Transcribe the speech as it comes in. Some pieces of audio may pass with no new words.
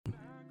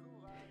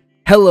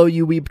Hello,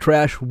 you Weeb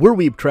Trash. We're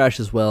Weeb Trash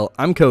as well.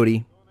 I'm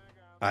Cody.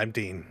 I'm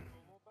Dean.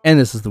 And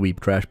this is the Weeb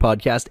Trash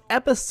Podcast,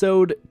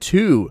 Episode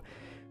 2.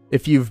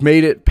 If you've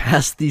made it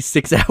past these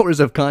 6 hours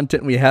of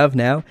content we have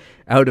now,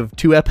 out of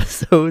 2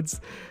 episodes,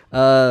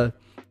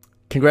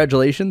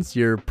 congratulations.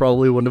 You're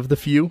probably one of the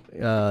few.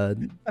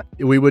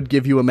 We would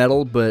give you a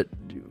medal, but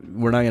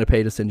we're not going to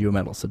pay to send you a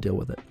medal, so deal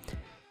with it.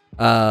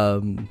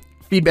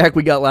 Feedback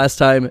we got last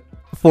time,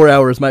 4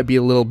 hours might be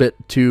a little bit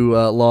too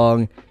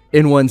long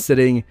in one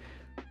sitting.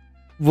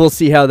 We'll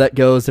see how that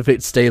goes. If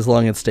it stays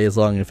long, it stays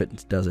long. If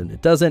it doesn't,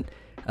 it doesn't.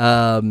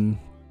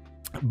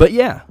 But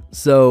yeah,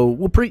 so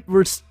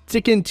we're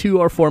sticking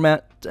to our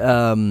format.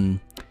 We're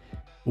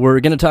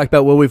going to talk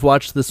about what we've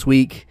watched this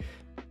week.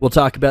 We'll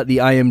talk about the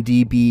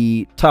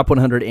IMDB top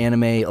 100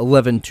 anime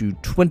 11 to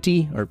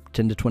 20, or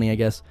 10 to 20, I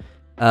guess.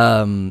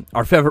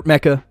 Our favorite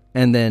mecha,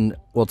 and then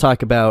we'll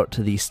talk about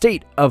the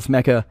state of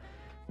mecha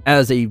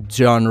as a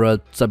genre,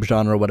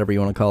 subgenre, whatever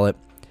you want to call it,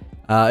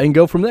 and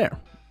go from there.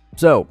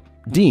 So,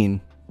 Dean,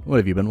 what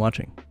have you been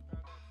watching?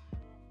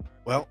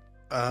 Well,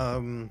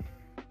 I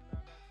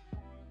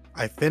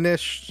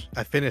finished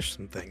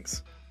some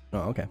things.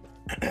 Oh, okay.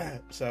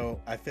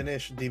 So I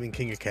finished Demon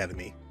King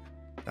Academy.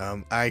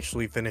 I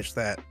actually finished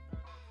that,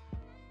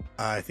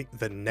 I think,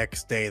 the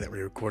next day that we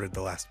recorded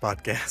the last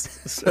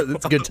podcast. So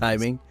that's good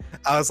timing.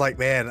 I was like,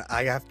 man,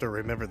 I have to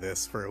remember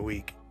this for a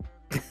week.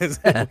 Because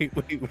we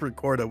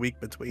record a week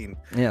between.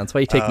 Yeah, that's why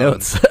you take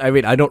notes. I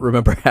mean, I don't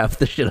remember half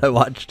the shit I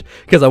watched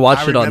because I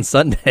watched it on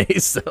Sunday.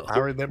 So I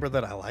remember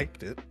that I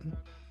liked it.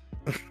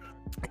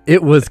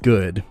 It was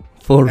good.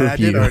 Full review. I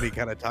did already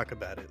kind of talk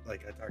about it.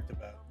 Like I talked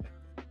about,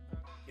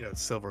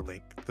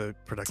 Silverlink, the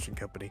production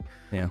company,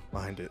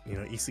 behind it.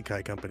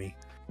 Isekai company.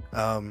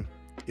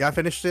 Yeah, I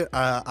finished it.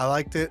 I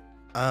liked it.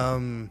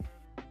 I'd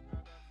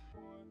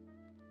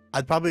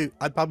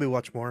probably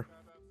watch more.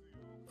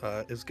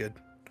 It's good.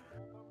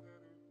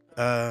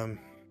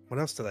 What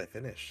else did I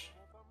finish?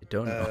 I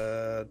don't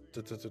know.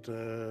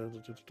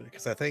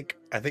 Because I think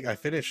I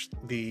finished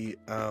the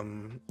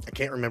I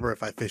can't remember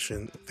if I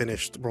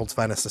finished World's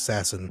Finest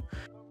Assassin.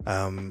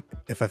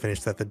 If I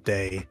finished that the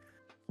day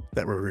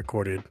that we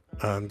recorded,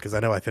 because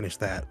I know I finished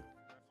that,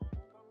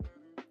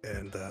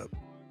 and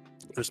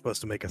they're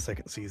supposed to make a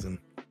second season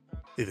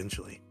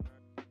eventually.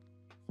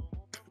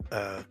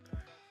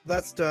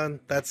 That's done.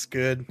 That's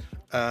good.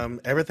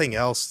 Everything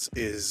else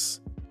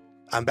is,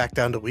 I'm back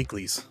down to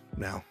weeklies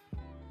now.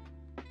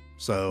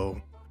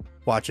 So,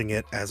 watching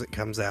it as it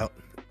comes out.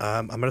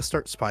 I'm gonna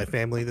start Spy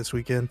Family this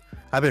weekend.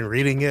 I've been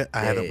reading it. I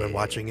haven't been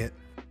watching it.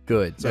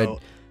 Good. So,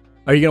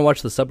 are you gonna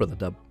watch the sub or the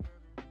dub?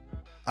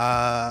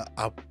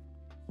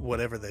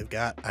 Whatever they've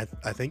got.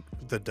 I think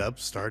the dub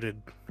started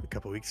a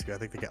couple weeks ago. I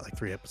think they got like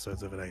 3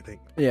 episodes of it. I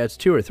think. Yeah, it's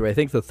 2 or 3. I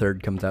think the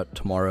 3rd comes out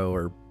tomorrow,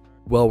 or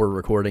we're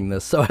recording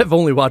this, so I've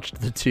only watched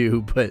the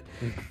 2. But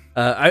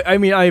I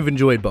mean, I've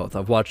enjoyed both.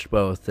 I've watched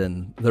both,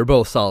 and they're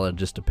both solid.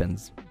 Just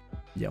depends,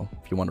 if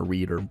you want to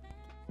read or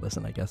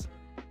listen, I guess.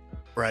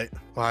 Right.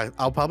 Well,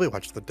 I'll probably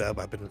watch the dub.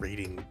 I've been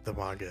reading the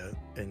manga,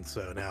 and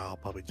so now I'll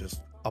probably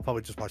just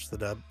watch the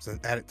dub and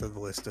add it to the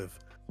list of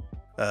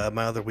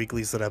my other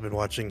weeklies that I've been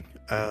watching.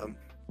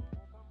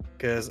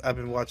 Because I've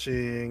been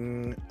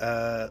watching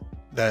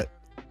that.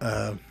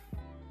 A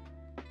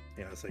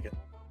second.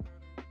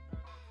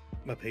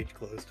 My page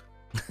closed.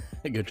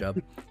 Good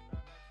job.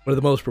 We're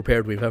the most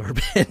prepared we've ever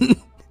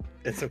been.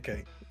 It's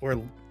okay.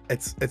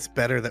 It's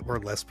better that we're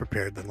less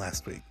prepared than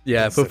last week.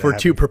 Yeah, if we're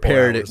too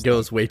prepared, it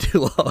goes way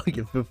too long.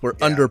 If we're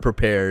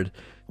underprepared.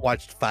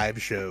 Watched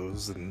 5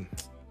 shows and,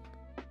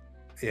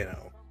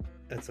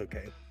 it's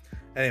okay.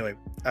 Anyway,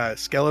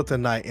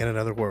 Skeleton Knight in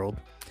Another World.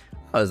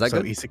 Oh, is that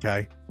good?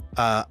 Isekai.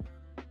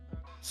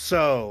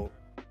 So,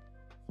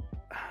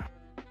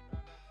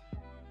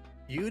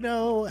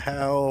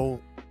 how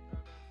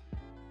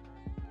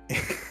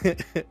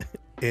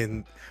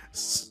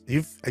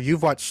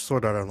you've watched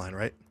Sword Art Online,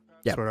 right?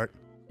 Yeah. Sword Art?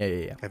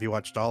 Yeah. Have you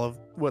watched all of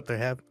what they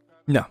have?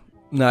 No,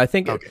 I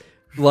think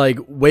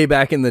way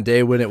back in the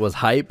day when it was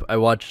hype, I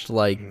watched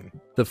I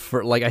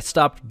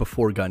stopped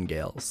before Gun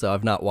Gale, so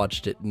I've not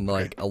watched it in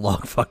a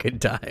long fucking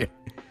time.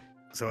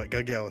 So at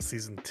Gun Gale is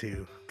season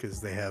 2, because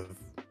they have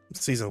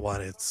season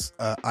 1, it's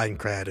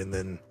Aincrad, and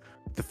then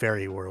the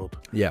fairy world.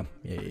 Yeah.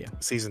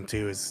 Season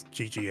 2 is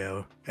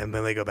GGO, and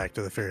then they go back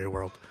to the fairy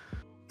world.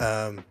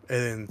 And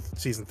then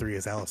season 3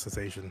 is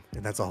Alicization,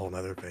 and that's a whole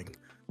nother thing.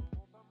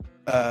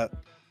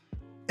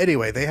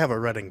 Anyway, they have a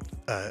running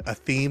a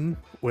theme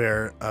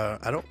where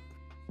a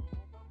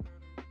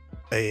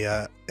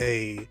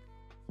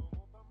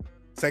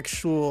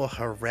sexual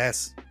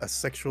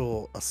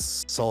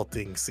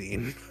assaulting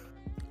scene.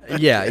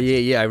 Yeah.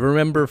 I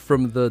remember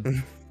from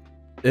the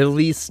at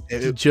least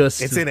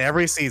it's in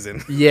every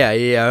season. Yeah.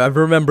 I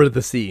remember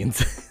the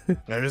scenes.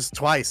 There's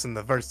twice in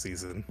the first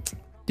season.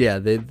 Yeah,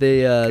 they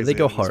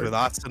go hard with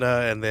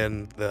Asuna, and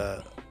then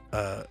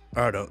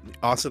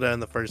Asuna in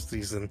the first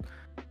season,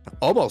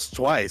 almost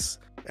twice,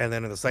 and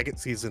then in the second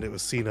season it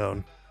was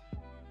Sinon,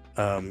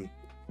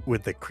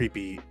 with the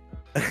creepy,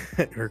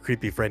 her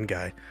creepy friend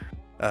guy,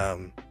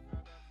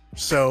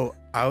 So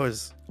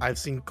I've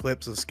seen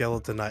clips of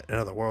Skeleton Knight in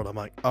Another World. I'm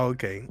like, oh,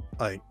 okay,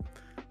 like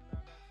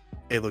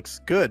it looks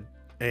good.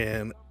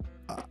 And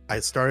I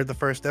started the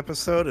first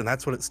episode, and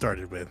that's what it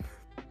started with.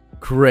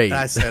 Great. And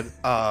I said,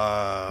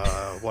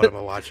 what am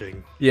I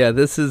watching? Yeah,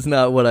 this is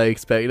not what I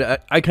expected.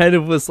 I kind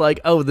of was like,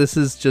 oh, this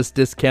is just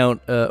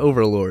discount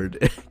Overlord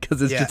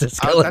because it's just a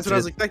skeleton. That's what I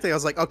was expecting. I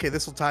was like, okay,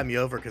 this will time me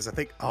over because I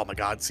think, oh my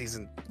god,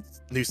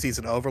 new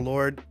season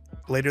Overlord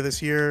later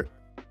this year.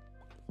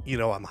 You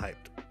know, I'm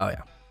hyped. Oh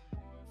yeah.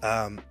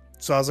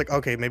 So I was like,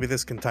 okay, maybe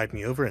this can tide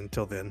me over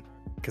until then,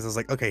 because I was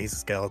like, okay, he's a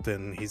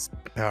skeleton, he's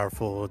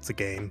powerful, it's a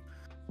game.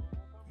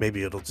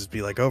 Maybe it'll just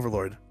be like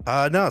Overlord.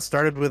 No, it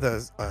started with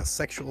a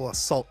sexual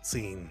assault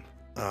scene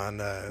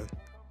on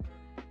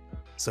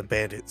some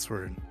bandits.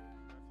 Where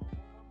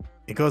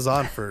it goes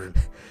on for.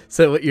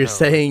 So what you're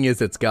saying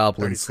is it's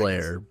Goblin 30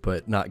 Slayer, seconds.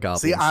 but not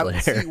Goblin Slayer.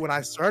 See, when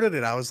I started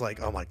it, I was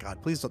like, oh my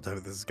god, please don't tell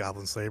me this is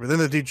Goblin Slayer. But then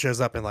the dude shows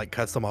up and like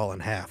cuts them all in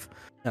half.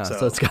 Oh,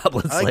 so it's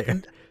Goblin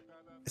Slayer.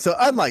 So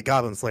unlike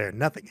Goblin Slayer,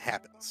 nothing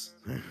happens.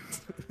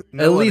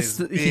 At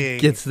least he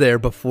gets there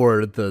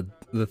before the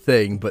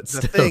thing, but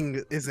the still.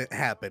 thing isn't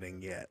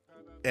happening yet.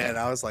 And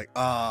I was like,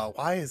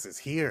 why is this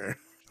here?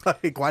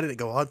 Like, why did it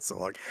go on so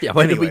long? Yeah,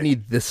 why did we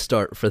need this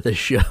start for this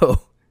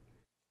show?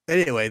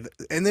 Anyway,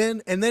 and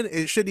then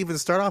it shouldn't even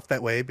start off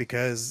that way,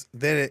 because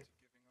then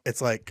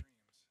it's like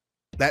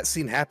that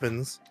scene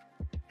happens,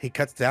 he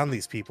cuts down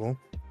these people,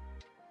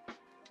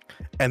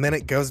 and then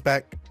it goes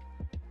back,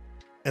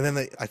 and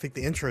then I think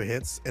the intro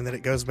hits, and then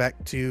it goes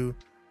back to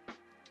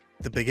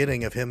the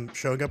beginning of him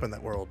showing up in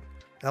that world.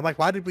 And I'm like,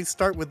 why did we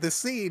start with this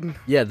scene?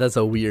 Yeah, that's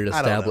a weird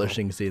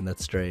establishing scene.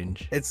 That's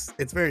strange. It's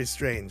very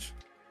strange,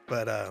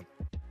 but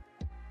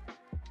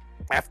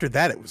after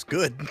that it was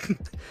good.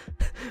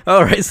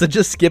 All right, so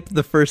just skip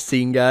the first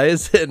scene,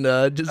 guys, and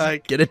just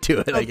get into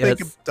it. I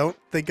guess. Don't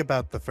think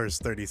about the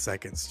first 30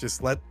 seconds.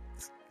 Just let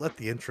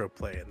the intro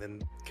play and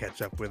then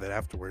catch up with it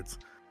afterwards.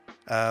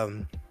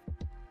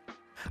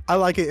 I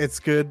like it. It's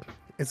good.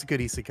 It's a good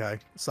isekai.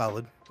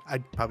 Solid.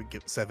 I'd probably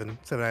give 7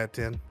 out of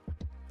 10.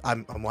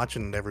 I'm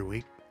watching it every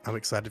week. I'm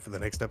excited for the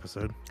next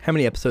episode. How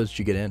many episodes did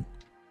you get in?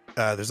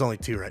 There's only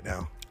 2 right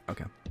now.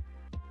 Okay.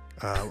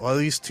 Well, at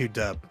least 2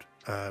 dubbed.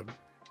 I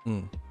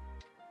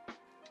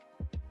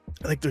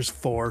think there's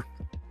 4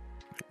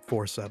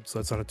 subs, so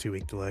it's on a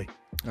 2-week delay.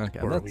 Okay,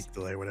 or a week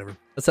delay, whatever.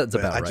 That's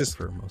about right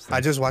for most things.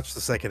 I just watched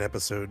the second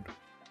episode.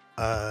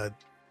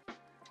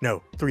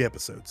 No, 3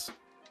 episodes,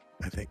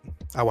 I think.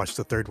 I watched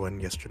the 3rd one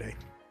yesterday.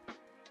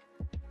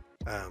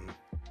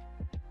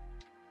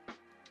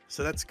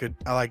 So that's good.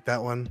 I like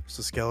that one.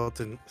 So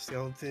Skeleton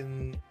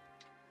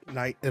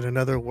Knight in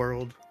Another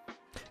World.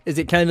 Is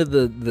it kind of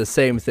the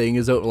same thing?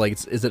 Is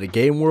it a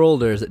game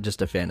world, or is it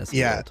just a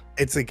fantasy world?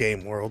 Yeah, it's a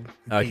game world.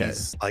 Okay.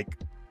 He's like,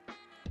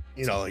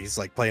 he's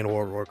like playing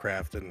World of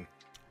Warcraft, and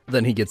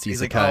then he gets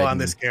he's like, oh, I'm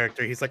this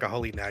character. He's like a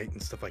holy knight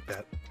and stuff like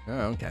that.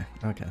 Oh, okay.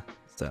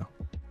 So,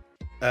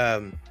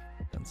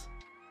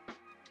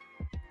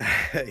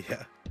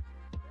 yeah.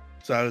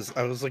 So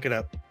I was looking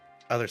up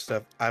other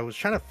stuff. I was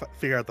trying to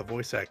figure out the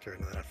voice actor,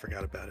 and then I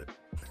forgot about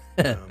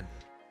it.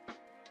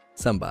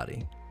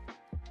 Somebody.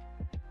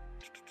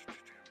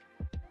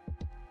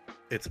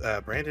 It's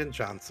Brandon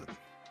Johnson.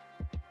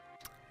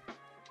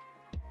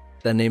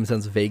 That name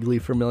sounds vaguely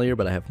familiar,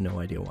 but I have no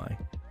idea why.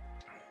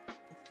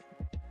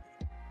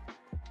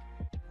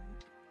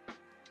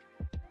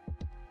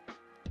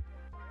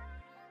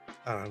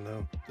 I don't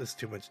know. There's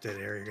too much dead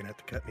air. You're gonna have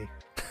to cut me.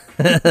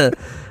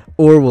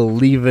 Or we'll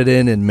leave it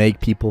in and make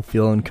people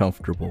feel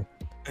uncomfortable.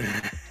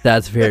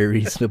 That's very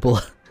reasonable.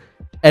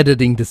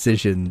 Editing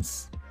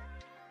decisions.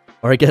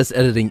 Or I guess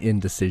editing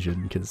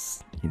indecision,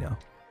 because,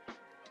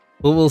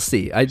 Well, we'll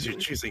see. You're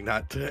choosing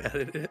not to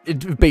edit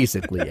it.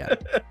 Basically, yeah.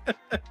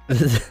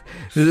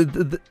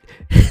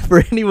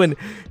 For anyone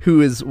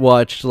who has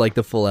watched like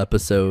the full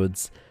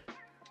episodes,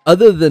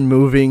 other than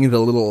moving the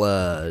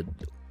little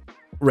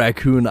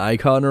raccoon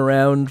icon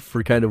around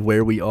for kind of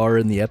where we are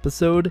in the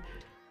episode,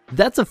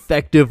 that's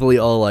effectively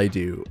all I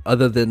do,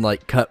 other than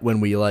like cut when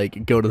we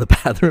like go to the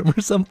bathroom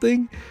or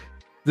something.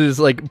 Just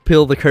like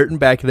peel the curtain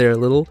back there a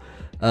little.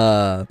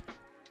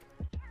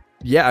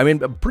 Yeah, I mean,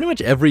 pretty much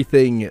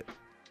everything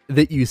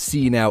that you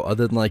see now,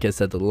 other than, like I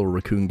said, the little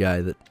raccoon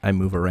guy that I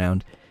move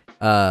around,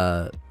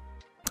 our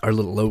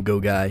little logo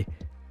guy,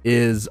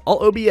 is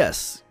all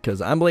OBS,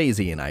 because I'm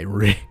lazy and I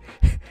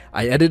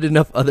edit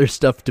enough other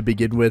stuff to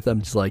begin with.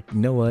 I'm just like, you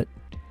know what?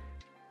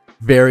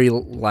 Very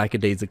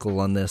lackadaisical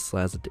on this,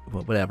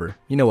 whatever.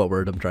 You know what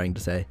word I'm trying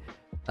to say.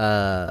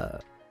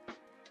 And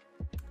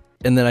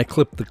then I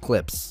clip the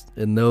clips,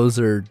 and those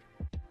are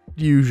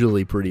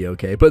usually pretty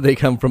okay, but they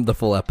come from the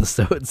full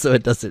episode, so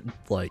it doesn't,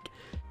 like...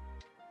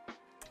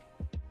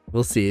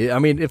 We'll see. I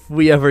mean, if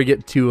we ever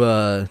get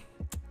to,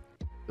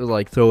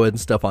 like, throw in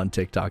stuff on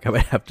TikTok, I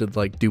might have to,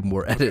 like, do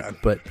more edit,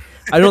 but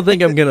I don't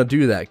think I'm gonna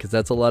do that, because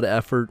that's a lot of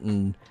effort,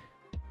 and,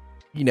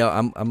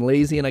 I'm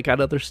lazy, and I got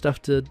other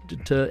stuff to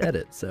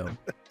edit, so...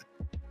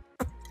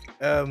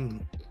 The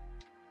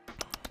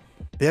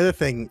other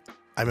thing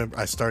I remember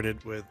I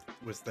started with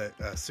was that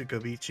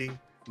Sukomichi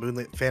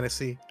Moonlit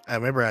Fantasy. I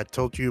remember I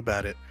told you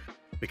about it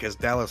because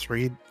Dallas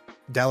Reed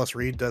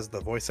does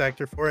the voice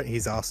actor for it.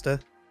 He's Asta.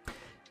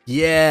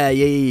 Yeah.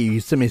 You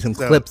sent me some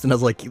clips, and I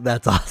was like,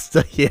 "That's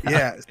Asta."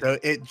 Yeah. So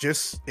it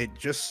just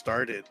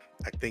started.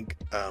 I think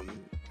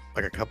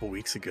like a couple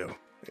weeks ago.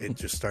 It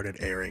just started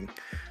airing.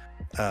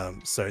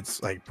 So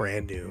it's like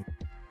brand new.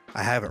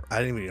 I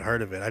didn't even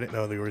heard of it. I didn't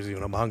know there was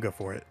even a manga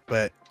for it.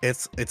 But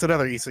it's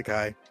another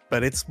isekai,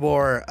 but it's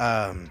more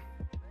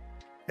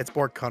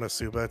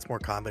Konosuba. It's more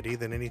comedy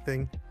than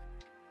anything.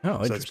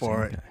 Oh, so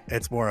interesting.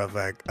 it's more of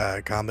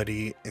a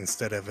comedy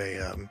instead of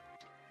a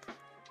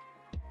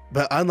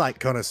but unlike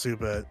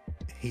Konosuba,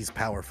 he's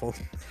powerful.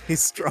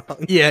 He's strong.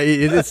 Yeah,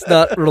 it's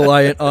not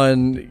reliant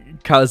on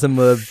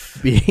Kazuma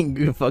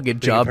being fucking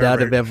jobbed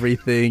out of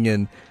everything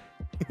and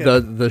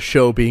the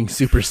show being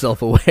super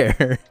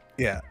self-aware.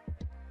 Yeah.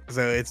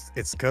 So it's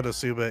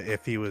Konosuba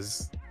if he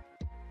was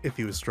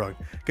strong.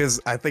 Because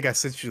I think I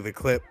sent you the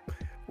clip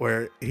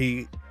where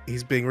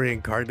he's being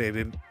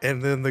reincarnated, and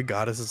then the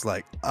goddess is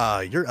like,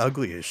 you're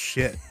ugly as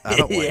shit. I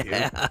don't want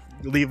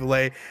you. Leave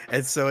away.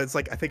 And so it's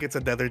like, I think it's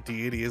another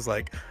deity is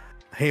like,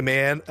 hey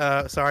man,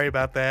 sorry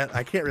about that.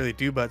 I can't really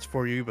do much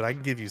for you, but I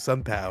can give you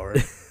some power.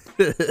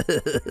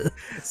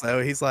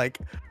 So he's like,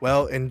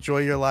 well, enjoy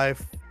your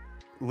life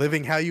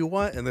living how you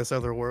want in this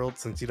other world,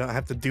 since you don't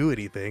have to do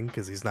anything,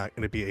 because he's not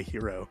going to be a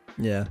hero.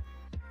 Yeah.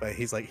 But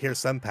he's like, here's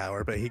some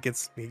power, but he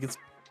gets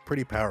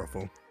pretty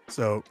powerful.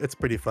 So it's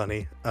pretty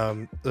funny.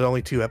 There's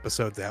only 2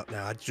 episodes out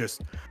now. I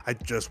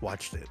just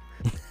watched it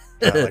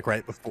like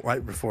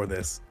right before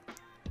this.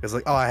 It's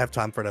like, oh, I have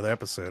time for another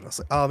episode. I was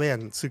like, oh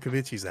man,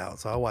 Sukomichi's out,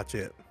 so I'll watch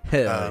it.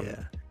 Hell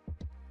yeah.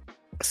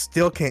 I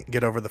still can't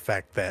get over the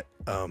fact that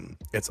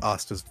it's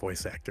Asta's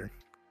voice actor.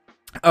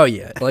 Oh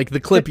yeah, like the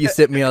clip you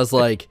sent me, I was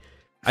like,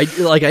 I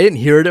didn't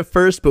hear it at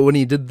first, but when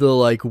he did the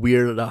like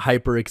weird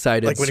hyper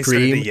excited like when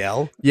scream, he started to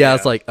yell. Yeah, I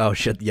was like, oh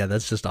shit, yeah,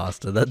 that's just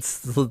Asta.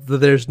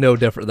 There's no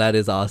different. That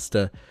is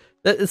Asta.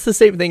 It's the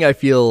same thing. I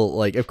feel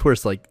like, of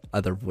course, like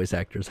other voice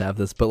actors have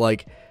this, but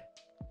like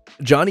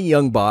Johnny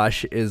Young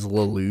Bosch is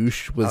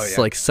Lelouch was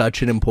like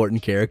such an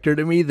important character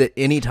to me that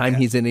anytime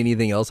he's in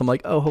anything else, I'm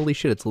like, oh holy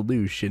shit, it's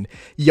Lelouch. And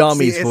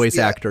Yami's voice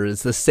actor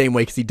is the same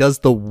way because he does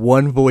the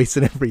one voice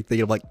and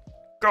everything. I'm like,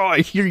 oh, I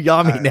hear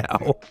Yami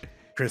now.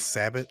 Chris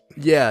Sabat.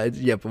 Yeah.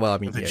 Well, I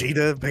mean,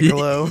 Vegeta,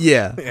 Piccolo.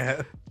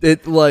 Yeah.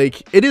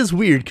 It is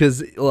weird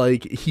because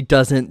like he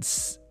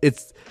doesn't.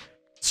 It's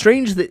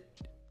strange that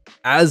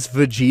as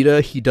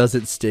Vegeta he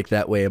doesn't stick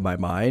that way in my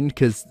mind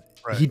because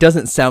he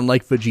doesn't sound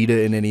like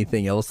Vegeta in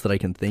anything else that I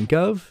can think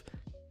of.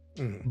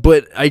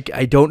 But I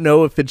don't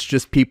know if it's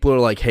just people are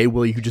like, hey,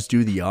 will you just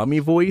do the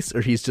Yami voice,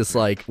 or he's just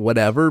like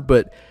whatever.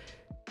 But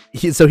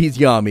he's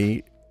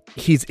Yami.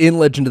 He's in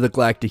Legend of the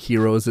Galactic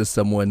Heroes as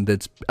someone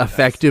that's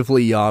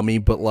effectively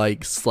Yami, but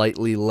like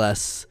slightly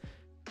less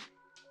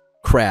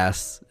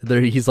crass.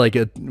 He's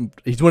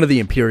one of the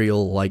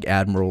Imperial like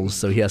admirals,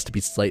 so he has to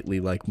be slightly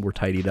like more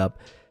tidied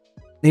up.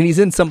 And he's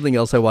in something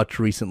else I watched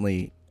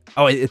recently.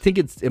 Oh, I think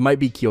it might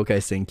be Kyokai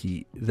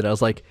Senki that I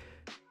was like,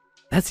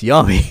 that's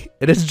Yami.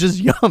 It is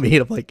just Yami.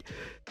 And I'm like,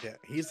 yeah,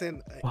 he's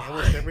in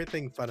almost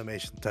everything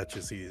Funimation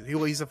touches.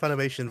 He's a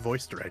Funimation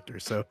voice director,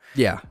 so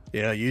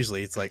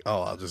usually it's like,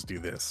 oh, I'll just do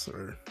this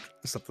or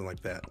something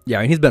like that. Yeah,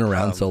 and he's been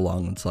around so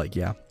long. It's like,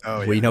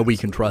 we know we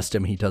can trust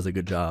him. He does a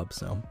good job.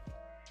 So,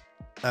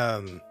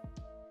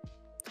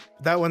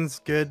 that one's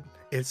good.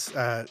 It's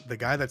the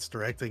guy that's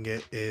directing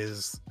it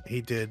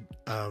he did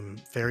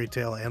Fairy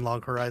Tail and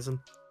Long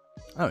Horizon.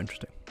 Oh,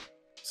 interesting.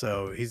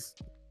 So he's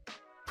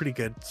pretty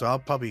good. So I'll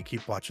probably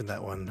keep watching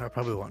that one. I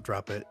probably won't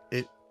drop it.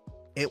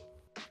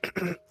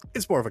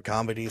 It's more of a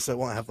comedy, so it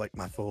won't have like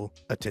my full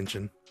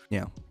attention.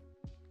 Yeah.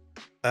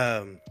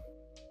 The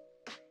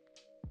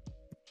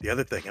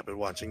other thing I've been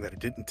watching that I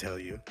didn't tell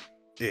you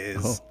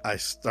is I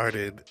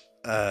started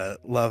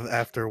Love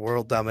After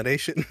World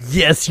Domination.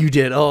 Yes, you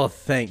did. Oh,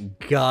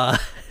 thank God.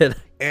 And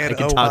I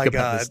can talk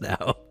about this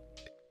now.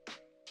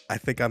 I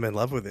think I'm in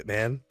love with it,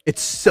 man.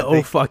 It's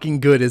so fucking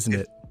good, isn't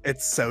it?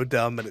 It's so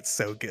dumb and it's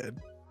so good.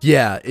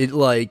 Yeah, it's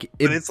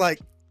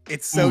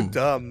so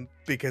dumb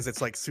because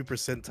it's like Super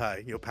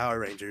Sentai, Power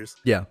Rangers.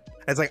 Yeah.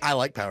 It's like, I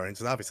like Power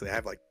Rangers. Obviously, I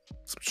have like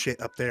some shit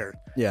up there.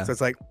 Yeah. So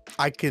it's like,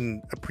 I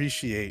can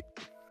appreciate,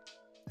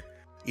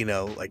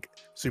 like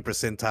Super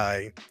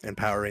Sentai and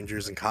Power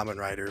Rangers and Kamen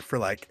Rider for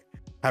like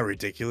how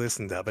ridiculous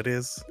and dumb it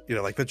is.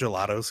 Like the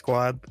Gelato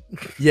Squad.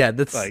 Yeah,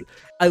 that's like,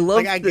 I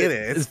love I get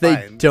it. It's they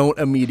fine. Don't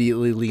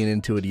immediately lean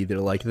into it either.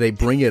 Like they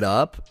bring it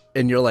up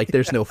and you're like,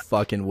 there's no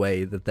fucking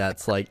way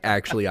that's like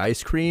actually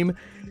ice cream.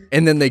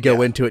 And then they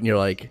go into it and you're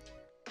like,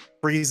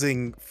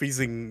 freezing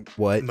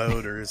what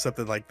mode or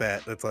something like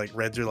that. That's like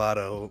red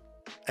gelato,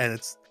 and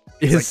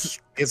it's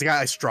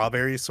got a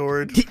strawberry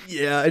sword.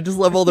 Yeah, I just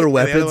love all their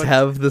weapons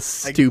have the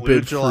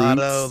stupid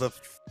gelato, fruits.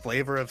 the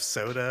flavor of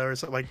soda or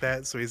something like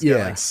that. So he's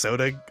got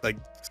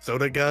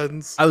soda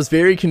guns. I was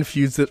very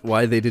confused at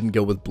why they didn't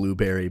go with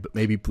blueberry, but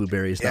maybe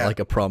blueberry is not like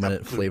a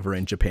prominent flavor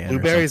in Japan.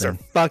 Blueberries are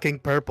fucking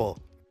purple.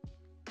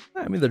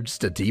 I mean, they're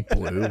just a deep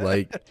blue.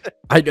 Like,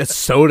 I guess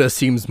soda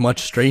seems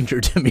much stranger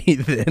to me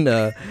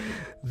than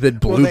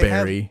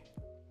blueberry.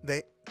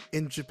 They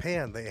in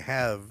Japan they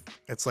have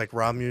it's like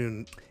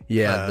ramen,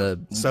 the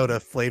soda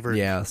flavored,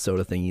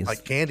 soda thingies,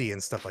 like candy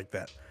and stuff like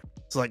that.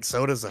 So like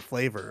soda's a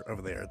flavor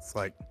over there. It's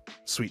like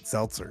sweet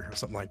seltzer or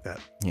something like that.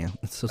 Yeah,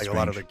 it's so like strange. A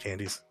lot of the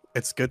candies.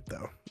 It's good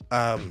though.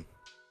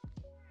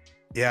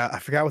 Yeah, I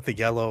forgot what the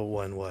yellow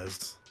one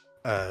was.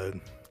 I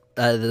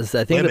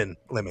think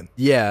lemon.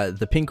 Yeah,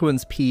 the pink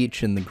one's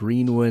peach, and the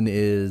green one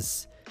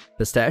is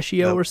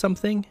pistachio or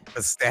something.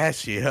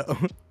 Pistachio,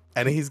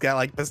 and he's got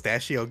like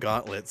pistachio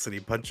gauntlets, and he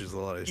punches a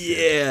lot of shit.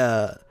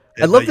 Yeah,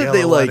 and I love that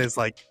they like it's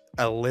like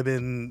a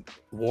lemon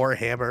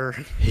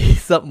warhammer,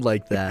 something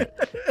like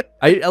that.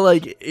 I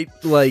like it.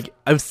 Like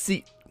I've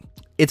seen,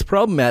 it's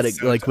problematic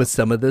so like tough with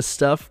some of this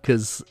stuff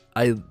because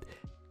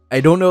I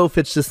don't know if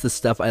it's just the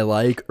stuff I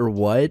like or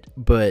what,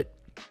 but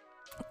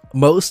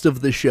most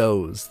of the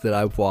shows that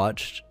I've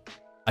watched,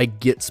 I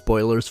get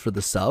spoilers for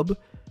the sub,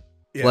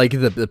 like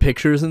the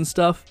pictures and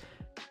stuff.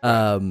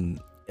 And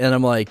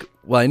I'm like,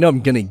 well, I know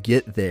I'm going to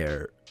get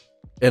there.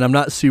 And I'm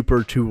not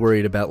super too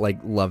worried about like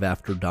Love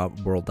After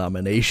World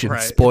Domination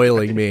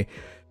spoiling me.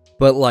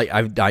 But like,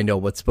 I know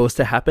what's supposed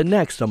to happen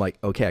next. I'm like,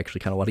 okay, I actually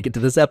kind of want to get to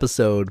this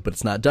episode, but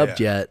it's not dubbed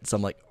yet. So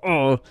I'm like,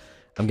 oh,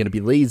 I'm going to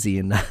be lazy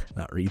and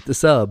not read the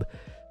sub.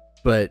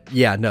 But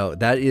yeah, no,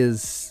 that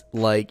is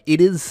like, it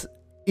is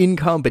in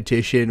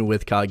competition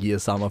with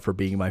Kaguya-sama for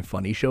being my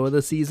funny show of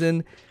the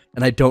season,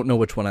 and I don't know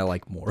which one I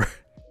like more.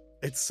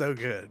 It's so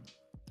good.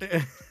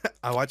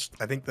 I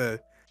think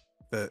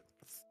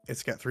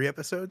it's got 3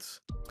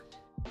 episodes,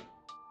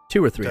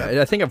 2 or 3.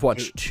 I think I've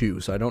watched 2,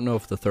 so I don't know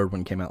if the third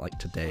one came out like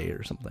today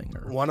or something.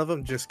 Or one of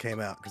them just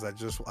came out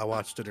because I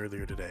watched it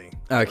earlier today.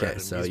 Okay,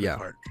 so yeah.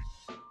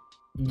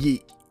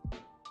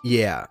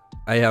 Yeah,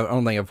 I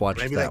don't think I've watched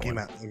Maybe that came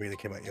one. out. Maybe they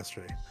came out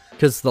yesterday.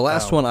 Because the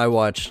last one I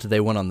watched, they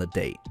went on the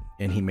date,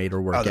 and he made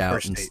her work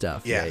out and date.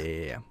 stuff.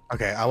 Yeah.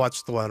 Okay, I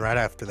watched the one right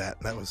after that.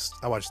 And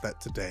I watched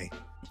that today.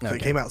 So it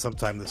came out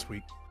sometime this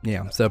week.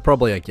 Yeah, so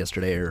probably like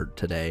yesterday or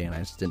today, and I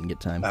just didn't get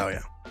time. Oh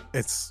yeah,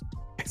 it's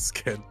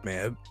good,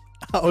 man.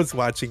 I was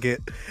watching it,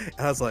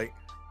 and I was like,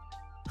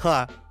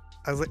 I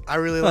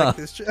really like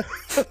this show.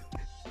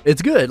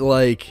 It's good.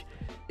 Like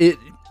it.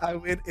 I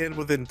went in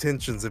with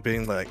intentions of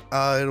being like,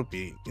 it'll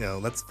be,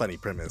 that's a funny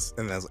premise.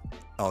 And I was like,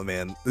 oh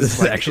man, this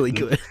is actually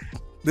good.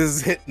 This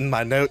is hitting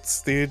my notes,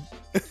 dude.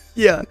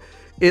 Yeah.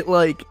 It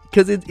like,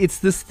 cause it's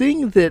this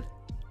thing that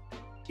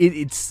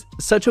it's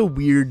such a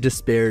weird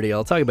disparity.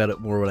 I'll talk about it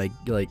more when I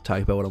like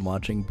talk about what I'm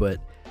watching, but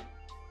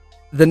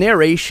the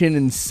narration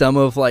and some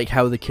of like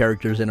how the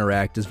characters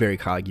interact is very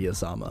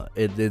Kaguya-sama.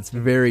 It's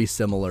very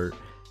similar,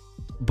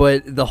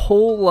 but the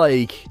whole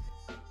like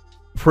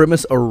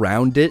premise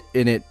around it,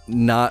 and it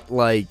not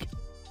like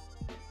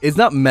it's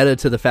not meta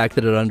to the fact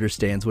that it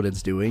understands what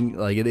it's doing.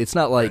 Like it's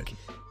not like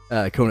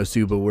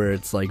Konosuba where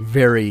it's like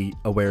very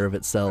aware of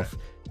itself.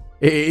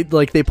 It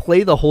like they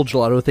play the whole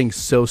gelato thing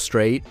so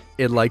straight,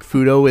 and like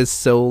Fudo is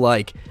so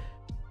like,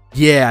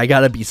 yeah, I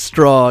gotta be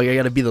strong, I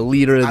gotta be the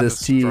leader of this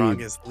team,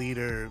 strongest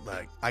leader,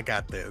 like I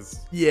got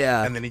this.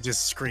 Yeah, and then he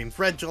just screamed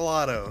Red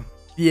Gelato.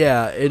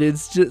 Yeah, and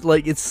it's just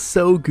like it's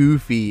so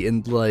goofy,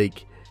 and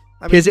like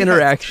his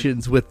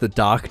interactions with the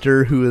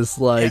doctor, who is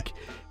like,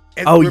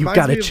 oh, you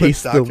gotta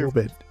chase the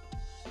woman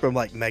from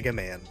like Mega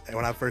Man. And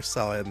when I first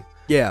saw him,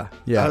 yeah,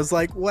 I was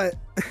like, what?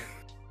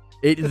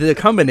 The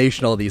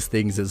combination of all these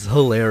things is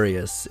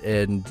hilarious,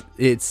 and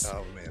it's.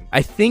 Oh, man.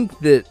 I think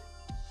that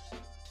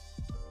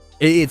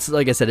it's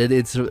like I said,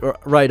 it's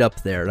right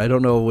up there. And I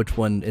don't know which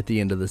one at the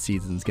end of the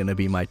season is gonna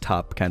be my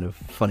top kind of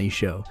funny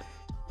show,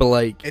 but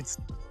like it's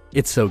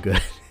so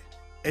good.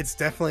 It's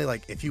definitely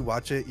like if you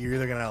watch it, you're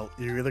either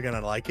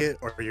gonna like it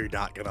or you're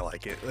not gonna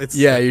like it. It's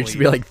you're just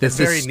be like, this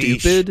is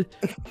stupid,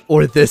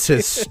 or this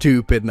is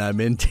stupid, and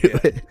I'm into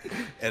it.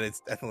 And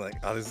it's definitely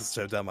like, oh, this is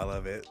so dumb, I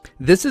love it.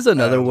 This is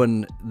another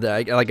one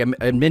that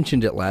I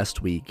mentioned it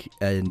last week,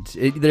 and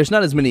there's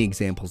not as many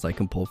examples I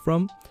can pull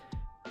from,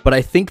 but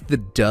I think the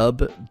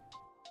dub,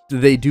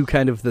 they do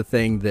kind of the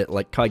thing that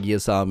like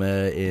Kaguya-sama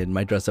and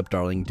My Dress Up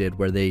Darling did,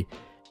 where they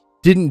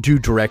didn't do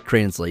direct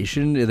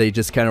translation. They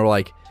just kind of were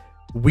like,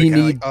 we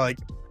need like,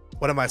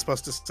 what am I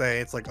supposed to say?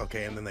 It's like,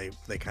 okay, and then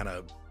they kind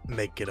of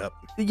make it up.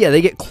 Yeah,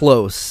 they get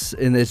close,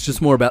 and it's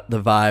just more about the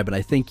vibe, and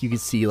I think you can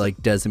see like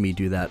Desumi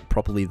do that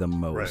probably the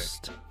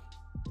most. Right.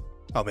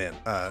 Oh man,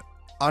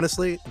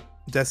 honestly,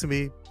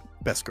 Desumi,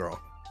 best girl.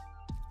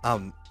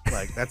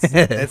 Like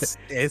that's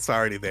it's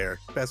already there.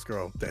 Best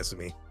girl,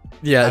 Desumi.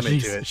 Yeah,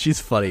 she's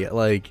funny.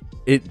 Like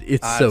it's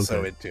I'm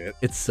so good. Into it.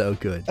 It's so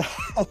good.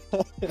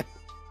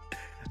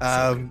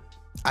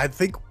 I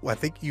think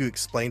you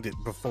explained it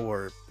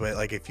before, but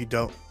like if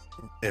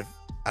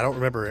I don't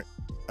remember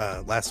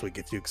last week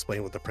if you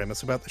explained what the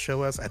premise about the show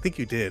was. I think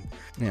you did,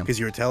 because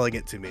you were telling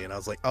it to me, and I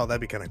was like, oh,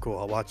 that'd be kind of cool.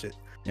 I'll watch it.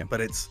 Yeah.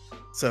 But it's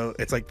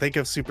like, think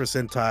of Super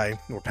Sentai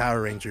or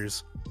Power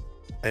Rangers,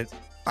 and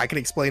I can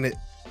explain it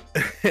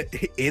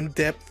in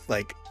depth,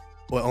 like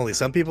what only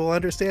some people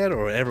understand,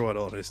 or everyone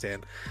will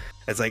understand.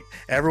 It's like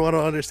everyone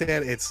will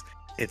understand. It's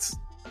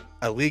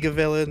a league of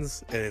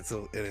villains, and it's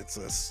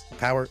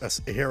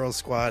a hero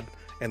squad,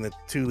 and the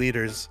two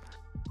leaders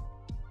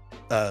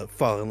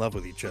fall in love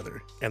with each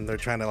other, and they're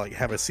trying to like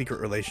have a secret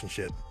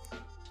relationship.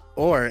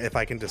 Or if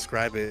I can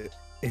describe it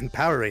in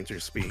Power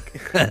Rangers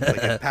speak,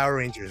 like in Power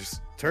Rangers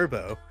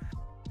Turbo,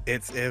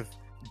 it's if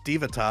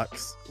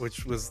Divatox,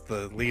 which was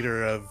the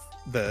leader of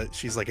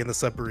she's like in the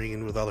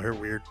submarine with all her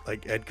weird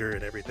like Edgar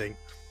and everything,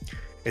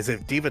 is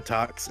if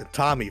Divatox and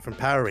Tommy from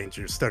Power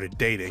Rangers started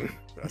dating.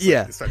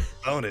 Yeah, they started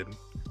boning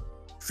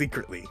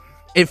secretly.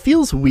 It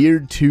feels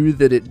weird too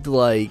that it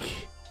like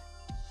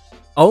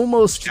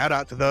almost. Shout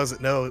out to those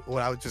that know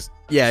what I was just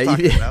yeah.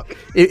 talking about.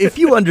 If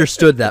you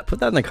understood that, put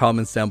that in the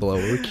comments down below.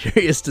 We're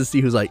curious to see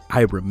who's like,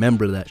 I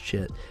remember that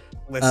shit.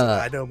 Listen,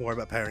 I know more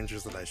about Power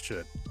Rangers than I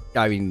should.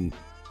 I mean,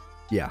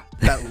 yeah,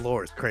 that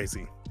lore is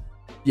crazy.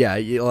 Yeah,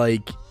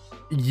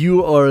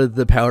 you are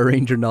the Power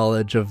Ranger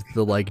knowledge of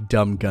the like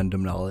dumb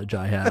Gundam knowledge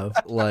I have.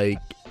 Like,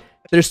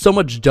 there's so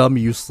much dumb,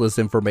 useless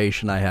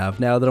information I have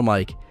now that I'm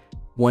like,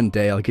 one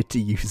day I'll get to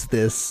use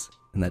this,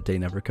 and that day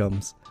never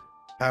comes.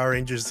 Power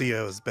Rangers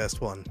Zeo is best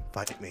one.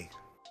 Fight me.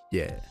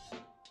 Yeah.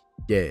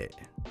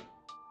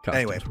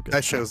 Anyway,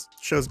 that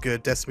show's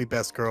good. Destiny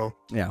Best Girl.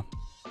 Yeah.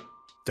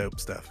 Dope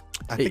stuff.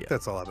 I think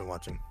that's all I've been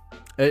watching.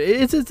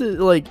 It's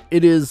like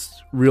it is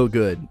real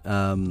good.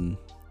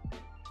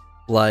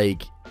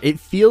 Like it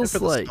feels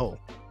like.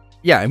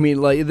 Yeah, I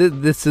mean, like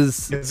this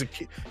is.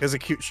 It was a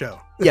cute show.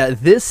 Yeah,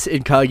 this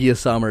and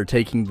Kaguya-sama are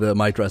taking the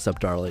My Dress Up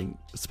Darling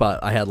spot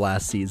I had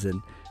last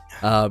season,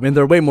 and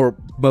they're way more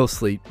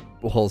mostly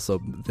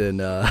wholesome than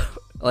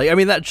like. I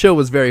mean, that show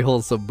was very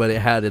wholesome, but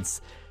it had its.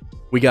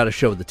 We got to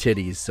show the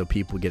titties so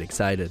people get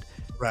excited.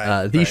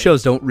 Right. These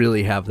shows don't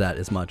really have that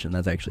as much, and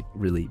that's actually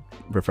really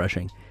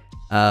refreshing.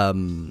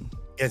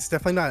 It's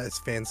definitely not as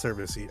fan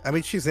servicey. I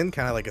mean, she's in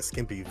kind of like a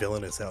skimpy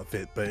villainous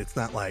outfit, but it's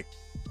not like.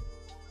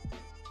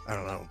 I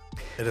don't know.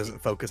 It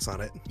doesn't focus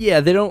on it.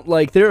 Yeah, they don't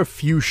like. There are a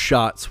few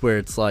shots where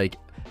it's like,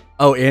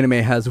 "Oh, anime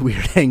has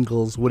weird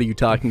angles. What are you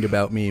talking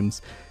about?"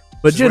 Memes,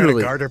 but she's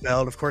generally, a garter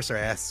belt. Of course, her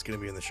ass is going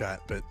to be in the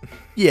shot. But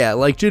yeah,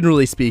 like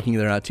generally speaking,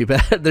 they're not too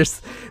bad.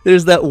 There's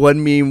that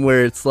one meme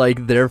where it's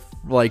like they're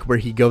like where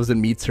he goes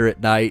and meets her at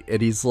night,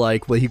 and he's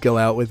like, "Will you go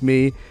out with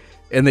me?"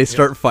 And they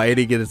start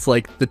fighting, and it's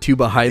like the two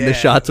behind the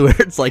shots where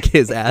it's like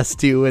his ass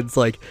too. And it's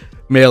like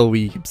male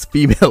weebs,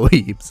 female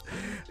weebs.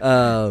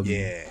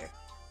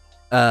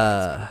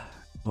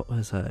 What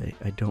was I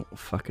don't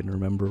fucking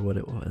remember what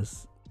it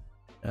was.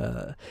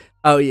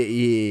 Oh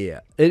yeah.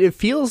 It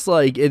feels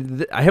like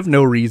I have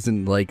no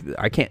reason, like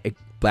I can't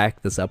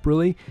back this up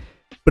really,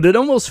 but it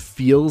almost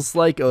feels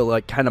like a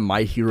like kind of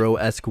My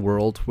Hero-esque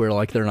world where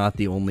like they're not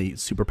the only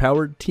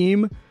superpowered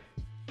team.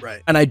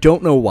 Right. And I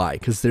don't know why,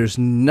 because there's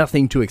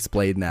nothing to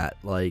explain that.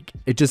 Like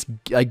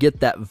I get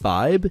that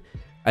vibe.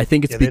 I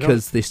think it's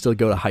because they still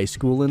go to high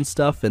school and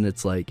stuff, and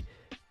it's like,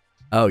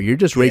 oh, you're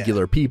just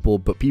regular people,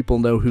 but people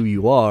know who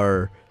you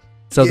are,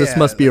 so this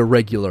must be a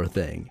regular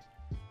thing.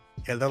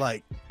 Yeah, they're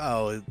like,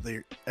 oh,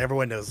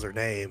 everyone knows their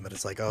name, but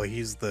it's like, oh,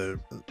 he's the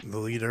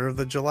leader of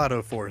the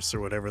Gelato Force or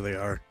whatever they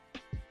are.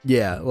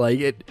 Yeah, like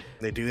it.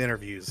 They do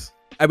interviews.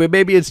 I mean,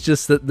 maybe it's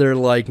just that they're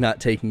like not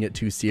taking it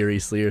too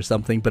seriously or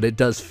something, but it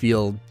does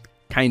feel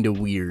kind of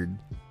weird.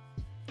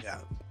 Yeah,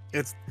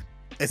 it's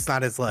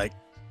not as like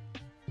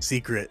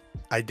secret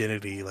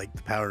identity like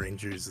the Power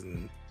Rangers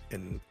and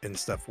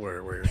stuff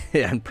where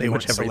and pretty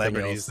much everything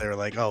celebrities else. They're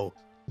like, oh,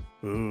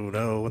 ooh,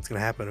 no, what's gonna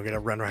happen? We're gonna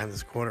run around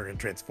this corner and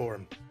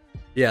transform.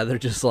 Yeah, they're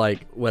just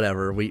like,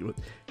 whatever.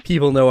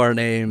 People know our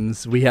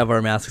names. We have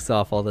our masks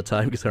off all the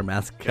time because our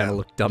masks kind of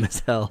look dumb as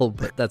hell,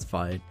 but that's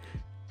fine.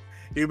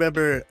 You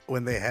remember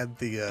when they had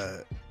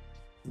the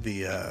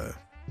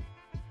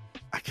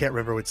I can't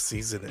remember which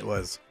season it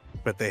was,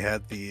 but they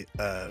had the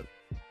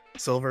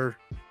silver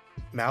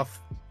mouth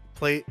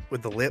plate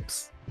with the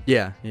lips.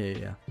 Yeah.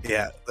 Yeah,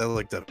 that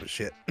looked up as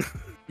shit.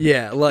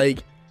 Yeah,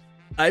 like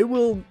I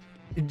will,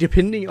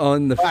 depending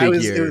on the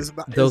figure,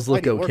 those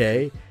look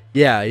okay. Morphin.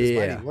 Yeah.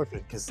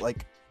 Because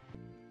like,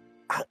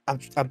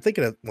 I'm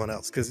thinking of one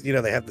else because you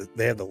know they have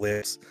the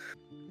lips,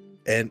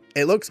 and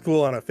it looks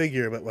cool on a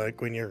figure, but like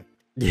when you're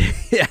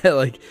yeah,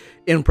 like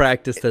in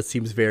practice, that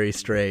seems very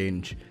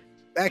strange.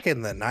 Back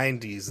in the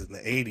 90s and the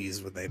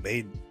 80s when they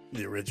made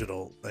the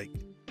original like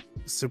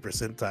Super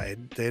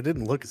Sentai, they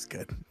didn't look as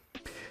good.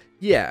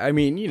 Yeah, I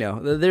mean, you know,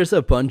 there's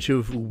a bunch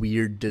of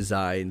weird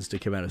designs to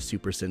come out of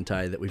Super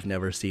Sentai that we've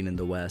never seen in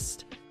the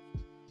West.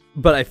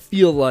 But I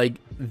feel like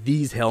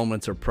these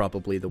helmets are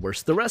probably the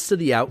worst. The rest of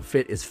the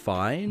outfit is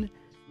fine.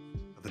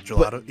 The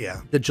gelato,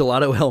 yeah. The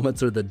gelato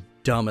helmets are the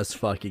dumbest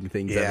fucking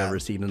things I've ever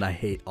seen, and I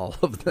hate all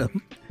of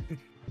them.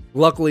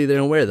 Luckily, they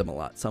don't wear them a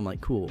lot, so I'm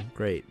like, cool,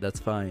 great, that's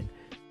fine.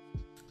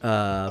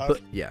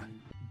 But yeah.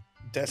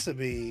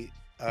 Decibel,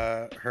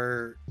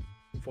 her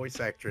voice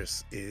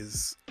actress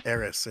is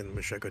Eris in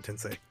Mushoku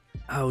Tensei.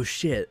 Oh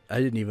shit, I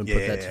didn't even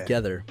put that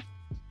together.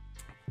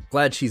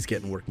 Glad she's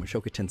getting work.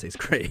 Mashoka Tensei's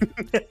great.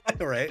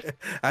 Right?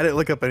 I didn't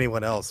look up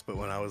anyone else, but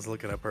when I was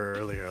looking up her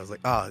earlier, I was like,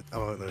 oh, I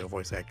want a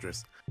voice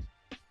actress.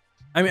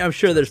 I mean, I'm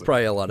sure there's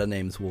probably a lot of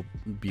names we'll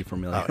be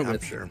familiar with. I'm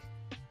sure.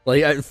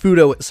 Like,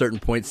 Fudo at certain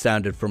points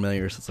sounded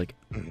familiar, so it's like,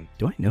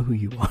 do I know who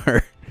you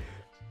are?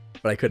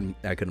 But I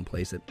couldn't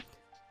place it.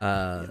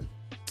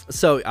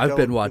 So I've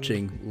been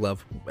watching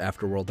Love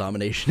After World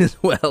Domination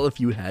as well, if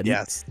you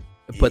hadn't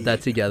put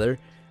that together.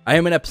 I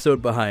am an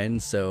episode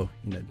behind, so,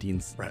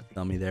 Dean's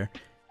on me there.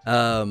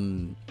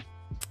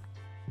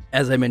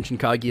 As I mentioned,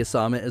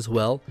 Kaguya-sama as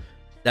well.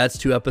 That's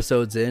 2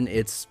 episodes in.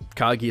 It's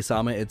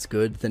Kaguya-sama. It's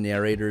good. The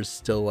narrator's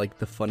still like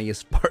the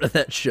funniest part of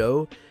that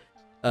show.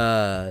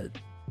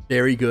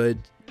 Very good.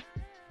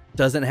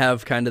 Doesn't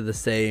have kind of the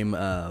same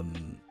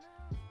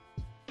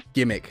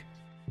gimmick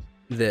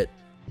that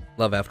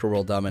Love After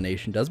World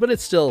Domination does, but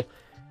it's still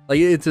like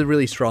it's a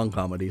really strong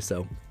comedy.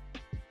 So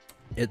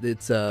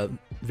it's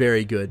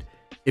very good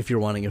if you're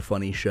wanting a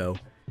funny show.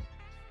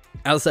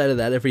 Outside of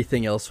that,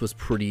 everything else was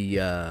pretty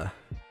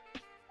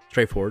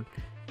straightforward.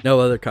 No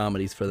other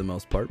comedies for the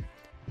most part.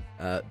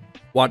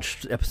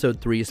 Watched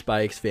episode 3 of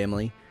Spy X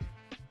Family.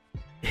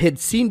 Had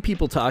seen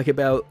people talk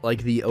about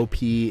like the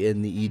OP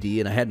and the ED,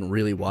 and I hadn't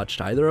really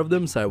watched either of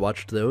them, so I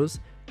watched those.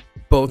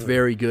 Both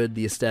very good.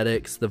 The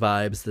aesthetics, the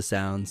vibes, the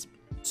sounds,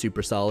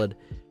 super solid.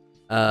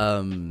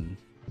 Oh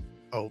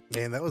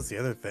man, that was the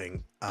other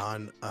thing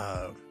on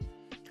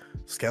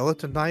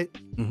Skeleton Knight.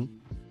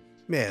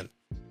 Man,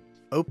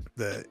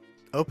 the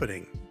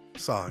opening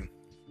song,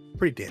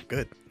 pretty damn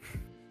good.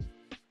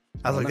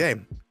 I was like, hey,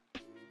 I'm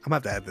gonna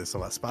have to add this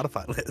on my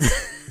Spotify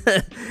list.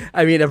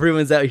 I mean,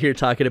 everyone's out here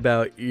talking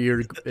about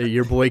your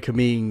boy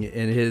Kaming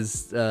and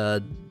his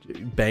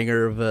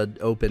banger of an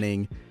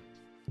opening.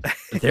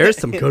 There's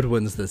some good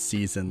ones this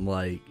season,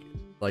 like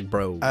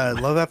bro.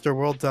 Love After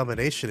World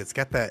Domination. It's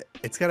got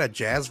a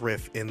jazz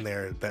riff in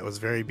there that was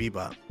very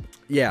bebop.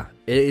 Yeah,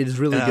 it is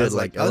really good. I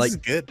like, this is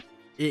good.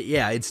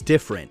 It's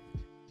different,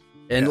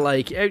 and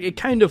it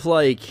kind of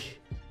like.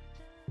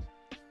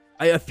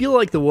 I feel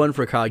like the one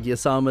for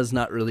Kaguya-sama is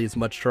not really as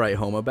much to write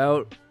home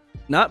about.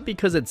 Not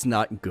because it's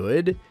not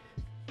good,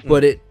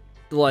 but it,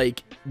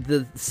 like,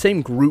 the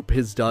same group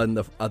has done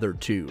the other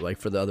 2, like,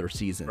 for the other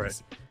seasons.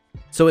 Right.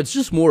 So it's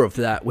just more of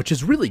that, which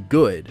is really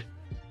good.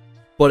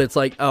 But it's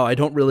like, oh, I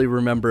don't really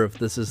remember if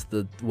this is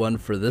the one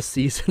for this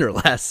season or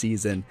last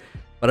season.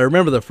 But I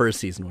remember the first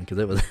season one because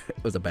it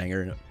was a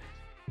banger.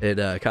 And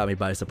it caught me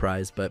by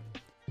surprise. But,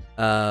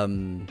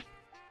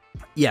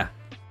 yeah.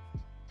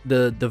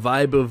 The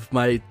vibe of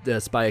my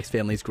Spy X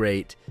Family is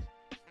great.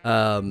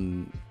 I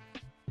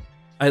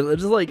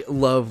just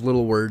love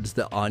little words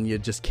that Anya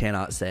just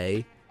cannot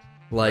say.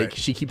 Like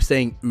she keeps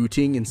saying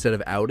ooting instead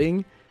of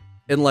outing,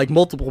 and like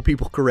multiple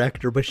people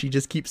correct her, but she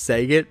just keeps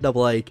saying it. And I'm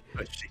like,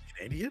 is she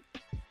Canadian?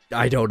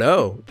 I don't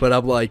know, but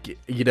I'm like,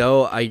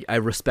 I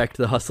respect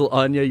the hustle,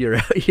 Anya. You're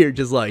out here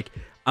just like,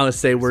 I'm gonna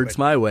say words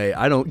my way.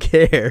 I don't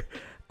care.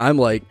 I'm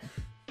like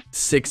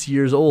 6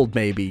 years old,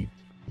 maybe.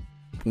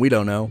 We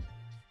don't know.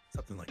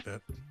 Something like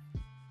that.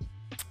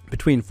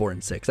 Between 4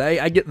 and 6.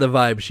 I get the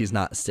vibe she's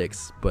not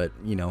 6, but,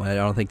 I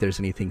don't think there's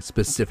anything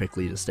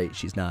specifically to state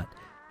she's not.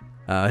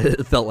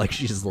 It felt like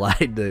she just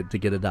lied to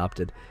get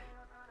adopted.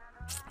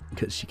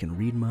 Because she can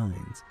read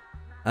minds.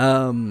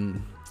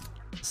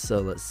 So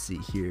let's see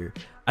here.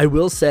 I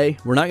will say,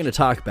 we're not going to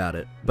talk about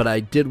it, but I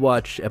did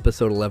watch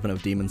episode 11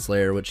 of Demon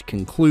Slayer, which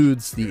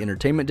concludes the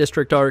Entertainment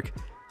District arc.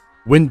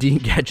 When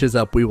Dean catches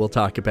up, we will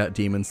talk about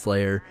Demon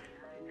Slayer.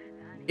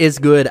 It's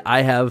good.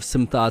 I have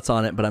some thoughts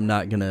on it, but I'm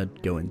not going to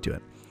go into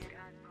it.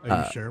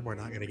 Are you sure we're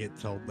not going to get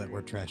told that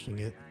we're trashing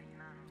it?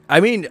 I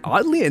mean,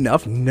 oddly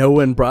enough, no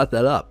one brought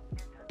that up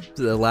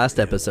to the last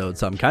episode,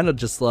 so I'm kind of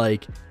just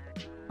like,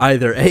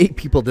 either A,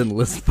 people didn't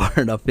listen far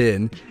enough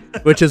in,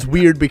 which is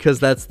weird because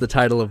that's the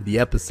title of the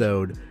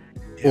episode,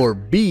 or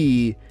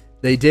B,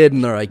 they did,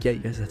 and they're like, yeah, you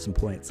guys have some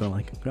points. So I'm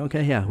like,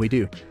 okay, yeah, we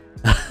do.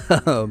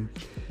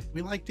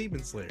 We like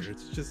Demon Slayer.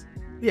 It's just...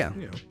 Yeah,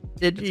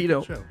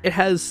 it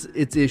has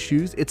its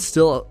issues. It's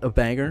still a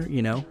banger,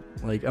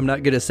 Like, I'm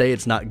not going to say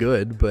it's not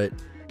good, but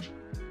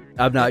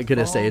I'm not going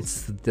to say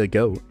it's the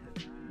GOAT.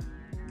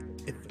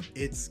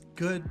 It's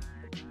good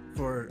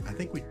for,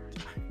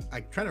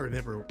 I try to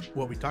remember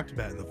what we talked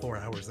about in the 4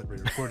 hours that we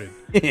recorded.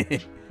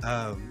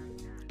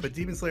 But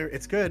Demon Slayer,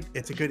 it's good.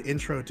 It's a good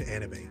intro to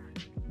anime.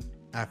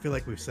 I feel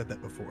like we've said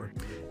that before.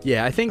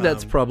 Yeah, I think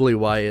that's probably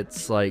why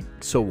it's like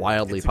so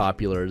wildly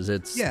popular. Is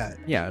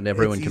and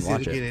everyone can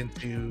watch it. Get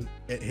into.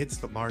 It hits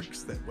the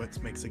marks that what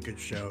makes a good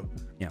show.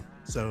 Yeah.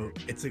 So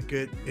it's a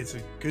good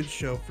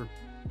show for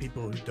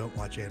people who don't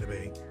watch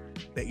anime.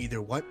 They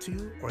either want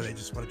to or they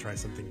just want to try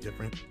something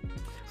different.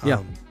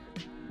 Yeah.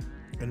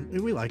 And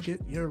we like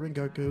it.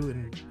 Rengoku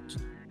and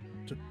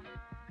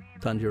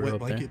Tanjiro Wet up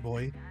Blanket there.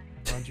 Boy.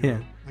 Yeah.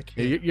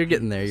 You're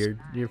getting there.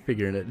 You're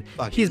figuring it.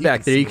 He's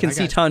back there. You can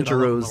see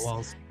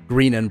Tanjiro's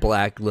green and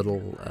black little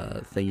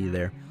thingy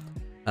there.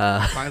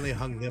 Finally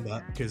hung them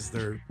up because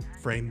their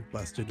frame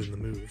busted in the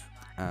move.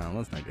 Oh,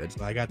 that's not good.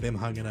 So I got them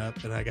hanging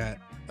up, and I got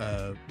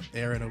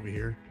Aaron over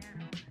here.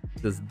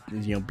 This,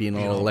 being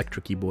all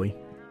electric-y boy.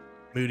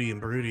 Moody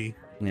and broody.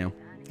 Yeah.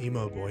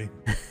 Emo boy.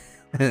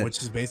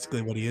 Which is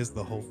basically what he is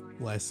the whole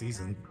last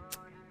season.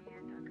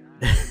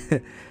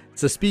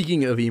 So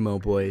speaking of emo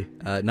boy,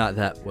 not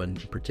that one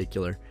in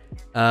particular.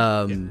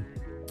 I'm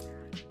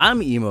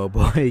emo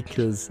boy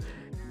because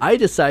I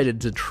decided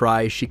to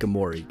try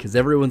Shikimori because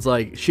everyone's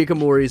like,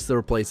 Shikimori's the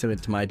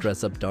replacement to My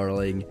Dress Up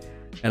Darling.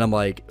 And I'm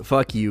like,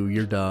 fuck you,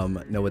 you're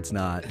dumb. No, it's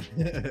not.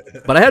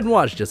 But I hadn't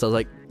watched it, so I was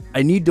like,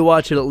 I need to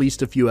watch it at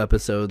least a few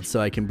episodes so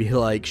I can be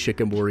like,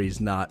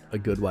 Shikimori's not a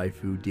good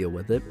waifu, deal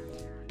with it.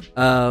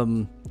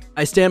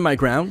 I stand my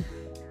ground.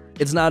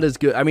 It's not as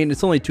good. I mean,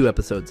 it's only 2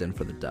 episodes in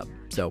for the dub,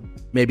 so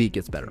maybe it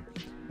gets better.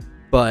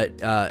 But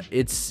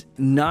it's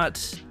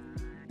not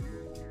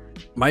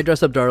My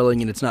Dress Up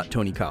Darling and it's not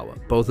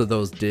Tonikawa. Both of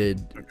those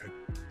did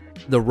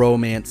the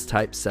romance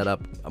type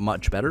setup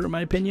much better, in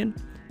my opinion.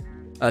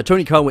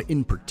 Tonikawa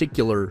in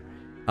particular,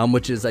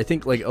 which is, I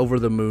think, like Over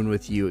the Moon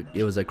with You,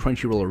 it was a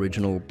Crunchyroll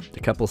original a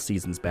couple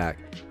seasons back,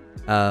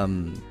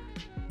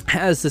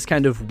 has this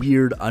kind of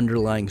weird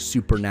underlying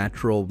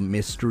supernatural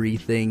mystery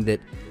thing that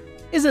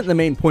isn't the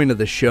main point of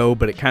the show,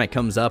 but it kind of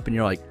comes up and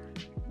you're like,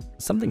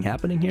 something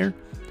happening here?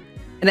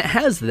 And it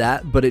has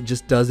that, but it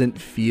just doesn't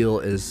feel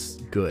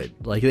as good.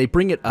 Like, they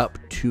bring it up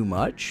too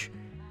much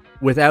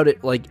without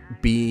it, like,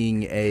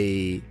 being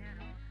a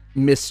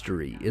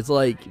mystery. It's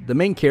like the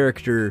main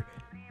character,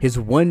 his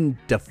one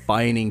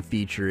defining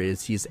feature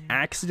is he's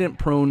accident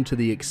prone to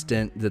the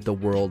extent that the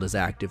world is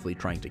actively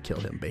trying to kill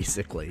him,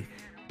 basically.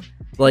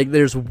 Like,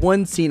 there's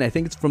one scene, I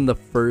think it's from the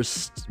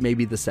first,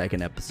 maybe the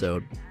second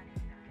episode,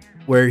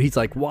 where he's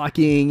like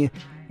walking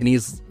and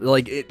he's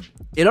like,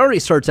 it already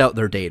starts out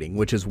they're dating,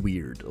 which is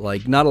weird.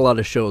 Like, not a lot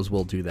of shows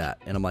will do that.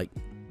 And I'm like,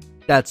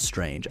 that's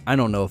strange. I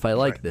don't know if I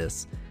like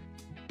this.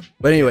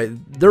 But anyway,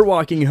 they're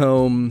walking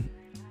home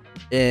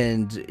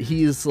and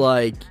he's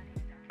like,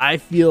 I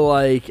feel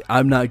like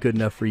I'm not good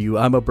enough for you.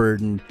 I'm a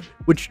burden,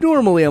 which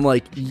normally I'm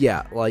like,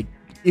 yeah, like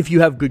if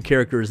you have good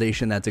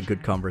characterization, that's a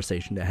good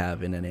conversation to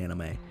have in an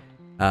anime.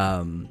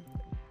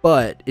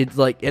 But it's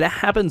like, it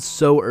happens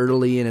so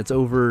early and it's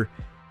over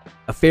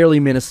a fairly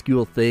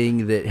minuscule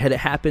thing that had it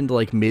happened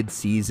like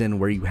mid-season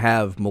where you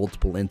have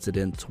multiple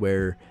incidents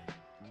where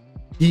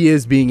he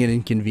is being an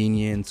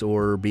inconvenience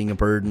or being a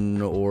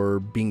burden or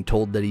being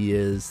told that he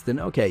is, then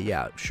okay,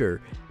 yeah,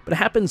 sure. But it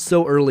happens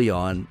so early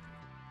on.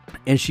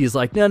 And she's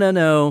like,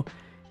 no.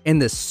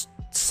 And this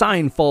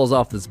sign falls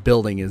off this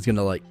building and is going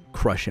to like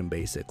crush him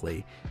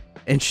basically.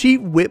 And she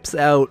whips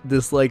out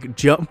this like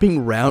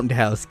jumping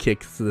roundhouse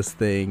kicks this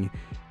thing.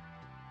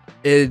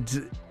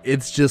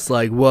 It's just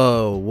like,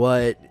 whoa,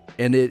 what?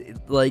 And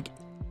it like,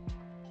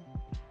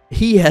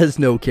 he has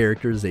no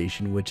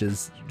characterization, which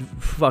is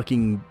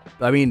fucking,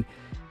 I mean,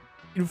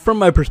 from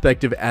my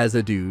perspective as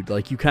a dude,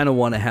 like you kind of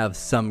want to have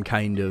some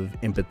kind of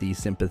empathy,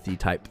 sympathy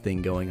type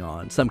thing going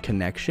on, some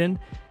connection.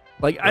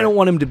 Like, I don't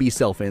want him to be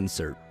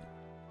self-insert,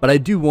 but I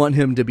do want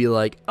him to be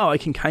like, oh, I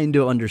can kind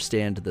of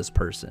understand this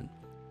person.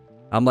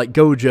 I'm like,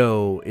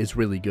 Gojo is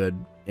really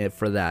good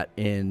for that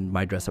in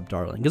My Dress Up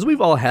Darling. Because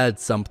we've all had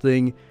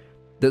something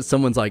that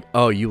someone's like,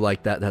 oh, you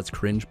like that? That's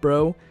cringe,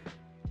 bro.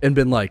 And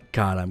been like,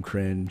 God, I'm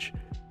cringe.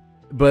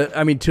 But,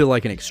 I mean, to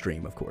like an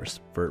extreme, of course,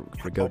 for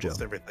Gojo.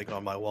 Almost everything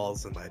on my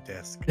walls and my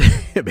desk.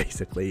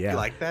 Basically, yeah. You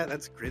like that?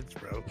 That's cringe,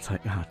 bro. It's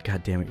like, oh,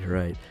 God damn it, you're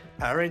right.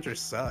 Power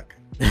Rangers suck.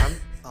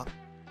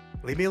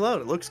 Leave me alone.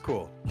 It looks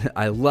cool.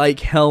 I like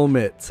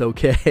helmets,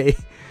 okay?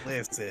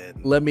 Listen.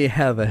 Let me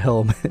have a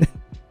helmet.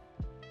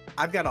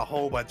 I've got a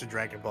whole bunch of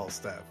Dragon Ball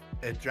stuff.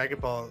 And Dragon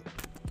Ball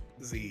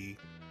Z,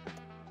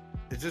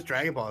 it's just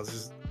Dragon Ball.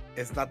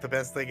 It's not the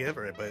best thing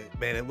ever, but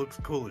man, it looks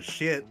cool as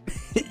shit.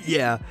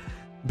 Yeah,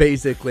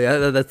 basically.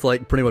 That's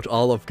like pretty much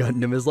all of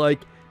Gundam is like,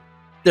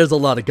 there's a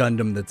lot of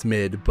Gundam that's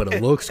mid, but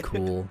it looks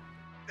cool.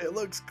 It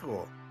looks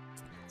cool.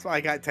 That's why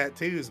I got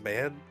tattoos,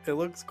 man. It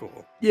looks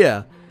cool.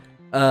 Yeah.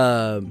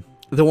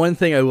 The one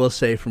thing I will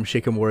say from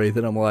Shikimori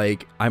that I'm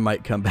like, I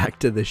might come back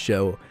to this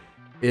show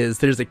is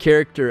there's a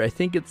character, I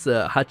think it's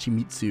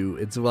Hachimitsu.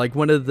 It's like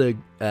one of the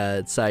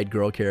side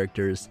girl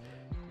characters.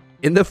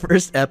 In the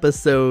first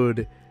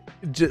episode,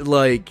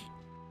 like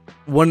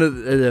one of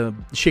the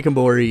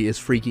Shikimori is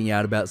freaking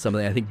out about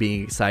something. I think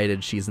being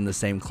excited. She's in the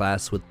same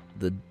class with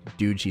the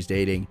dude she's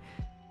dating.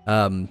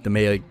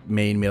 The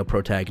main male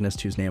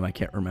protagonist whose name I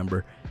can't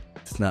remember.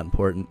 It's not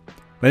important.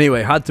 But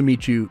anyway,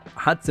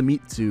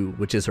 Hatsumitsu,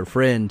 which is her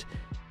friend,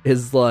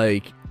 is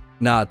like,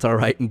 nah, it's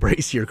alright,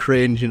 embrace your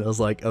cringe. And I was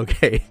like,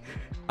 okay,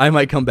 I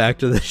might come back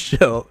to this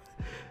show.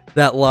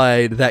 That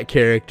line, that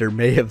character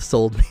may have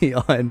sold me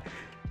on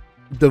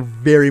the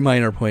very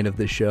minor point of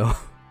this show.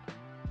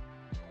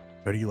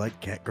 Or do you like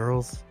cat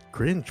girls?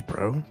 Cringe,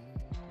 bro.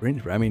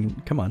 Cringe, bro. I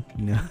mean, come on.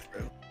 You know,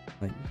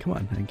 like, come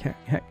on. I mean, cat.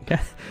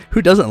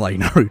 Who doesn't like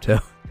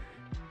Naruto?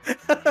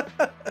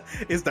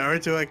 Is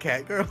Naruto a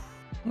cat girl?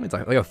 It's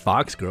like a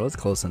fox girl. It's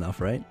close enough,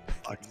 right?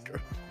 Fox girl.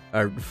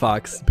 Or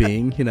fox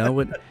being, you know,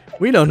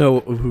 we don't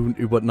know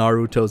what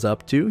Naruto's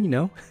up to, you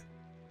know.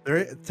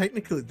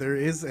 Technically, there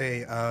is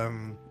a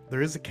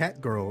there is a cat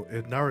girl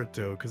in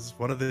Naruto because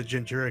one of the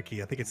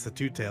Jinchuriki, I think it's the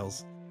Two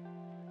Tails,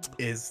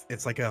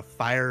 it's like a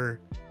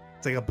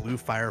blue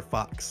fire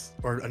fox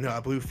or no,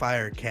 a blue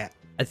fire cat.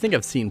 I think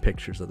I've seen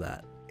pictures of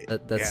that.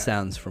 That Yeah.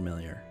 sounds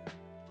familiar.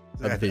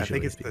 I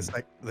think it's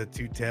the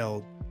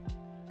two-tailed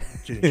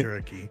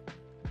Jinchuriki.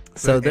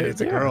 So and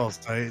it's a there girl,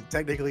 so it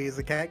technically is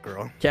a cat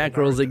girl. cat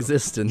girls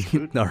exist in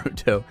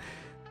Naruto.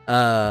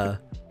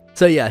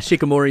 So yeah,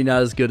 Shikimori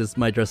not as good as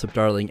My Dress Up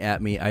Darling.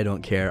 At me, I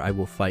don't care. I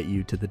will fight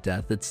you to the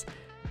death.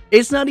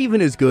 It's not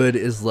even as good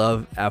as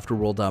Love After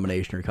World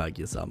Domination or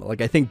Kaguya-sama.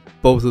 Like, I think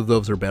both of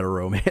those are better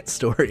romance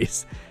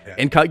stories. Yeah.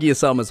 And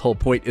Kaguya-sama's whole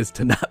point is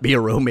to not be a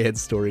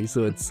romance story.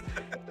 So it's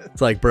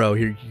like, bro,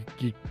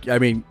 I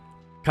mean,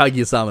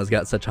 Kaguya-sama's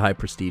got such a high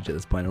prestige at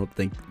this point. I don't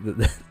think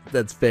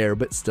that's fair,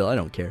 but still, I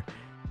don't care.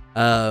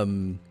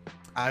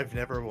 I've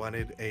never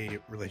wanted a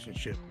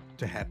relationship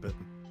to happen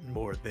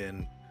more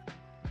than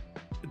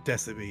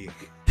Decibel.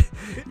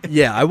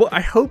 Yeah,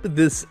 I hope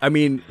this. I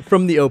mean,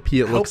 from the OP,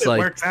 it looks like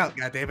it works out.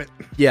 God damn it!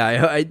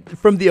 Yeah,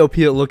 from the OP,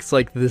 it looks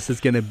like this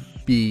is gonna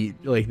be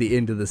like the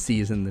end of the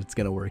season. That's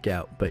gonna work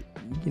out, but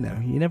you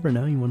never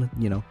know. You want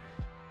to,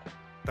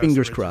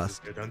 fingers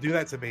crossed. Don't do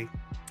that to me.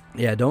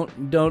 Yeah, don't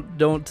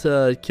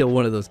kill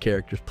one of those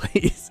characters,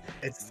 please.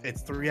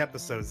 It's 3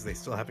 episodes. They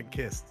still haven't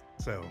kissed.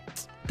 So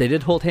they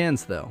did hold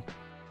hands, though.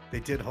 They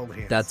did hold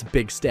hands. That's a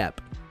big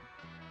step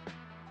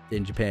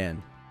in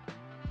Japan.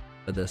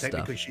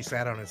 Technically, she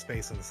sat on his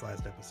face in this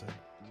last episode.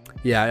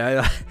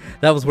 Yeah,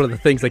 that was one of the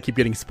things I keep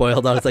getting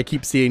spoiled on. Is I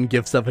keep seeing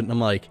gifs of it, and I'm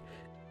like,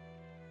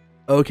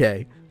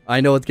 okay,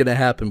 I know what's gonna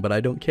happen, but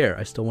I don't care.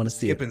 I still want to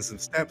see it. Skipping some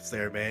steps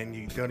there, man.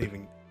 You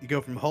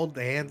go from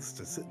holding hands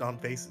to sitting on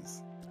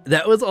faces.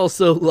 That was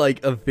also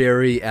like a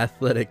very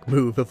athletic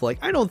move of like,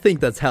 I don't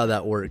think that's how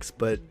that works,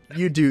 but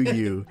you do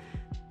you.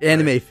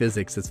 Anime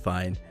physics is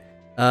fine.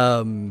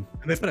 And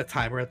they put a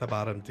timer at the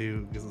bottom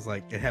too, because it's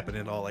like it happened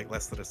in all like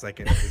less than a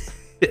second.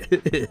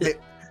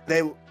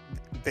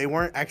 They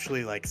weren't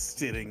actually like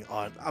sitting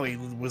on. I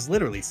mean, it was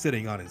literally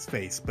sitting on his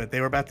face, but they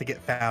were about to get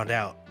found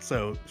out,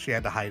 so she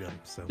had to hide him.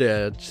 So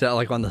yeah, sat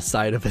like on the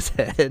side of his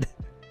head.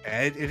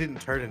 It didn't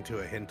turn into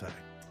a hentai.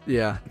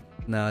 Yeah,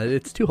 no,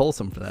 it's too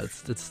wholesome for that.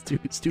 It's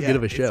too good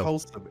of a show. It's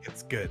wholesome.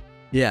 It's good.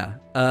 Yeah.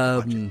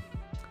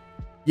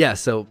 Yeah.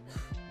 So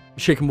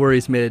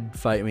Shikimori's mid.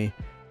 Fight me.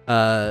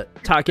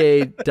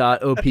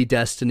 Take.op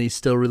Destiny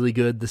still really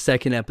good. The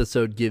second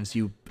episode gives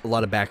you a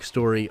lot of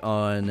backstory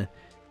on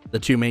the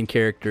two main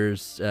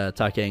characters,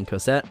 Take and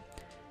Cosette.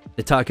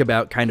 They talk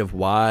about kind of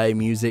why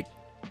music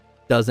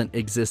doesn't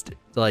exist.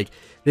 Like,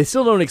 they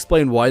still don't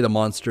explain why the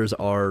monsters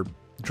are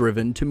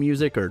driven to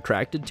music or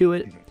attracted to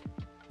it,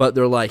 but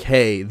they're like,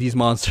 hey, these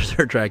monsters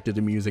are attracted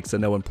to music, so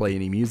no one play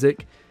any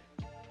music.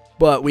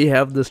 But we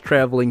have this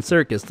traveling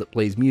circus that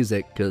plays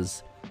music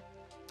because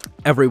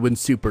everyone's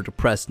super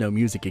depressed, no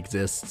music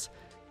exists,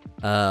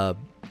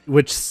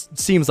 which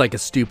seems like a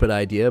stupid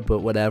idea, but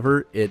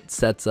whatever. It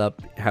sets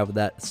up how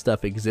that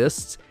stuff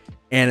exists.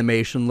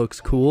 Animation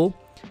looks cool.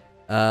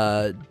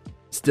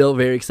 Still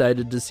very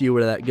excited to see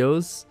where that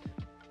goes.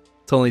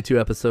 It's only 2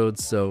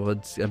 episodes, so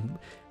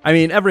I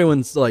mean,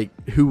 everyone's like,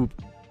 who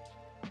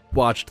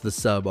watched the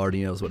sub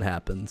already knows what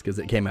happens because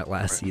it came out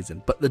last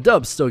season, but the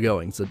dub's still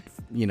going, so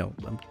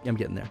I'm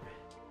getting there.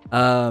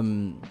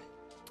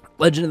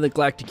 Legend of the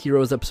Galactic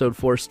Heroes episode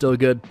 4 still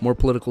good. More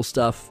political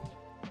stuff.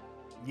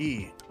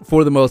 Yeah.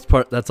 For the most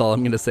part, that's all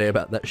I'm going to say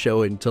about that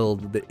show until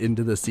the end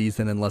of the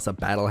season, unless a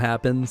battle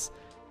happens.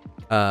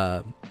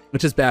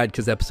 Which is bad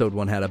because episode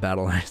 1 had a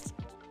battle. I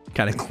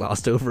kind of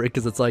glossed over it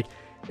because it's like,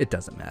 it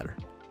doesn't matter.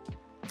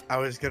 I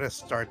was going to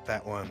start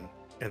that one,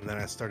 and then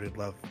I started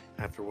Love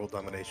After World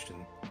Domination.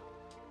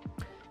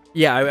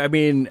 Yeah, I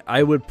mean,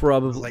 I would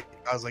probably...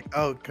 I was like,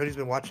 oh, Cody's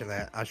been watching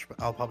that.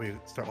 I'll probably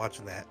start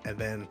watching that. And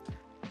then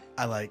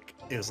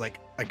it was like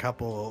a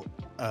couple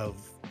of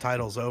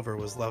titles over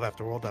was Love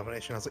After World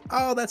Domination. I was like,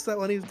 oh, that's that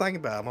one he was talking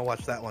about. I'm gonna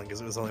watch that one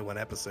because it was only 1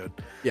 episode.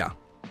 Yeah.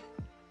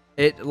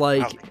 It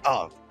like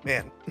oh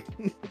man.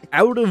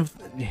 Out of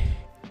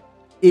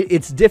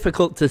it's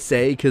difficult to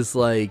say because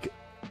like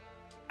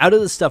out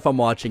of the stuff I'm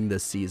watching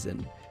this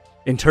season,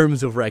 in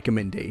terms of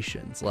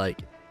recommendations,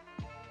 like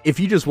if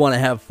you just want to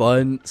have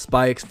fun,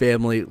 Spy X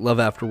Family, Love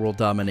After World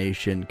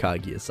Domination,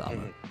 Kaguya-sama.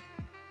 Mm-hmm.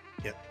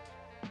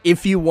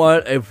 If you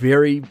want a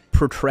very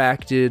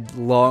protracted,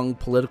 long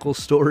political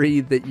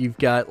story that you've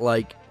got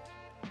like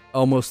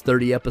almost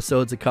 30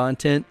 episodes of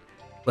content,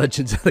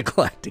 Legends of the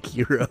Galactic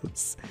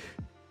Heroes.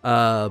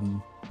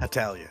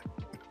 Italia.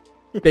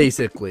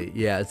 Basically,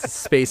 yeah, it's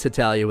Space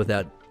Italia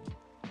without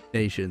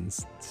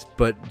nations,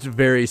 but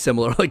very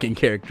similar looking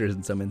characters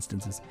in some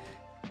instances.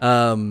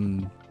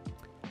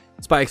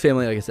 Spy X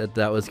Family, like I said,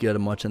 that was good.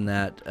 I'm watching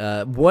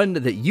that. One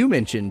that you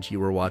mentioned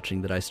you were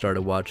watching that I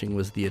started watching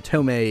was the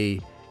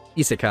Otome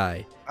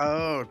Isekai.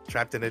 Oh,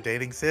 Trapped in a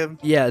Dating Sim?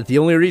 Yeah, the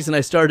only reason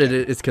I started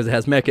it is because it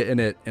has Mecha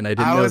in it, and I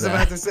didn't know that. I was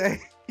about to say.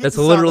 That's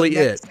literally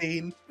it.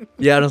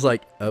 Yeah, and I was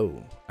like,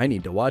 oh, I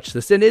need to watch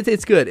this. And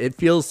it's good. It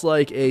feels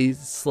like a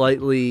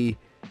slightly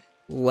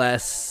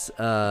less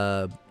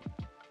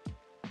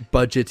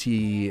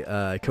budgety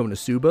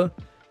Konosuba.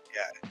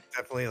 Yeah,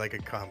 definitely like a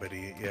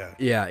comedy. Yeah.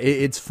 Yeah,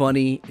 it's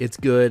funny. It's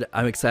good.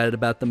 I'm excited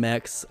about the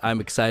mechs.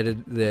 I'm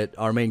excited that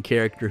our main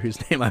character, whose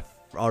name I've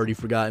already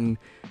forgotten,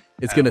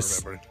 is going to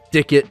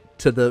stick it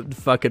to the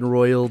fucking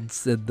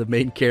royals and the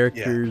main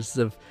characters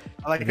of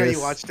I like how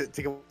you watched it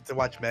to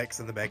watch mechs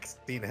and the mech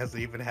scene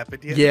hasn't even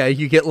happened yet. Yeah,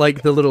 you get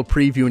like the little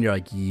preview and you're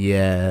like,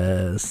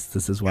 yes,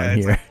 this is why I'm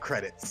here. Like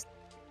credits.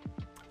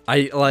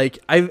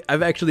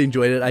 I've actually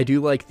enjoyed it. I do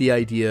like the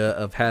idea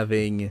of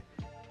having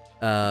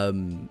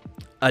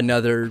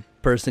another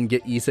person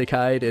get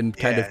isekai'd and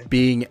kind of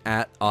being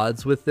at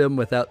odds with them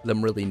without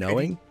them really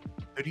knowing.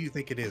 Who do you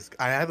think it is?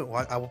 I haven't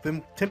watched. I've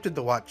been tempted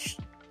to watch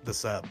the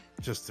sub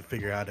just to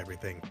figure out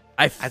everything.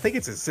 I think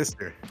it's his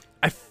sister.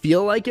 I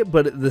feel like it,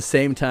 but at the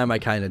same time, I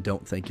kind of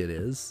don't think it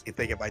is. You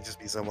think it might just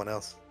be someone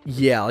else?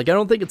 Yeah, like I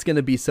don't think it's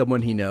gonna be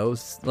someone he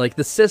knows. Like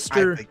the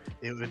sister. I think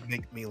it would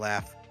make me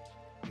laugh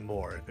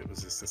more if it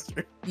was his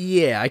sister.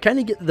 Yeah, I kind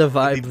of get the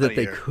vibe that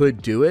they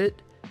could do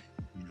it,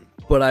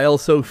 but I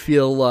also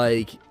feel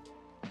like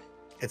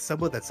it's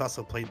someone that's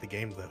also played the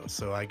game though,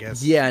 so I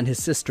guess. Yeah, and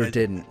his sister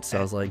didn't, so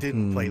I was like,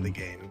 didn't play the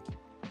game,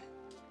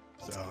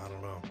 so I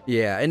don't know.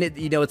 Yeah, and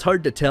it's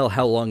hard to tell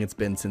how long it's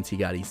been since he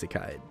got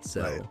isekai'd,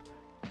 so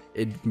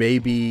it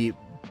maybe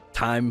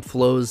time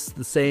flows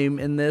the same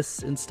in this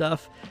and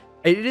stuff.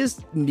 It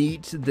is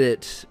neat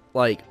that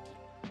like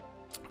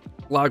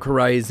Log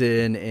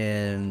Horizon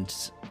and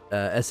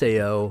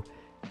SAO,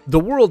 the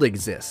world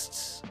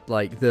exists.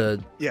 Like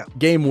the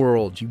game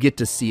world, you get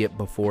to see it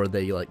before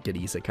they like get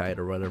isekai'd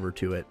or whatever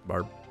to it,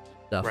 or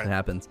stuff that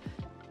happens.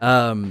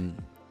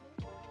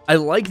 I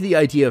like the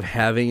idea of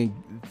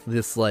having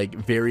this like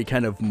very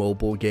kind of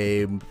mobile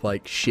game,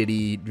 like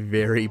shitty,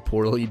 very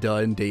poorly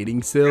done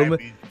dating sim,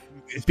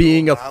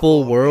 being a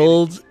full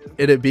world,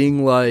 and it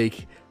being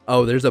like,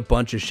 oh, there's a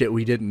bunch of shit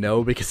we didn't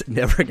know because it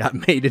never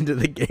got made into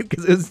the game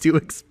because it was too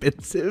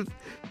expensive.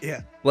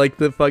 Yeah. Like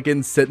the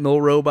fucking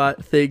Sentinel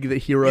robot thing that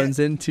he runs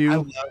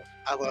into.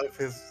 I love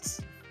his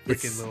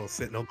freaking little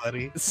Sentinel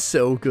buddy.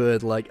 So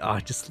good. Like, oh, I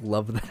just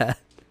love that.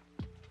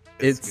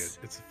 It's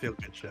good. It's a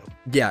feel-good show.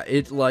 Yeah,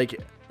 it's like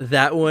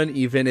that one,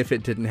 even if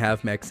it didn't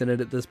have mechs in it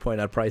at this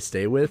point, I'd probably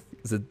stay with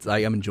because it's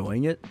like I'm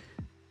enjoying it.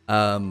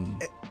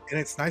 And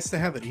it's nice to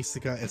have an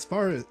isekai. As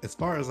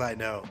far as I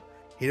know,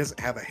 he doesn't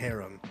have a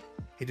harem.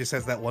 He just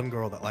has that one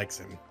girl that likes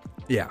him.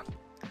 Yeah.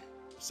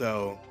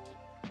 So,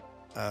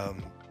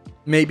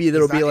 maybe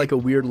there'll be like a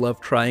weird love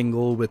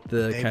triangle with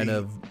the kind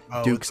of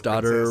Duke's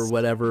daughter or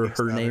whatever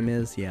her name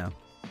is. Yeah.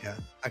 Yeah.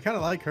 I kind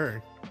of like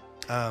her.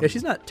 Yeah,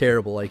 she's not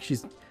terrible. Like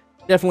she's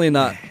definitely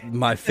not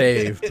my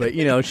fave,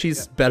 but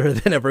she's better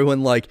than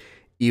everyone. Like,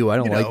 ew, I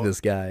don't like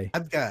this guy.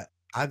 I've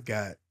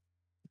got.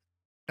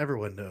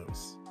 Everyone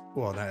knows.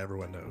 Well, not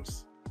everyone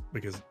knows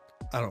because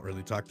I don't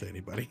really talk to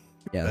anybody.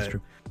 Yeah, that's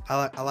true.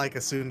 I like a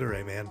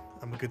tsundere, man.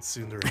 I'm a good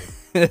tsundere.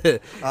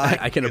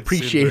 I can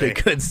appreciate a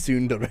good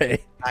tsundere.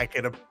 I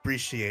can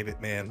appreciate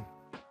it, man.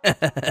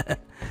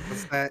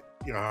 What's that?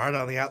 Hard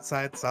on the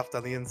outside, soft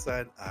on the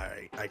inside. All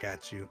right, I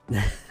got you.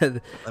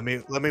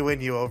 Let me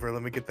win you over.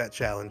 Let me get that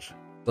challenge.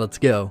 Let's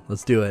go.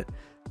 Let's do it.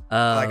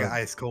 Like an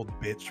ice cold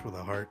bitch with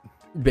a heart.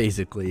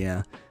 Basically,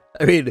 yeah.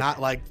 I mean, not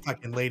like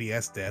fucking Lady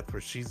S Death,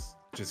 where she's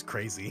just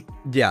crazy.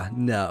 Yeah,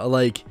 no,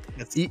 like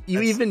you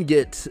even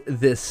get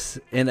this,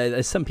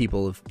 and some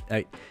people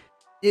have.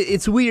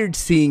 It's weird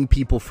seeing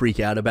people freak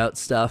out about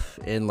stuff,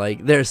 and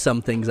like there's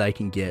some things I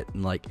can get,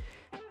 and like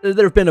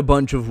there have been a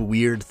bunch of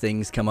weird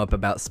things come up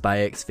about Spy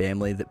X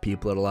Family that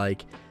people are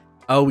like,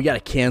 oh, we gotta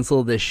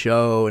cancel this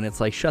show, and it's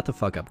like, shut the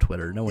fuck up,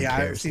 Twitter. No one cares.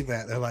 Yeah, I've seen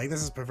that. They're like,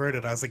 this is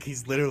perverted. I was like, he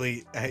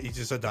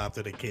just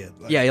adopted a kid.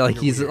 Like, yeah, like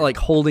he's weird. Like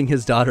holding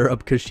his daughter up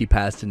because she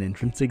passed an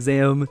entrance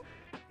exam.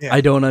 Yeah.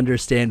 I don't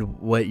understand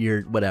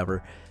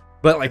whatever.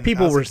 But like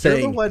people were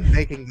saying, you're the one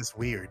making this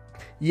weird.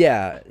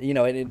 Yeah,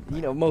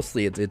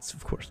 mostly it's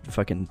of course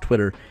fucking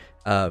Twitter.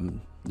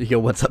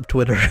 What's up,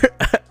 Twitter?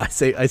 I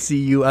see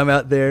you. I'm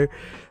out there.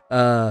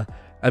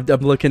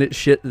 I'm looking at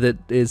shit that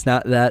is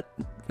not that.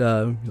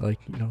 Like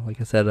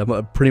I said,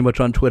 I'm pretty much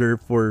on Twitter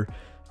for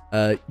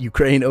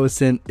Ukraine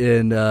OSINT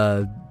and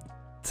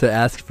to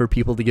ask for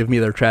people to give me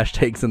their trash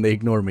takes, and they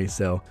ignore me.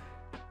 So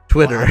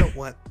Twitter. Well, I don't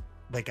want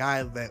the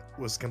guy that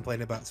was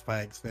complaining about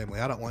Spy X Family.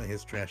 I don't want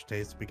his trash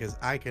taste because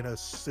I can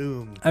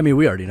assume. I mean,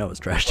 we already know his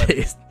trash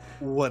taste.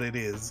 What it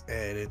is,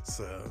 and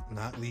it's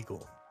not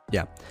legal.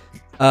 Yeah.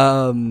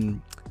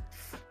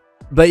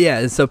 But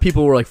yeah, so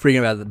people were like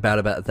freaking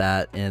about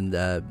that,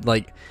 and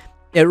like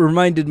it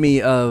reminded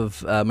me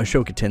of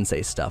Mashoka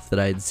Tensei stuff that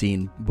I had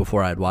seen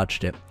before I had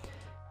watched it,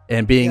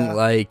 and being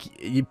like,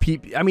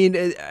 I mean,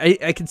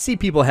 I could see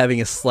people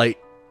having a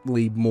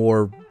slightly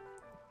more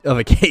of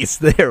a case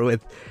there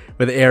with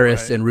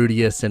Eris and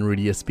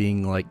Rudius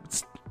being like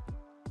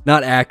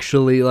not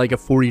actually like a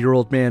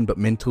 40-year-old man, but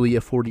mentally a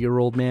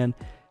 40-year-old man.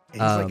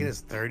 He's like in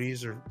his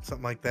 30s or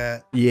something like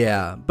that.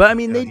 Yeah, but I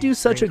mean, they do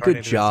such a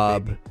good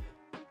job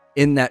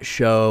in that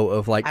show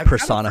of like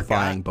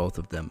personifying both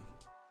of them.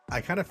 I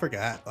kind of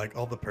forgot like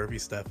all the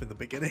pervy stuff in the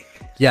beginning.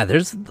 Yeah,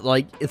 there's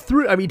like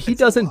I mean, he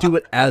doesn't do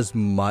it as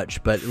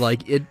much, but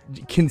like it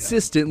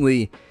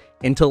consistently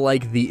until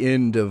like the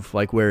end of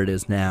like where it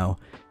is now,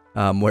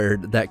 where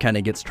that kind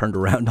of gets turned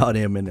around on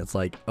him, and it's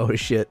like, oh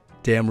shit,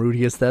 damn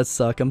Rudius, that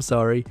suck. I'm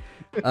sorry.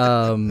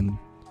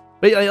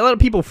 But yeah, a lot of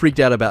people freaked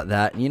out about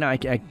that. You know,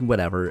 I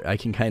whatever. I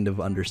can kind of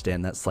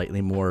understand that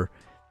slightly more,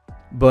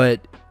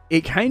 but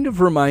it kind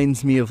of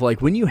reminds me of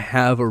like when you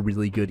have a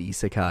really good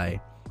isekai,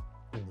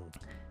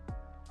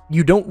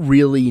 you don't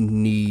really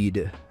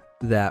need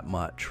that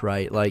much,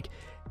 right? Like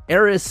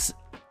Eris,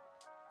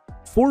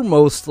 for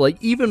most, like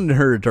even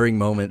her during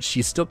moments,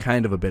 she's still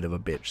kind of a bit of a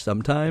bitch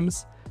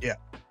sometimes. Yeah.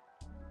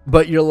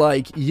 But you're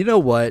like, you know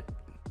what?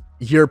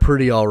 You're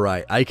pretty all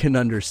right. I can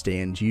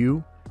understand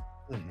you.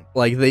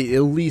 Like they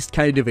at least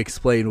kind of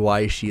explain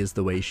why she is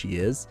the way she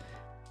is.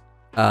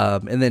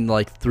 And then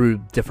like through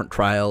different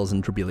trials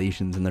and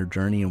tribulations in their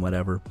journey and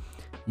whatever,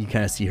 you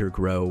kind of see her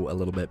grow a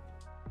little bit.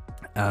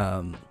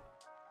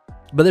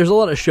 But there's a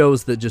lot of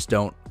shows that just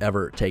don't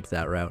ever take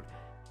that route.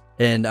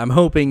 And I'm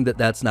hoping that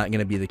that's not going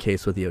to be the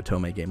case with the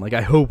Otome game. Like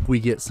I hope we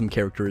get some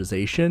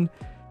characterization,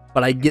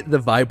 but I get the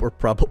vibe we're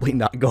probably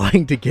not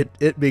going to get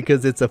it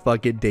because it's a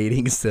fucking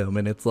dating sim.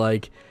 And it's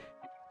like,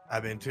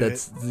 I'm into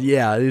it.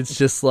 Yeah, it's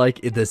just like,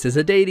 this is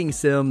a dating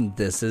sim.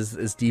 This is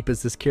as deep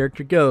as this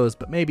character goes,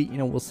 but maybe, you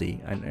know, we'll see.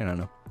 I don't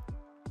know.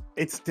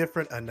 It's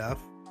different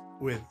enough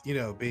with, you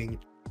know, being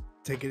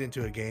taken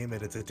into a game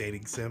and it's a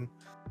dating sim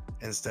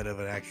instead of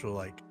an actual,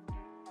 like,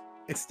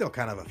 it's still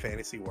kind of a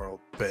fantasy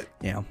world, but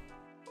yeah,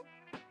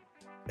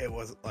 it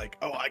wasn't like,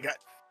 oh, I got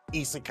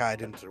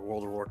isekai'd into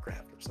World of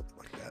Warcraft or something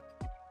like that.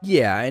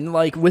 Yeah, and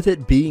like with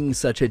it being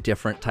such a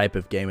different type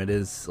of game, it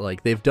is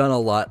like they've done a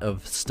lot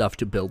of stuff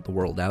to build the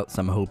world out.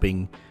 So I'm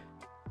hoping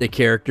the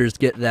characters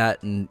get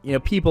that, and you know,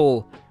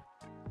 people.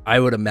 I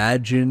would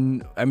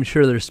imagine. I'm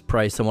sure there's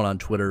probably someone on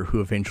Twitter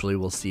who eventually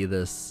will see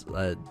this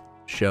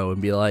show and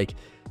be like,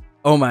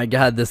 "Oh my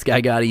god, this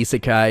guy got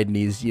isekai'd and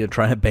he's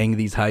trying to bang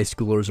these high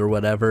schoolers or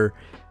whatever."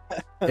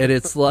 And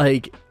it's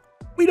like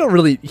we don't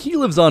really. He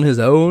lives on his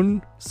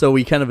own, so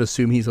we kind of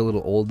assume he's a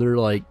little older,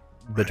 like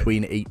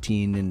between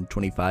 18 and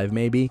 25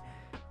 maybe.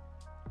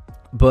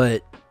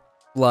 But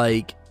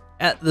like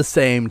at the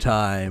same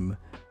time,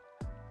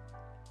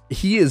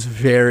 he is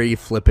very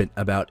flippant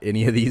about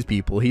any of these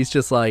people. He's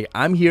just like,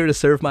 I'm here to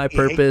serve my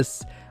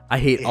purpose. I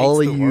hate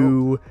all of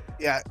you. World.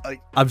 Yeah,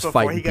 like I'm before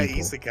fighting he got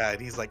people. isekai'd,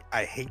 he's like,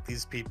 I hate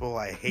these people.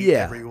 I hate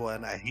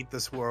everyone. I hate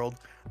this world.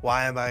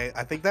 Why am I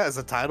think that is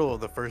the title of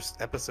the first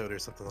episode or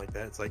something like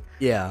that. It's like,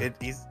 yeah,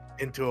 he's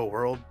into a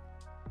world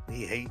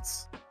he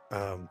hates.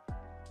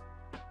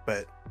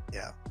 But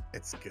yeah,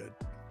 it's good.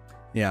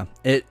 Yeah,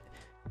 it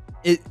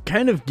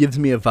kind of gives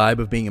me a vibe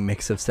of being a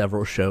mix of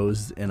several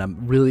shows, and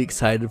I'm really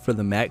excited for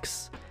the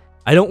mechs.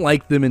 I don't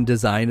like them in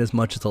design as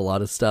much as a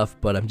lot of stuff,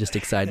 but I'm just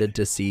excited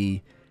to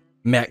see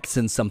mechs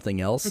in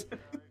something else.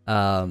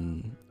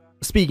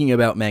 Speaking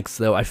about mechs,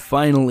 though, I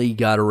finally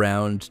got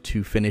around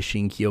to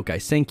finishing Kyokai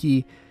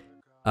Senki,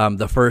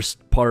 the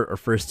first part or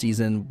first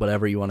season,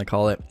 whatever you want to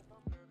call it.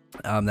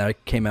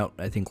 That came out,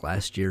 I think,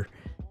 last year.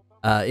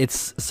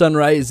 It's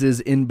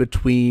Sunrise's in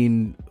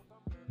between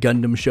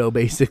Gundam show,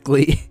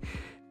 basically.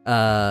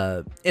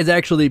 It's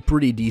actually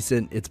pretty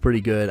decent. It's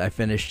pretty good. I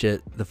finished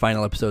it. The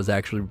final episode is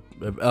actually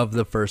of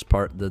the first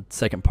part. The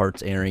second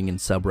part's airing in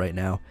sub right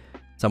now,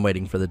 so I'm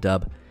waiting for the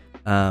dub.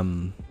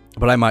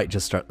 But I might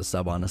just start the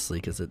sub, honestly,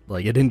 because it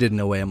ended in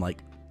a way I'm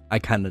like, I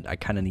kind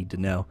of need to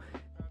know.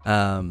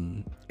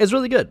 It's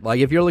really good.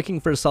 Like if you're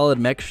looking for a solid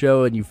mech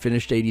show and you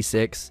finished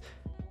 86.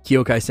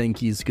 Kyokai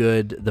Senki is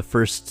good. The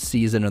first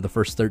season or the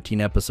first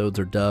 13 episodes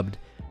are dubbed.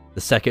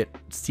 The second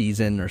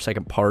season or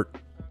second part,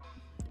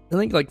 I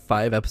think like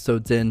 5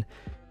 episodes in,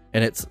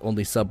 and it's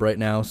only sub right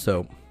now.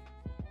 So,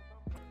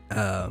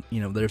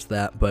 there's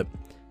that. But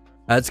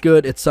it's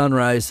good. It's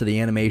Sunrise, so the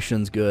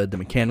animation's good. The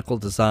mechanical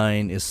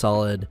design is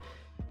solid.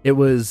 It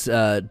was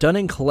done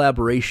in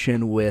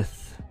collaboration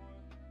with.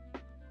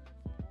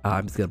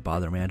 I'm just gonna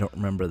bother me. I don't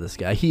remember this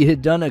guy. He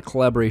had done a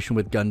collaboration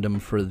with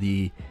Gundam for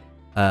the.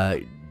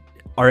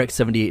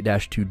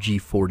 RX-78-2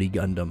 G40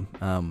 Gundam.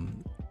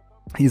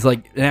 He's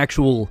like an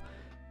actual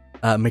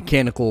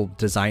mechanical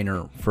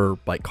designer for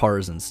like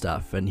cars and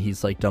stuff, and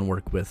he's like done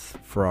work with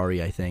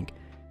Ferrari, I think.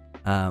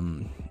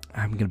 I'm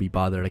gonna be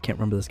bothered. I can't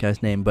remember this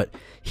guy's name, but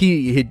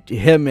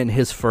him and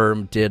his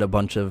firm did a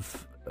bunch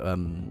of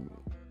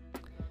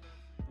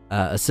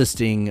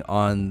assisting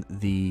on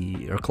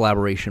or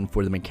collaboration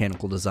for the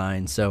mechanical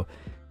design. So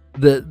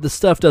the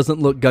stuff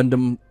doesn't look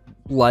Gundam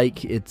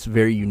like. It's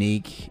very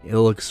unique. It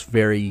looks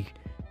very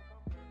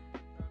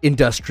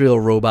industrial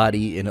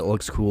robot-y, and it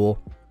looks cool.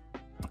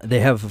 They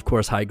have, of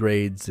course, high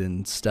grades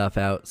and stuff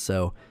out,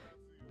 so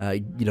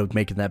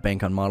making that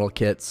bank on model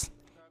kits.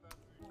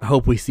 I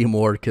hope we see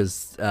more,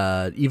 because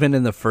even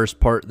in the first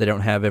part, they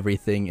don't have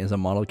everything as a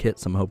model kit,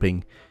 so I'm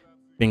hoping,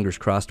 fingers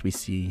crossed, we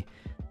see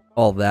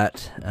all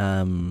that. But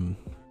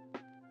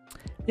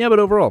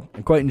overall,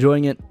 I'm quite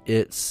enjoying it.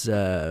 It's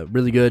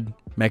really good.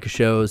 Mecha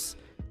shows,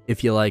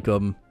 if you like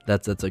them,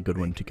 that's a good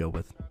one to go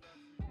with.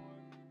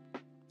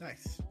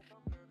 Nice.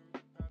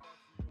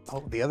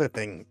 Oh, the other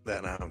thing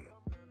that I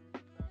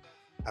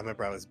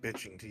remember I was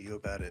bitching to you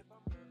about it.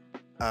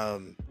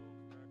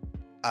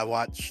 I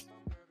watched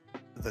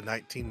the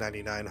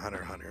 1999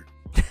 Hunter x Hunter.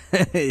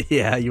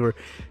 Yeah, you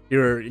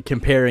were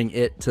comparing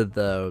it to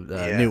the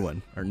Yeah. new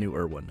one or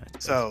newer one. I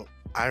suppose. So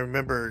I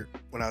remember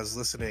when I was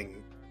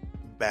listening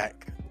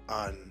back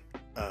on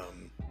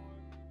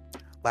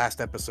last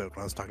episode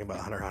when I was talking about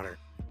Hunter x Hunter,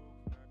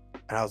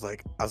 and I was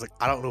like,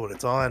 I don't know what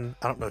it's on.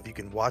 I don't know if you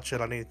can watch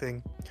it on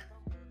anything.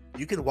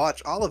 You can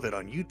watch all of it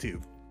on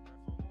YouTube.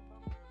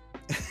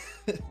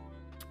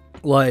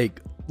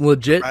 Like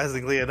legit.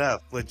 Surprisingly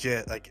enough,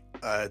 legit. Like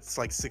it's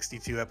like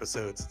 62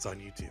 episodes. It's on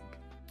YouTube.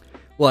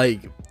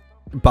 Like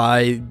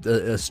by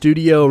a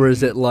studio, or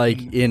is it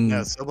like in?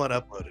 No, someone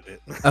uploaded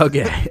it.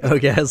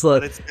 Okay. So,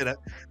 but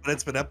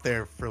it's been up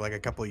there for like a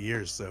couple of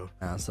years. So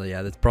so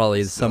yeah, that's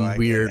probably some like,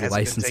 weird it hasn't been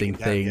licensing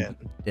taken down thing. yet.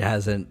 It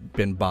hasn't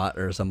been bought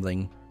or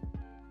something.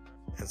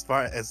 As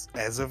far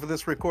as of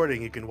this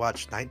recording, you can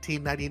watch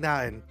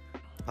 1999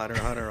 Hunter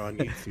x Hunter on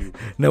YouTube.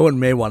 No one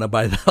may want to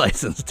buy the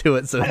license to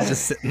it, so it's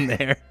just sitting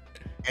there.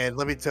 And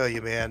let me tell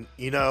you, man,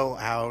 you know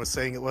how I was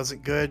saying it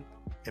wasn't good,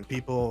 and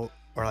people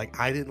are like,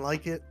 I didn't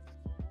like it,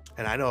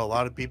 and I know a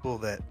lot of people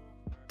that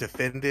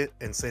defend it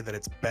and say that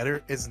it's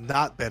better. It's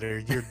not better.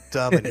 You're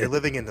dumb, and you're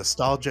living in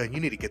nostalgia, and you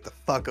need to get the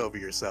fuck over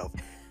yourself.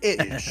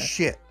 It is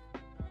shit.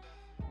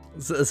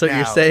 So Now,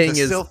 you're saying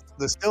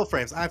the still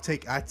frames. I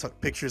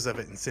took pictures of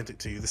it and sent it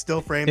to you. The still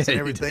frames and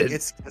You everything. did.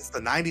 It's the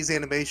 90s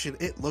animation.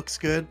 It looks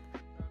good.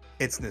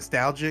 It's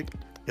nostalgic.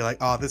 You're like,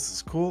 oh, this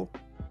is cool.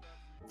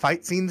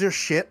 Fight scenes are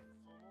shit.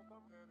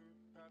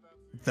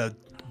 The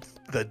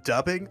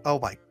dubbing. Oh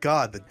my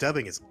god, the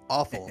dubbing is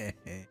awful.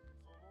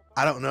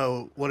 I don't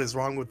know what is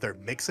wrong with their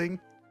mixing,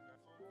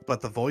 but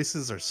the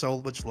voices are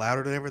so much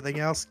louder than everything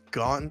else.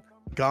 Gon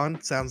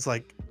sounds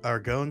like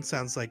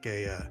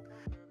a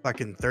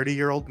fucking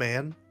 30-year-old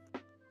man.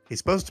 He's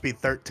supposed to be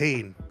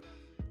 13.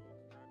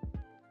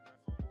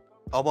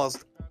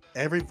 Almost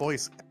every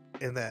voice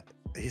in that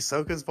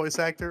Hisoka's voice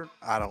actor,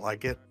 I don't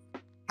like it.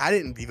 I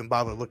didn't even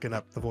bother looking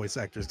up the voice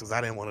actors because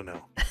I didn't want to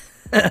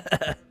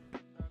know.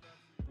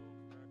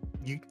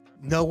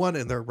 No one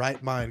in their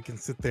right mind can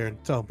sit there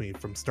and tell me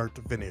from start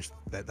to finish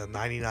that the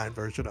 99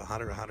 version of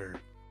Hunter x Hunter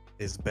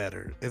is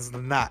better. It's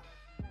not.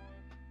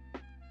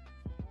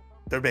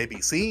 There may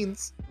be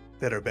scenes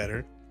that are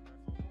better,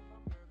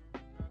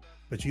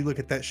 but you look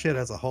at that shit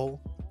as a whole.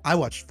 I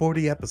watched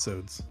 40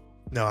 episodes.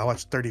 No, I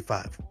watched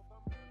 35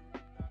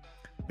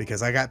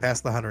 because I got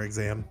past the Hunter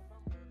exam,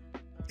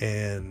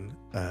 and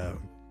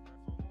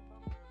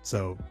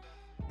so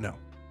no.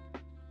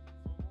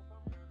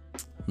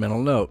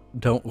 Mental note: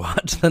 don't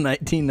watch the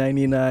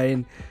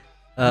 1999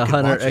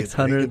 Hunter x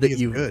Hunter that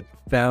you good.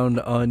 found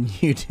on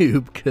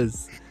YouTube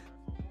because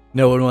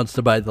no one wants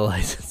to buy the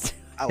license.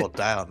 I will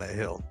die on that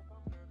hill.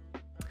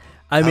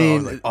 I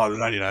mean, the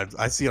 99.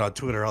 I see it on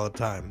Twitter all the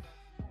time.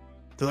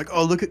 They're like,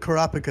 "Oh, look at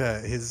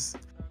Kurapika.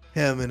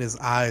 Him and his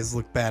eyes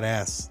look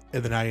badass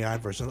in the 99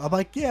 version." I'm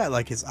like, "Yeah,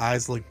 like his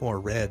eyes look more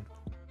red,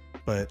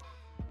 but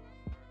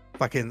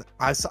fucking,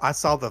 I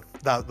saw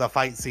the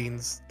fight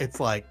scenes.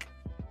 It's like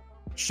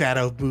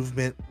shadow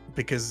movement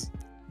because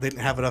they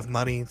didn't have enough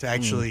money to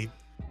actually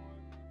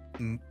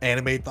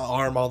animate the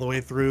arm all the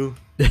way through.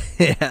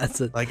 yeah,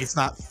 It's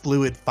not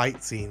fluid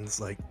fight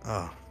scenes. Like,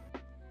 oh,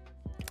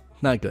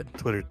 not good.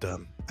 Twitter's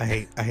dumb. I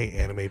hate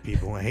anime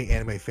people. I hate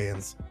anime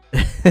fans.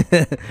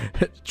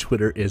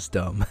 Twitter is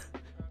dumb.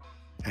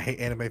 I hate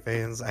anime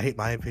fans. I hate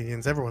my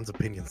opinions. Everyone's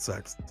opinion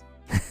sucks.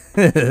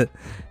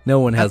 No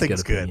one has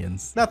Nothing's good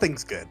opinions.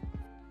 Nothing's good.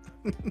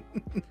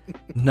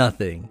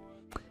 Nothing.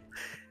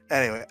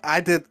 Anyway,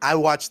 I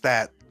watched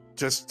that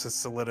just to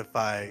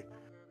solidify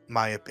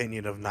my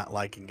opinion of not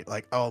liking it.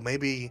 Like, oh,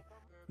 maybe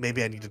I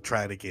need to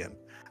try it again.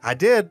 I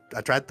did.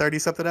 I tried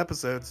 30-something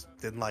episodes.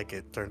 Didn't like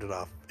it. Turned it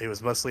off. It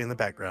was mostly in the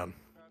background.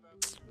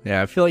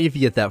 Yeah, I feel like if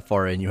you get that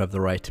far in, you have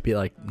the right to be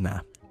like,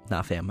 nah,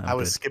 fam. I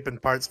was skipping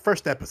parts.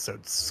 First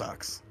episode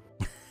sucks.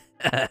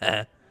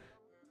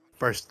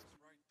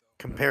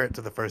 Compare it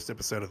to the first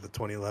episode of the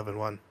 2011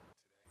 one.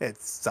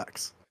 It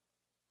sucks.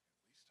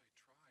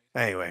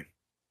 Anyway,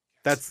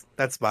 that's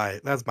my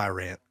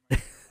rant.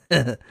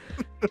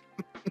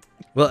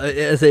 Well,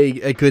 as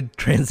a good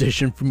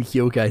transition from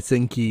Hyokai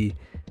Senki,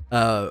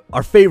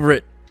 our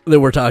favorite that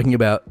we're talking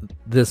about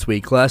this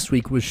week. Last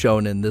week was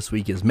Shonen. This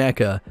week is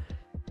Mecha.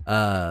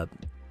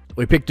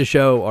 We picked a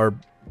show,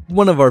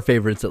 one of our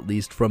favorites at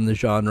least from the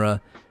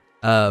genre.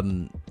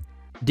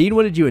 Dean,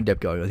 what did you end up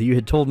going with? You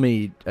had told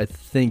me, I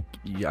think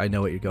I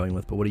know what you're going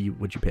with, but what'd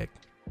you pick?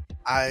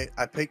 I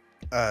picked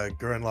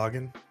Gurren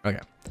Lagann. Okay.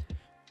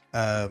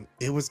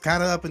 It was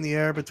kind of up in the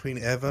air between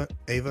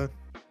Evangelion,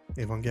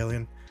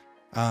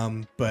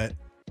 but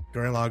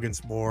Gurren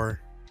Lagann's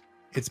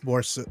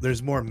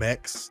there's more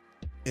mechs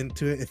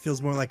into it. It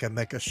feels more like a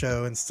mecha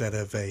show instead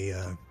of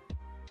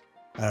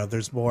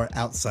there's more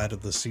outside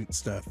of the suit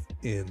stuff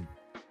in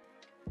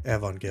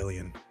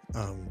Evangelion.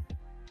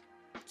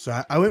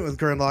 So I went with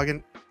Gurren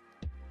Lagann.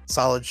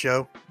 Solid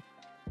show.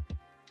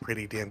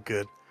 Pretty damn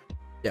good.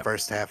 Yeah.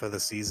 first half of the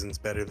season's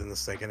better than the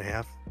second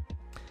half.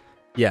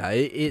 Yeah,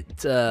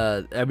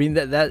 I mean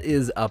that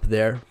is up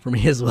there for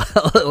me as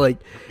well. Like,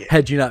 Yeah.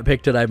 had you not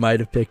picked it, I might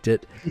have picked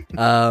it.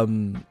 I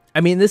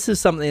mean, this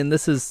is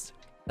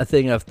a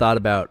thing I've thought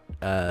about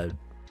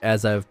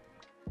as I've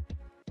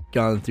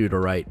gone through to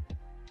write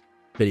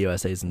video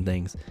essays and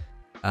things.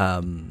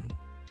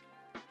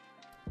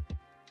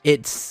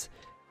 It's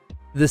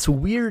this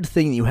weird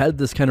thing. You had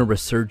this kind of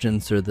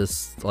resurgence or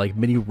this like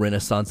mini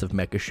renaissance of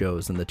mecha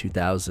shows in the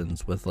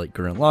 2000s with like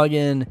Gurren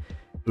Lagann,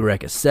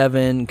 Eureka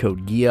 7,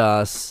 Code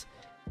Geass,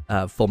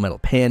 Full Metal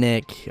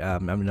Panic. I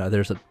mean,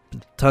 there's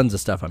tons of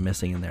stuff I'm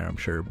missing in there, I'm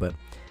sure. But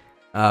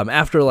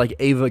after like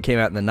Ava came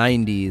out in the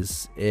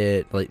 90s,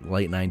 late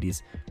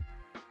 90s,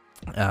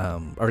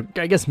 or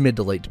I guess mid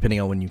to late, depending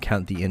on when you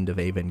count the end of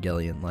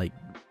Evangelion, like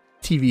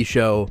TV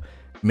show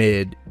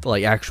mid,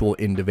 like actual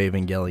end of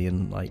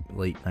Evangelion, like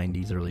late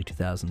 90s, early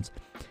 2000s,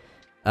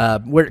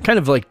 where it kind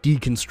of like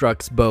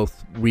deconstructs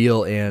both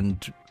real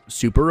and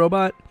super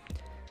robot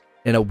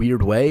in a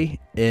weird way,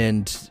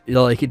 and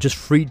like it just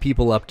freed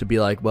people up to be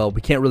like, well,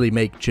 we can't really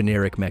make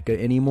generic mecha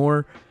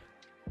anymore,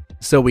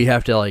 so we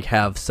have to like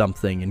have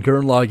something. And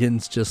Gurren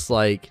Lagann's just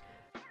like,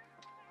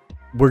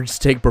 we're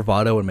just take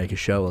bravado and make a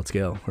show. Let's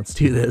go. Let's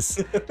do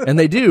this. And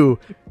they do.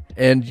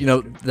 And,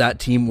 that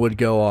team would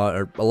go on,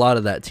 or a lot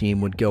of that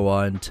team would go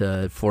on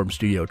to form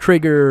Studio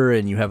Trigger,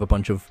 and you have a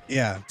bunch of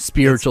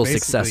spiritual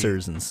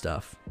successors and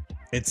stuff.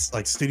 It's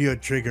like Studio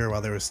Trigger while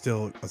there was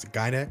it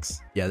Gainax?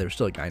 Yeah, there was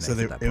still a Gainax So at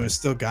that point. it was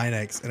still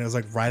Gainax, and it was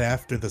like right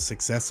after the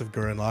success of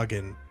Gurren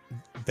Lagann,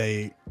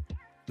 they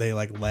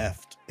like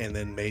left and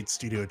then made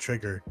Studio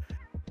Trigger.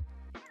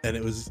 And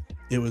it was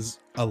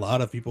a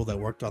lot of people that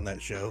worked on that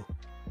show.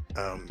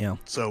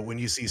 So when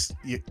you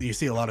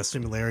see a lot of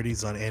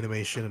similarities on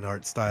animation and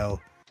art style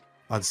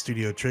on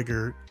Studio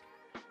Trigger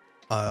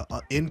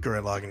in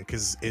Gurren Lagann,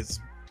 because it's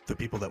the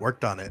people that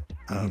worked on it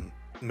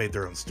made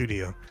their own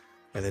studio,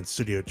 and then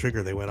Studio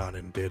Trigger they went on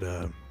and did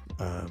I'm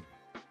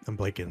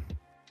blanking.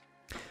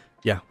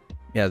 Yeah,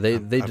 they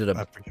did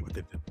I forget what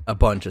they did. a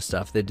bunch of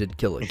stuff. They did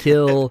Kill la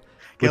Kill,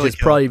 which is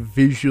probably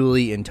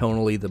visually and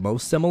tonally the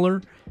most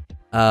similar.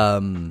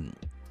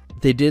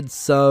 They did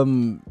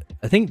some,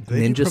 I think,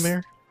 Ninja.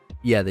 Premiere?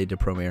 Yeah, they did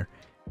Premiere.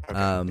 Okay,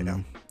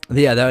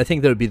 I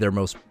think that would be their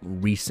most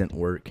recent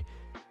work.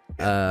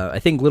 I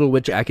think Little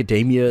Witch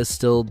Academia is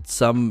still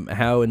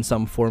somehow in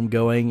some form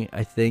going,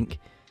 I think.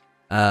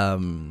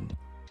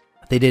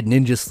 They did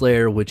Ninja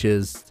Slayer, which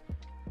is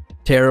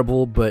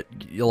terrible, but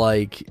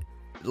like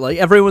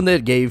everyone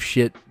that gave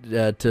shit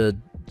to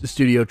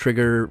Studio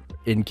Trigger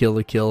in Kill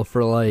la Kill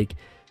for like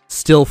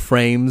still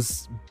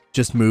frames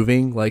just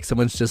moving, like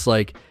someone's just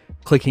like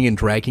clicking and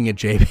dragging a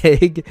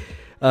JPEG.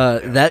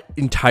 That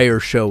entire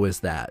show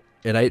is that.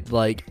 And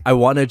I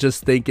want to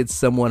just think it's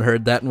someone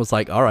heard that and was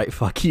like, all right,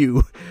 fuck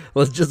you.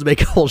 Let's just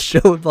make a whole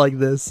show like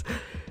this.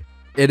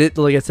 And it,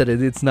 like I said,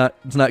 it's not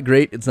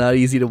great. It's not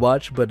easy to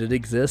watch, but it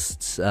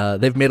exists.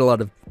 They've made a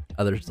lot of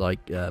others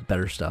like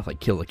better stuff, like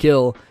Kill la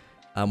Kill.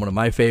 One of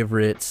my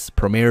favorites.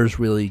 Premiere's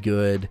really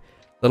good.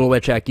 Little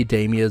Witch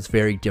Academia is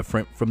very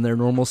different from their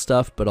normal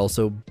stuff, but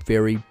also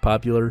very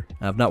popular.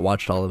 I've not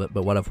watched all of it,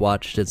 but what I've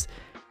watched is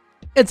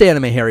it's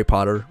anime Harry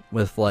Potter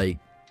with like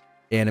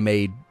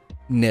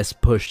anime-ness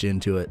pushed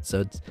into it,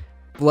 so it's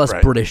less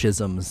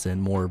Britishisms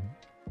and more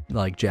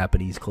like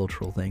Japanese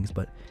cultural things.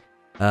 But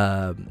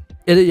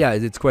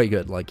it's quite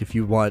good. Like if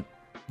you want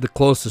the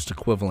closest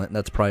equivalent,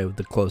 that's probably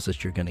the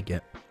closest you're gonna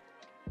get.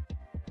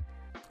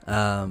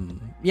 I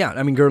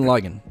mean Gurren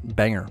Lagann,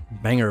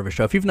 banger of a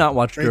show. If you've not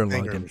watched Gurren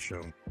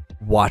Lagann,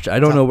 watch it. I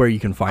don't know where you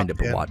can find it,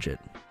 but watch it.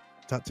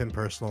 Top 10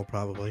 personal,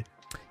 probably.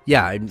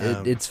 Yeah,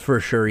 it's for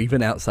sure.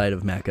 Even outside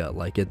of Mecha,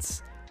 like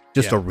it's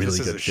just a really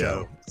good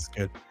show. It's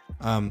good.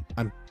 I'm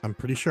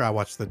pretty sure I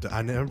watched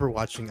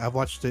I've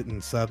watched it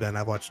in sub and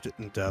I've watched it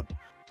in dub.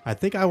 I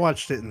think I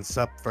watched it in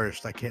sub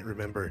first. I can't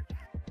remember.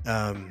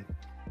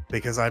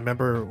 Because I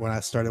remember when I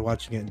started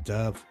watching it in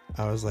dub,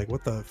 I was like,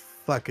 what the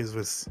fuck is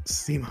with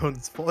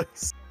Simone's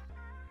voice?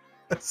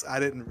 I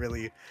didn't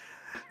really.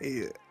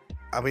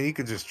 I mean, you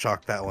could just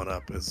chalk that one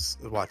up as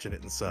watching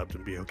it in subbed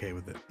and be okay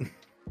with it.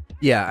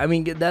 Yeah, I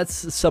mean,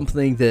 that's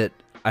something that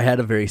I had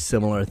a very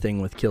similar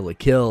thing with Kill la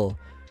Kill,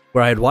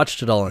 where I had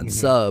watched it all in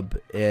sub.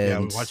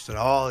 And we watched it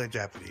all in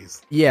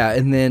Japanese. Yeah,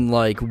 and then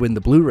like when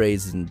the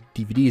Blu-rays and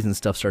DVDs and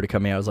stuff started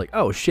coming out, I was like,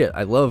 oh shit,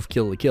 I love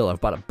Kill la Kill.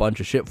 I've bought a bunch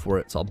of shit for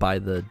it, so I'll buy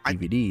the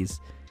DVDs.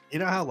 You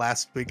know how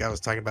last week I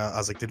was talking about, I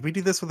was like, did we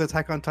do this with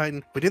Attack on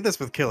Titan? We did this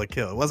with Kill la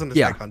Kill. It wasn't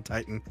Attack on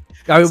Titan.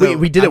 I mean,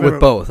 we did it with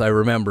both, I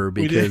remember,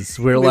 because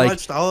we're like,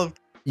 watched all of,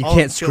 you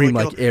can't scream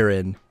like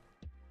Aaron.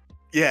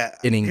 Yeah,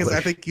 in English. Because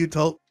I think you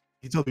told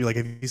me, like,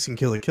 have you seen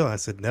Kill la Kill? And I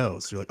said no.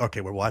 So you're like,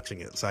 okay, we're watching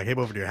it. So I came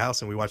over to your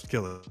house and we watched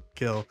Kill la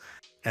Kill.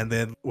 And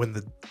then when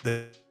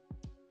the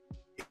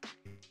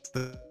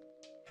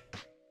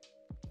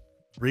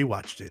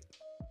rewatched it,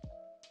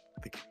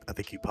 I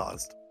think you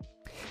paused.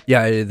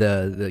 Yeah, I think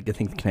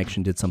the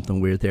connection did something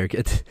weird there.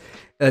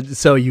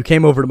 So you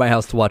came over to my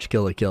house to watch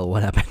Kill la Kill.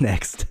 What happened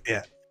next?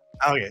 Yeah.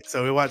 Okay,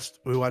 so we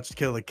watched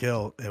Kill la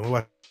Kill, and we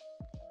watched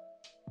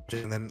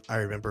it, and then I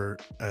remember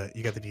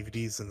you got the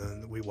DVDs, and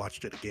then we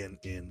watched it again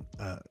in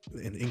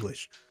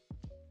English,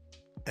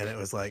 and it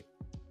was like,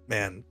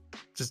 man,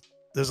 just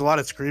there's a lot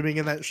of screaming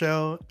in that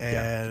show,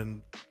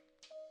 and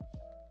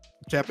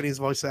Japanese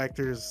voice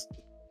actors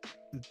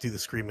do the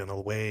screaming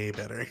way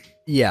better.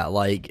 Yeah,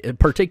 like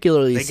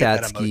particularly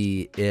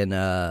Satsuki and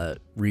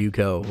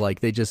Ryuko, like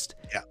they just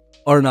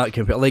are not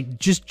compared. Like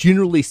just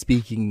generally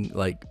speaking,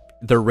 like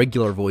their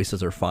regular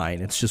voices are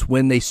fine. It's just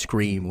when they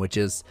scream, which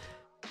is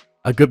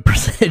a good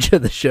percentage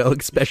of the show,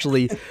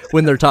 especially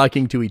when they're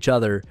talking to each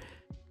other,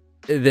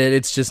 that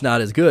it's just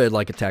not as good.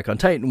 Like Attack on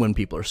Titan, when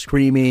people are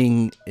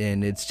screaming,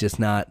 and it's just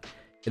not.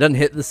 It doesn't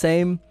hit the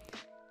same.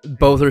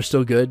 Both are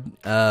still good,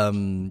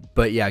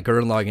 but yeah,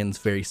 Gurren Lagann's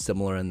very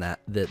similar in that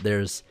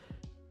there's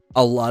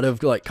a lot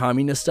of like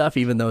communist stuff,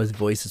 even though his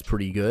voice is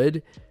pretty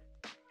good.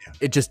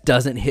 It just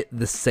doesn't hit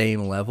the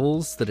same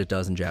levels that it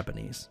does in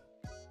Japanese.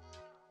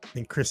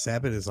 And Chris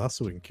Sabat is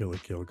also in Kill la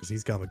Kill because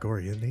he's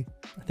Gamagori, isn't he?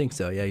 I think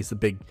so. Yeah, he's a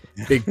big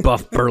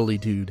buff burly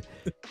dude.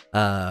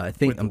 I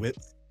think I'm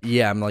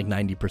like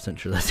 90%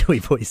 sure that's who he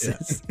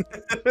voices.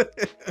 Yeah.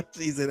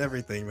 He's in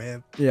everything,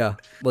 man. Yeah,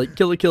 like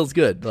Kill la Kill's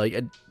good. Like.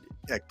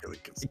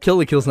 Kill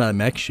la Kill's not a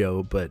mech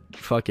show, but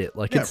fuck it.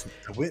 Like I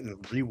went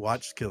and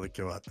rewatched Kill la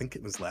Kill. I think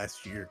it was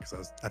last year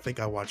because I think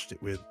I watched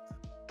it with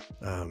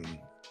Audie.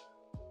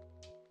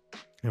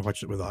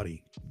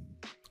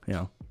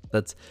 Yeah,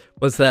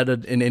 was that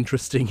an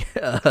interesting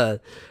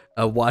a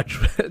watch?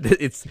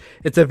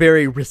 It's a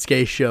very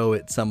risque show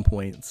at some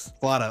points.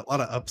 A lot of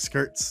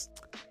upskirts.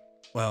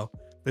 Well,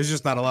 there's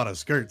just not a lot of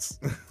skirts.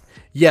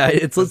 Yeah,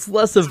 it's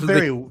less of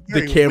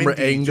the camera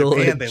angle.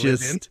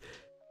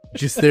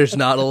 Just there's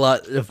not a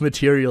lot of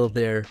material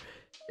there.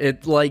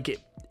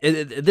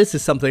 This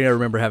is something I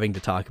remember having to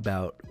talk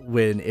about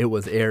when it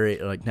was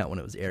airing, like not when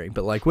it was airing,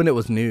 but like when it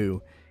was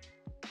new,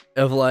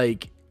 of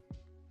like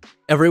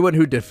everyone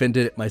who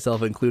defended it,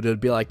 myself included, would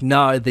be like,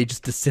 nah, they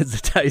just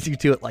desensitize you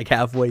to it like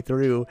halfway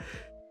through.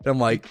 And I'm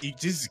like, you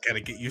just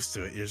gotta get used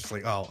to it. You're just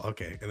like, oh,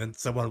 okay. And then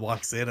someone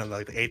walks in on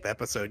like the 8th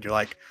episode, you're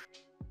like,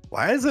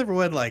 why is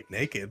everyone like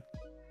naked?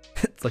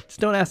 It's like, just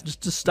don't ask,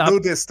 just stop. Do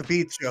this to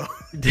beat show.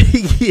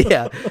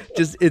 Yeah,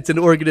 just it's an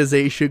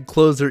organization.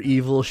 Clothes are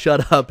evil.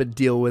 Shut up and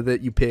deal with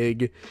it, you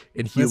pig.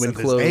 In human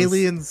clothes.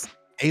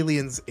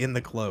 Aliens in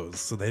the clothes,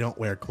 so they don't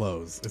wear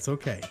clothes. It's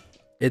okay.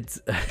 It's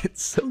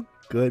so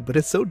good, but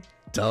it's so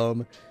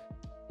dumb.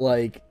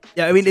 Like,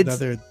 yeah, I mean, it's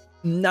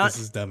not. This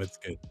is dumb. It's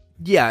good.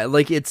 Yeah,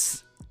 like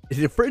it's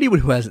for anyone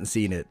who hasn't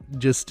seen it.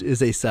 Just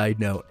as a side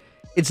note,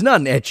 it's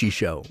not an ecchi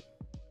show.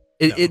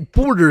 It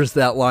borders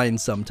that line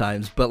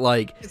sometimes, but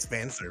like it's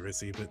fan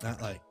servicey, but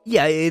not like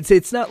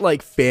it's not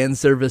like fan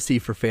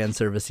servicey for fan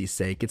servicey's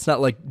sake. It's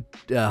not like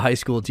High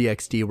School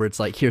DxD where it's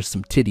like here's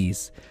some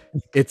titties.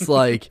 It's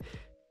like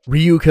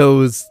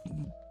Ryuko's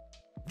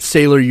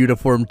sailor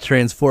uniform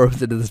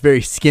transforms into this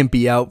very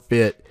skimpy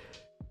outfit,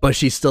 but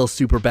she's still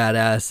super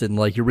badass, and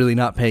like you're really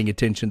not paying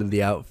attention to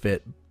the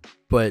outfit,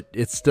 but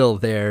it's still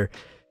there.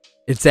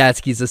 And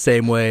Satsuki's the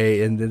same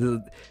way,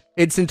 and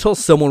it's until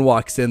someone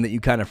walks in that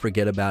you kind of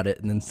forget about it,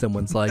 and then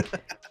someone's like,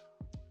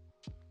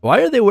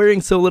 why are they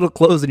wearing so little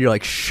clothes? And you're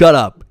like, shut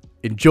up,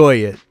 enjoy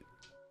it.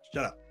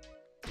 Shut up.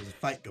 There's a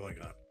fight going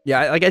on.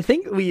 Yeah, like I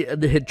think we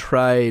had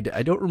tried,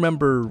 I don't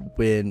remember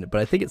when, but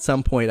I think at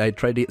some point I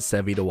tried to get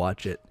Sevi to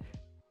watch it.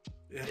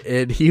 Yeah.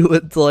 And he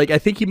was like, I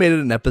think he made it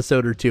an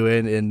episode or two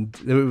in,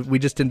 and we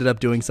just ended up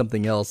doing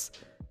something else.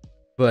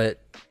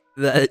 But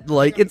that,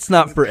 like, it's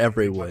not for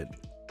everyone.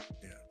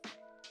 Yeah.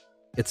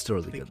 It's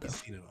totally good though.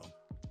 Seen it all.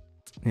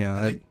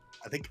 Yeah,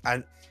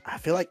 I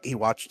feel like he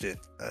watched it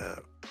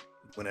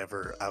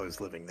whenever I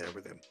was living there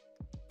with him.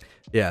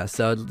 Yeah,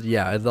 so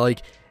yeah,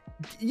 like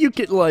you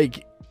could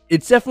like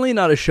it's definitely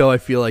not a show I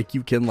feel like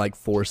you can like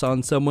force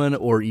on someone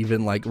or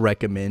even like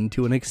recommend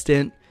to an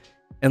extent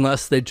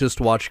unless they just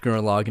watch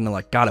Gurren Lagann and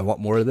like, God, I want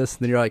more of this.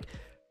 And then you're like,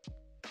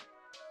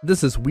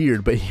 this is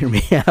weird, but hear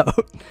me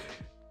out.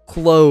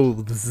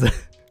 Clothes. I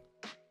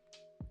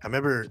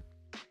remember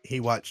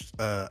he watched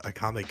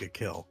Akame ga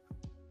Kill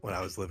when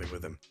I was living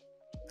with him.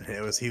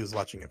 He was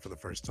watching it for the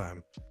first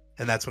time,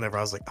 and that's whenever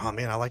I was like, oh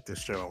man, I like this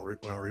show. When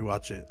I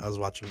rewatch it, I was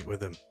watching it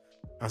with him.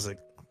 I was like,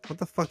 what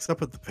the fuck's up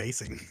with the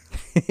pacing?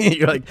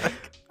 You're like,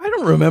 I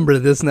don't remember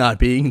this not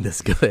being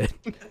this good.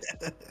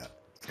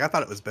 I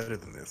thought it was better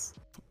than this,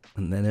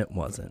 and then it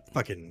wasn't.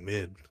 Fucking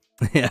mid.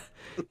 Yeah,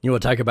 you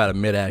want to talk about a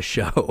mid-ass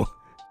show?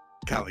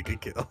 Golly,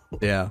 good kill.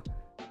 Yeah,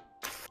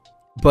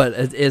 but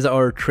as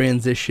our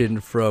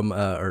transition from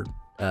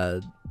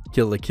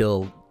Kill la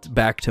Kill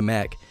back to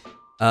Mech,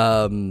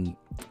 I'm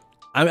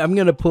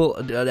gonna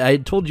pull. I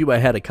told you I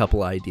had a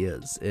couple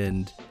ideas,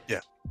 and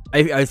yeah,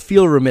 I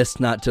feel remiss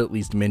not to at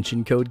least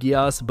mention Code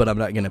Geass, but I'm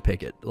not gonna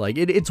pick it. Like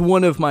it's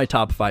one of my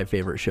top 5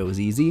 favorite shows,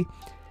 easy.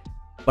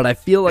 But I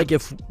feel like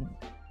if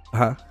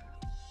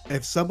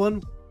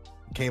someone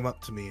came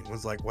up to me and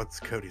was like, "What's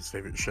Cody's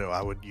favorite show?"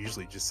 I would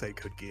usually just say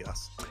Code Geass.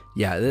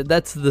 Yeah,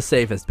 that's the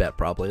safest bet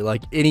probably.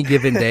 Like any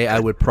given day, I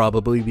would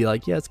probably be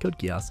like, "Yeah, it's Code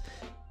Geass."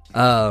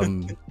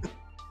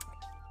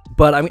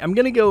 But I'm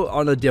gonna go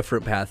on a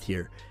different path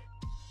here.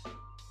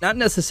 Not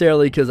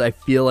necessarily because I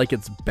feel like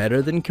it's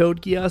better than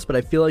Code Geass, but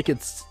I feel like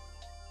it's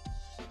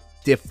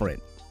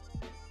different.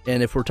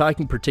 And if we're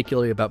talking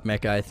particularly about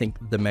Mecha, I think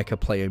the Mecha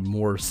play a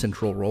more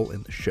central role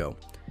in the show.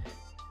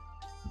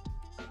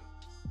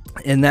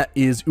 And that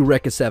is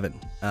Eureka 7,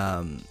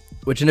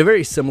 which in a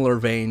very similar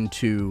vein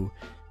to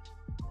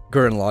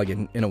Gurren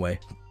Lagann in a way.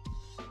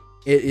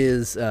 It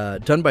is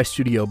done by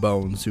Studio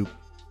Bones, who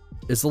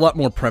is a lot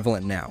more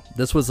prevalent now.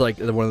 This was like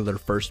one of their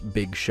first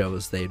big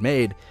shows they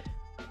made,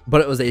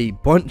 but it was a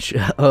bunch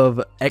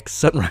of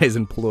ex-Sunrise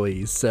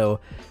employees, so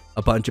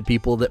a bunch of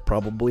people that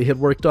probably had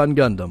worked on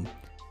Gundam.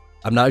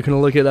 I'm not going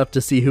to look it up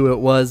to see who it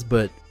was,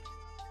 but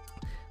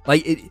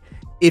like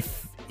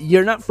if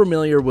you're not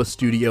familiar with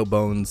Studio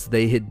Bones,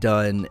 they had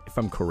done, if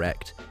I'm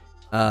correct,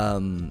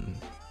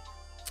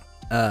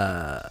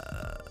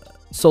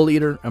 Soul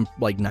Eater. I'm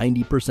like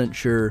 90%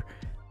 sure.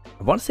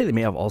 I want to say they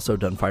may have also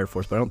done Fire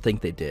Force, but I don't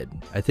think they did.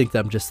 I think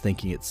I'm just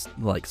thinking it's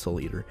like Soul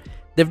Eater.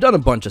 They've done a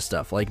bunch of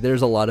stuff. Like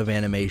there's a lot of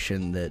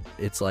animation that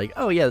it's like,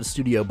 oh yeah, the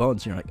Studio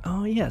Bones. And you're like,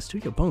 oh yeah,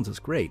 Studio Bones is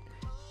great.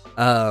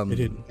 They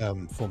did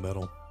Full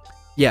Metal.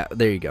 Yeah,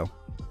 there you go.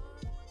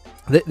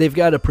 They've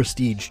got a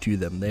prestige to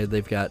them.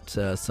 They've got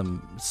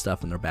some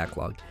stuff in their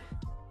backlog.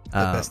 The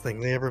best thing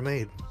they ever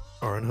made,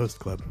 Orin Host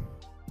Club.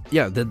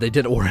 Yeah, they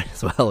did Orin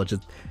as well, which is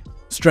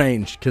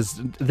strange because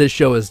this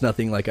show is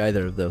nothing like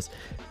either of those.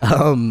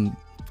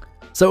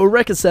 So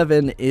Eureka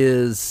 7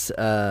 is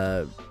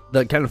the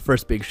kind of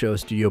first big show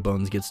Studio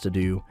Bones gets to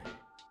do.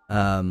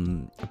 A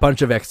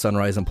bunch of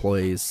ex-Sunrise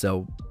employees,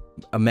 so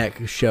a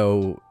mech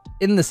show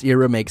in this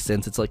era makes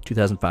sense. It's like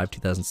 2005,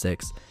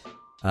 2006.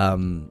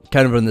 Kind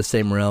of in the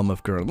same realm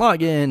of Gurren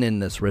Lagann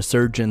and this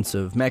resurgence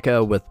of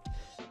Mecha with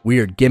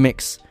weird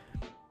gimmicks.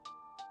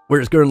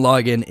 Whereas Gurren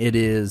Lagann, it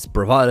is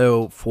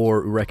bravado.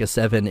 For Eureka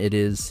 7, it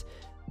is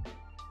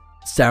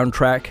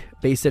soundtrack,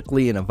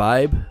 basically, and a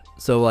vibe.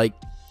 So, like,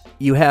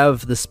 you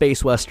have the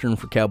space western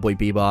for Cowboy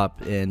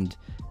Bebop, and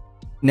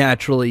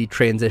naturally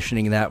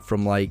transitioning that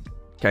from, like,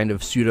 kind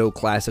of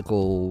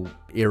pseudo-classical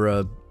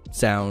era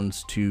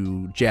sounds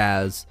to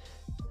jazz.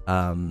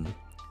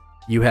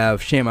 You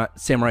have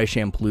Samurai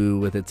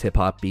Champloo with its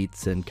hip-hop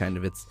beats and kind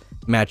of its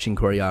matching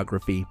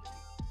choreography.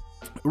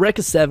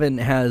 Eureka 7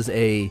 has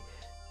a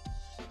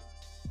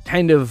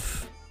kind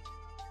of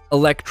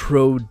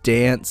electro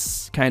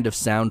dance kind of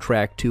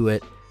soundtrack to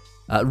it.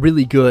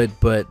 Really good,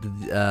 but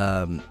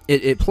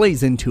it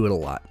plays into it a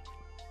lot.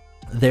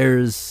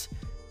 There's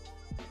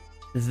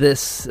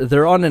this,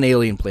 they're on an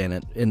alien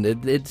planet, and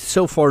it's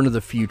so far into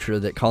the future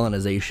that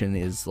colonization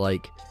is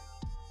like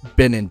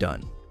been and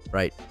done,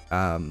 right?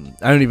 I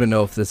don't even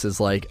know if this is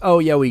like, oh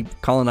yeah, we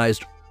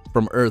colonized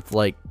from Earth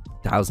like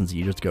thousands of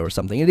years ago or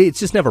something. It's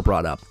just never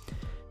brought up.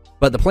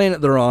 But the planet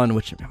they're on,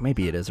 which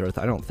maybe it is Earth,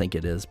 I don't think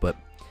it is, but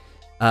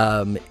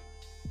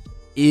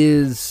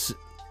is,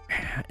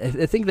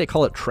 I think they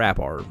call it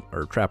Trapper.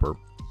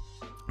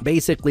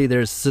 Basically,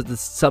 there's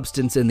this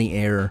substance in the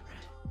air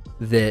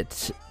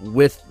that,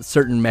 with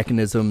certain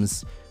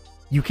mechanisms,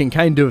 you can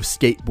kind of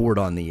skateboard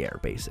on the air,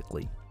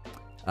 basically.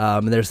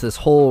 There's this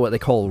whole, what they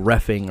call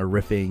reffing or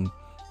riffing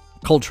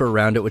culture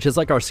around it, which is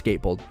like our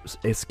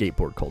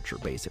skateboard culture,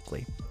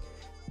 basically.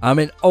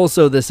 And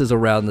also, this is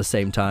around the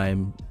same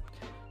time,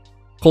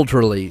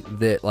 culturally,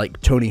 that like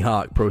Tony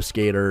Hawk, Pro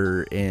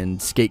Skater,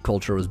 and skate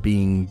culture was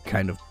being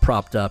kind of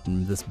propped up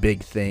in this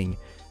big thing.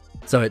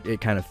 So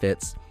it kind of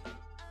fits.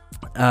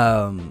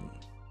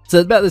 So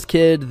it's about this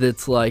kid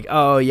that's like,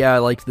 oh yeah, I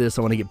like this,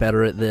 I want to get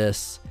better at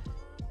this.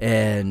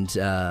 And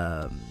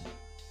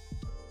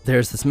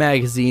there's this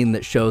magazine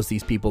that shows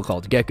these people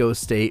called Gecko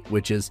State,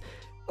 which is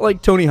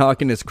like Tony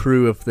Hawk and his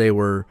crew if they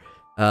were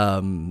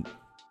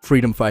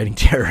freedom fighting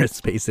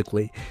terrorists,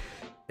 basically.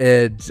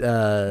 And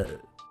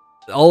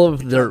all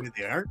of their,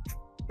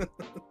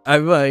 I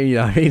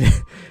mean,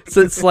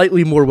 so it's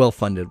slightly more well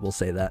funded, we'll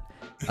say that.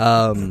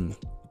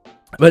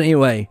 But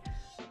anyway,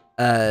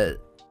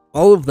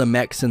 all of the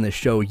mechs in the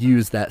show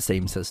use that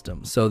same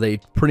system. So they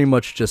pretty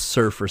much just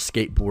surf or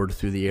skateboard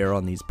through the air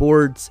on these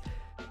boards.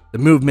 The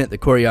movement, the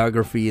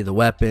choreography, the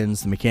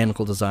weapons, the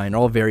mechanical design,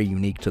 all very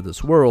unique to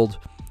this world.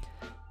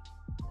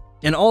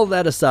 And all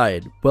that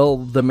aside, well,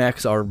 the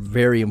mechs are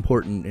very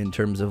important in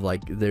terms of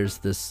like, there's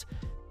this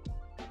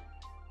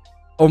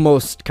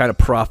almost kind of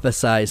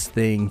prophesized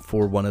thing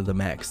for one of the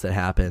mechs that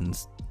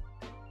happens.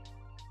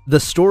 The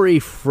story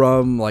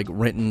from like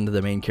Renton,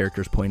 the main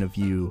character's point of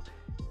view,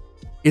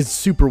 is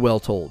super well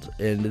told,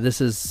 and this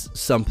is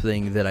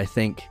something that I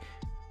think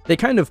they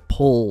kind of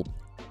pull,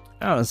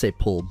 I don't want to say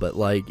pull, but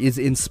like is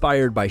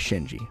inspired by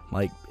Shinji.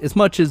 Like, as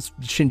much as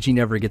Shinji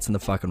never gets in the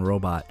fucking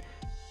robot,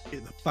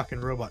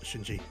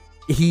 Shinji,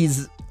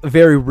 he's a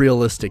very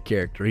realistic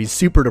character. He's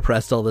super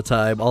depressed all the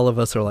time. All of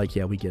us are like,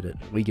 yeah, we get it,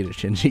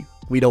 Shinji.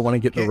 We don't want to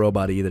get in the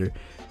robot either,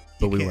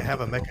 but we can't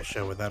have a mecha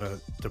show without a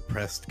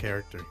depressed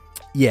character.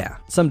 Yeah,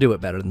 some do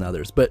it better than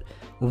others, but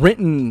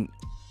Renton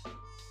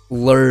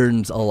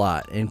learns a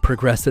lot and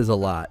progresses a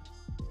lot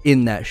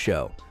in that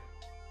show.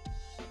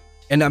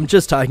 And I'm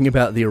just talking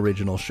about the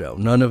original show,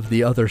 none of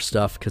the other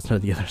stuff, because none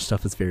of the other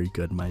stuff is very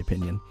good in my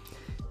opinion.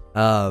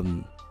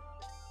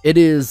 It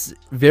is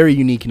very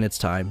unique in its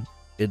time.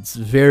 It's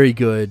very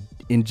good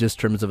in just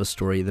terms of a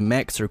story. The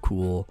mechs are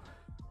cool.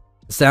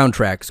 The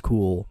soundtrack's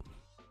cool.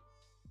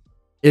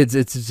 It's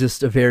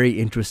just a very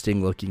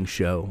interesting looking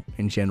show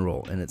in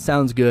general, and it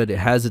sounds good. It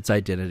has its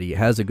identity. It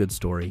has a good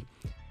story.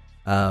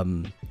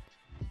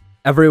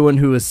 Everyone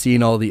who has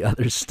seen all the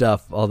other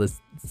stuff, all the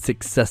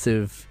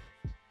successive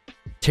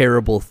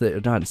terrible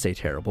not to say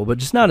terrible, but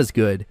just not as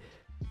good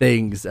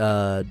things,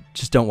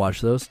 just don't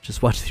watch those.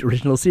 Just watch the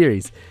original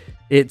series.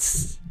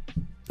 It's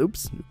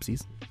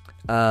oopsies.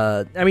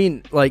 I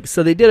mean, like,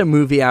 so they did a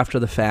movie after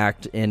the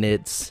fact, and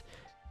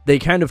they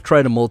kind of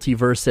try to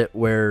multiverse it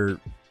where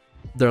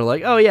they're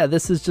like, oh yeah,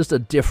 this is just a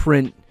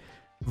different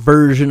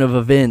version of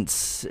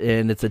events,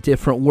 and it's a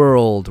different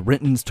world.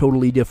 Renton's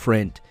totally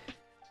different.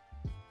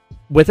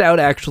 Without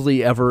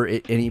actually ever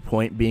at any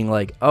point being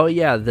like, oh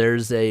yeah,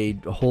 there's a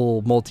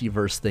whole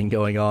multiverse thing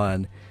going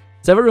on.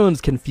 So everyone's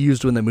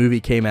confused when the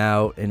movie came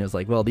out, and it was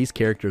like, well, these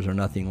characters are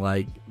nothing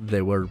like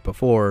they were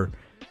before.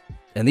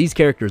 And these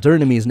characters are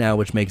enemies now,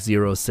 which makes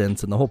zero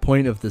sense. And the whole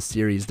point of this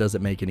series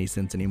doesn't make any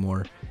sense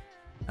anymore.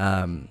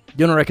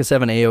 Rekka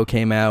 7 AO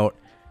came out.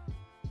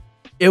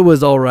 It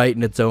was all right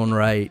in its own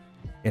right.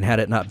 And had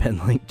it not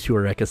been linked to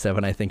Rekka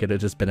 7, I think it would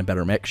have just been a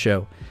better mech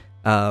show.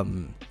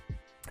 And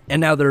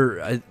now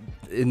they're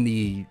in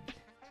the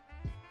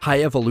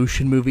high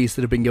evolution movies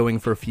that have been going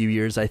for a few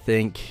years, I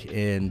think.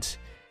 And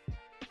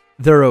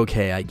they're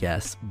okay, I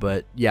guess.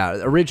 But yeah,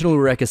 original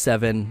Rekka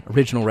 7,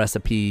 original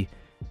recipe.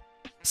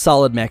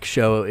 Solid mech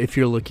show. If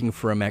you're looking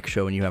for a mech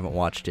show and you haven't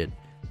watched it,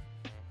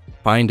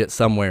 find it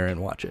somewhere and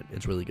watch it.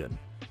 It's really good.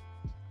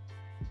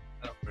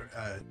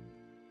 I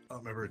don't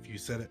remember if you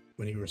said it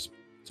when you were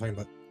talking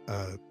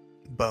about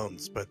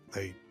Bones, but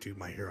they do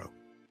My Hero.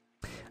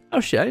 Oh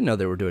shit, I didn't know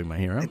they were doing My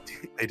Hero.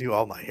 They do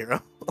all My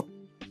Hero.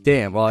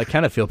 Damn, well, I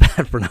kind of feel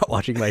bad for not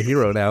watching My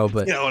Hero now,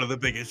 but... Yeah, one of the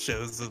biggest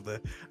shows of the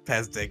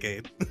past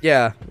decade.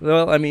 Yeah,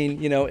 well, I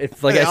mean,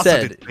 if, like they I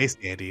said... Did Space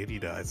Dandy, and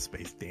it's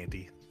Space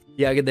Dandy.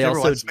 Yeah, they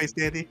also... Ever watch Space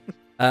Dandy?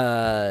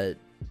 No,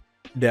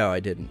 I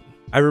didn't.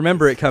 I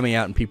remember it coming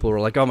out, and people were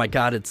like, oh my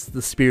god, it's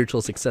the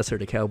spiritual successor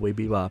to Cowboy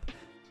Bebop.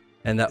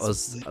 And that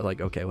was like,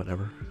 okay,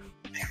 whatever.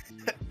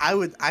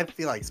 I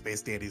feel like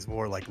Space Dandy's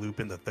more like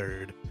Lupin the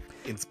Third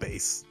in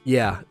space.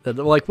 Yeah,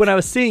 like when I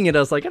was seeing it, I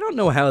was like, I don't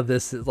know how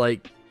this is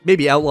like...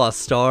 Maybe Outlaw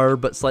Star,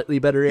 but slightly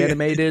better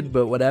animated,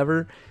 but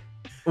whatever.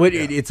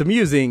 It's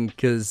amusing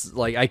because,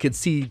 like, I could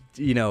see,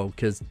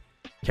 because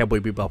Cowboy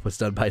Bebop was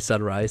done by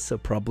Sunrise, so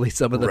probably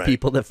some of the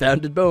people that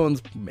founded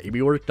Bones maybe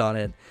worked on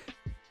it.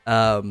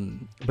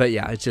 But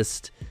yeah, it's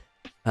just,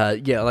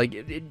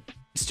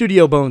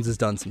 Studio Bones has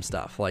done some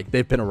stuff. Like,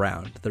 they've been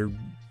around. They're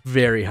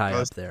very high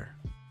up there.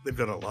 They've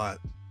done a lot.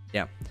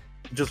 Yeah.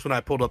 Just when I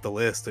pulled up the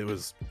list,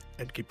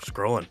 I'd keep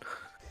scrolling.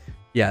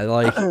 Yeah,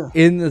 like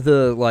in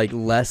the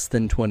less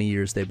than 20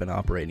 years they've been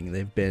operating,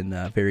 they've been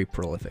very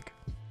prolific.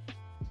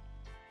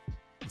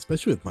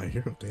 Especially with My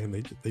Hero, damn,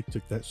 they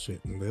took that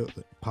shit and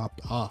they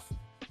popped off.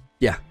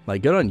 Yeah,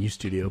 like good on you,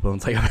 Studio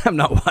Bones. Like I'm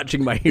not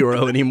watching My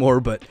Hero anymore,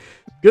 but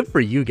good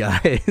for you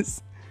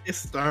guys.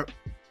 Just start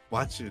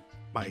watching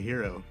My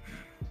Hero.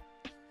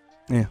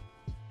 Yeah.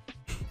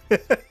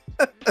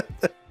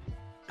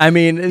 I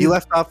mean, you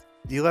left off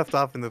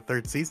in the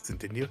third season,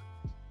 didn't you?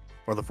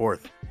 Or the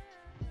fourth?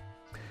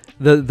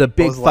 The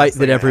big fight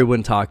that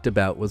everyone talked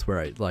about was where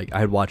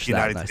I watched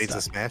United that. States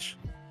of Smash.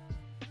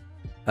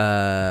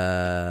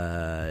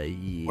 Yeah.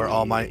 Where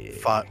All Might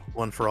fought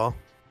One for All.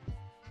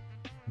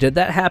 Did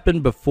that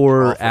happen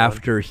before or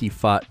after he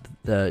fought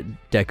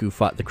Deku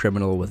fought the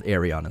criminal with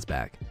Eri on his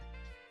back?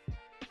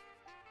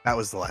 That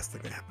was the last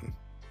thing that happened.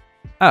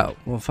 Oh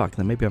well, fuck.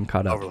 Then maybe I'm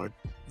caught up. Overlord.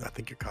 I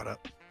think you're caught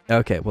up.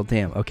 Okay, well,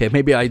 damn. Okay,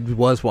 maybe I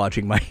was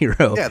watching My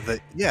Hero.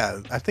 Yeah,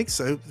 I think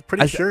so.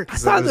 Pretty sure. I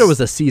thought there was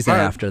a season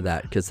after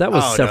that because that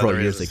was several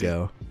years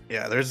ago.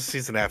 Yeah, there's a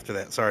season after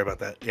that. Sorry about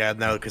that. Yeah,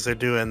 no, because they're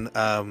doing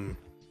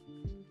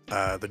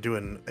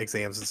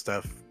exams and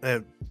stuff.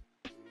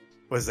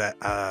 Was that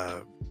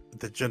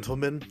The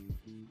Gentleman?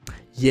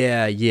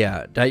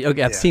 Yeah.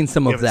 I've seen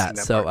some of that,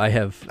 so part.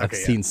 I've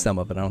seen some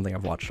of it. I don't think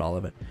I've watched all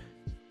of it.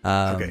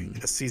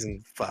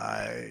 Season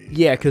 5.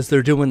 Yeah, because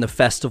they're doing the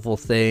festival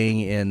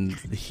thing, and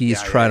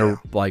he's trying to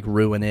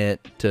ruin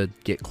it to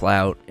get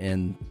clout,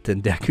 and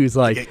then Deku's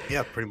like,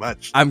 "Yeah, pretty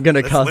much. I'm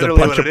gonna cause a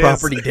bunch of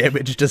property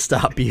damage to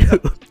stop you."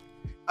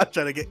 I'm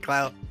trying to get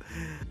clout.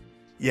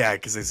 Yeah,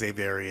 because they saved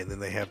Eri, and then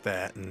they have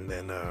that, and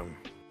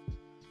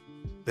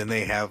then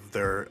they have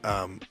their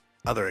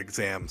other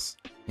exams.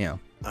 Yeah.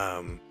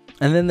 And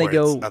then they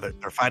go.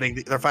 They're fighting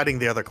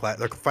the other class.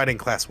 They're fighting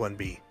Class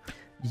 1B.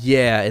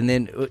 Yeah, and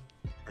then.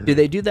 Do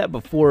they do that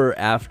before or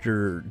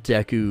after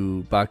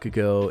Deku,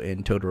 Bakugo,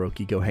 and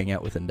Todoroki go hang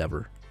out with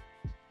Endeavor?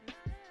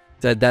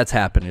 That's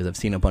happened, because I've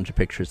seen a bunch of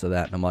pictures of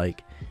that, and I'm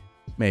like,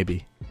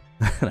 maybe.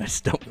 And I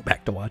just don't go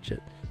back to watch it.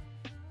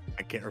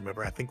 I can't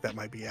remember. I think that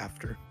might be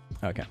after.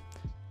 Okay.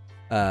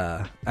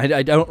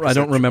 I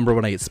don't remember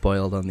when I get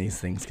spoiled on these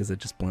things, because it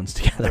just blends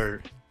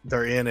together.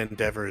 They're in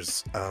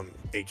Endeavor's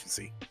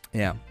agency.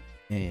 Yeah.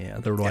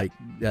 They're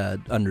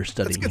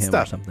understudying him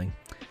or something.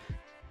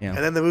 Yeah. And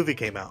then the movie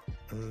came out,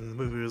 and the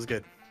movie was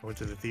good. I went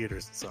to the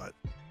theaters and saw it.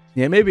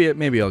 Yeah,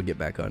 maybe I'll get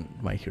back on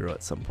My Hero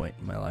at some point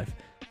in my life.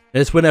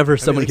 It's whenever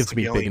someone gives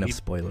me big enough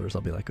spoilers,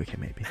 I'll be like, okay,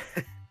 maybe.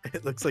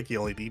 It looks like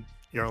you're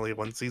only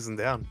one season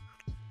down.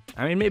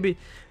 I mean,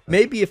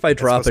 maybe if I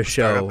drop a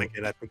show,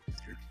 again, I think this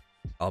year.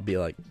 I'll be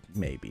like,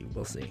 maybe.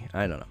 We'll see.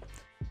 I don't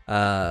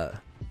know.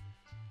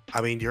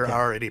 I mean, you're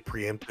already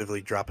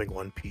preemptively dropping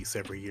One Piece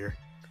every year.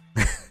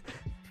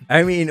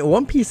 I mean,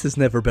 One Piece has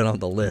never been on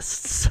the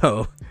list,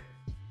 so.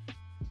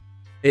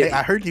 Hey,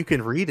 I heard you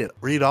can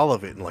read all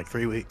of it in like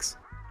 3 weeks.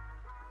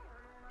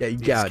 Yeah, You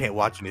just can't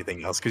watch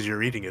anything else because you're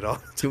reading it all.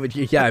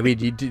 Yeah, I mean,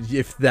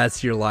 if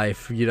that's your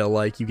life,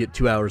 like you get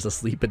 2 hours of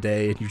sleep a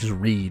day and you just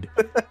read.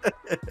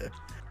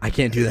 I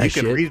can't do that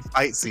shit. You can read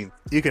fight scenes.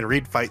 You can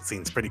read fight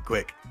scenes pretty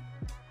quick.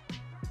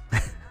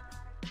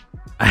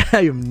 I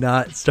am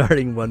not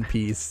starting One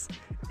Piece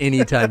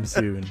anytime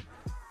soon.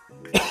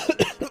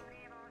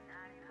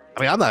 I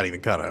mean, I'm not even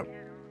caught up.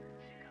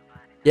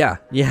 Yeah.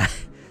 No,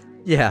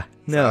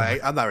 So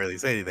I'm not really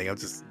saying anything.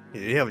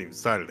 You haven't even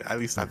started it. At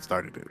least I've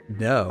started it.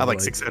 No, I'm like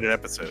 600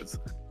 episodes.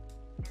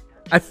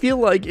 I feel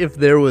like if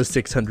there was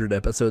 600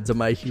 episodes of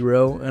My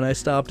Hero and I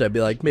stopped, I'd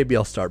be like, maybe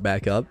I'll start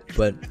back up.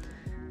 But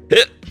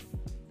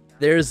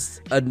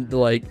there's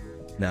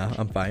no,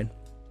 I'm fine.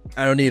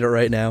 I don't need it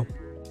right now.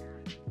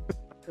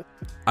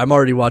 I'm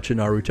already watching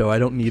Naruto. I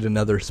don't need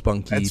another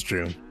spunky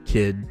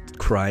kid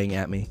crying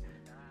at me.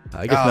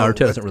 I guess Naruto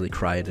doesn't really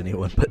cry at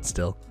anyone, but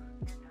still.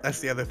 That's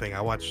the other thing.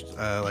 I watched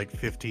like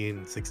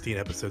 15, 16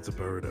 episodes of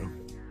Boruto.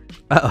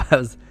 Oh,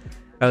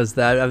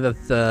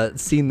 I've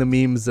seen the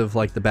memes of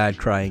like the bad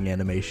crying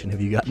animation.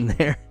 Have you gotten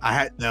there?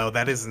 No,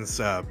 that isn't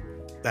sub.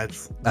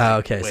 That's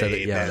okay. So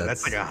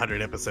that's like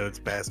 100 episodes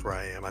past where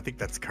I am. I think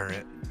that's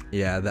current.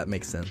 Yeah, that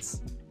makes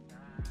sense.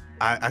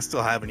 I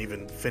still haven't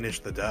even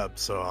finished the dub,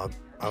 so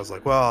I was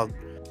like, well, I'll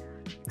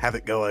have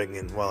it going,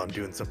 and while I'm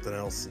doing something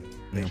else, and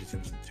pay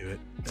attention to it.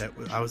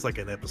 I was like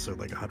an episode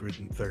like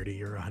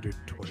 130 or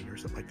 120 or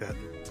something like that.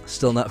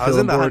 Still not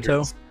feeling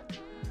Boruto?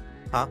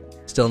 Huh?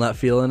 Still not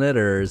feeling it,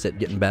 or is it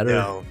getting better?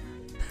 No.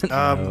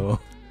 No.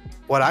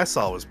 What I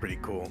saw was pretty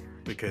cool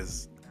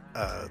because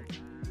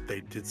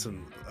they did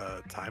some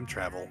time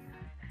travel.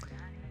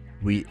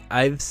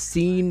 I've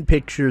seen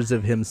pictures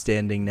of him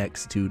standing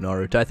next to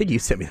Naruto. I think you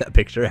sent me that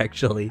picture,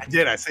 actually. I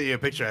did. I sent you a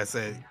picture. I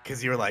said,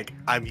 because you were like,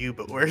 I'm you,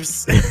 but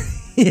worse.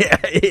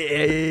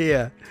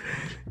 Yeah.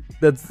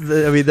 That's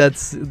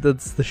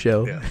the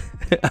show. Yeah.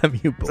 I'm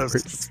you, but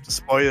worse.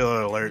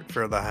 Spoiler alert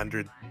for the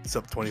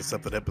 120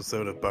 something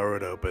episode of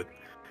Boruto, but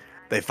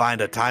they find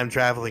a time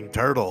traveling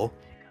turtle,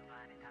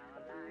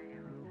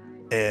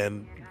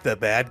 and the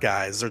bad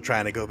guys are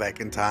trying to go back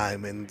in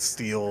time and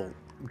steal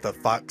the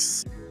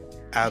fox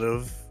out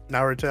of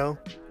Naruto,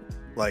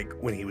 like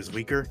when he was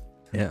weaker.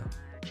 Yeah.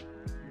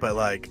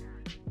 But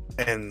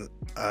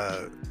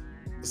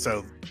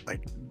so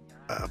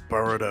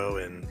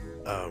Boruto and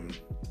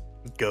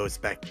goes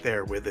back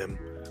there with him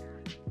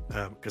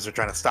because they're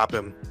trying to stop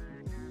him,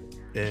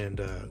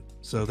 and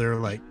so they're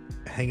like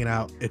hanging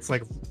out. It's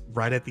like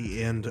right at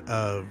the end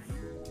of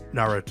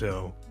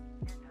Naruto,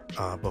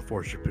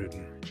 before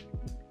Shippuden,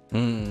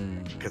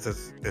 because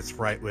it's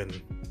right when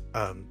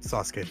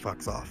Sasuke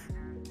fucks off.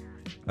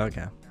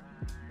 Okay.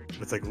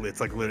 It's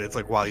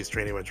like while he's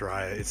training with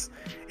Jiraiya.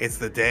 It's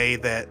the day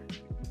that,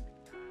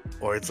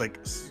 or it's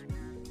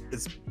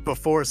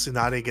before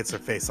Tsunade gets her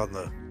face on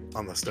the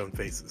stone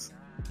faces.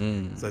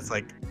 So it's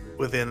like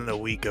within a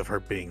week of her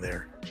being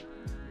there.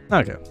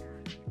 Okay,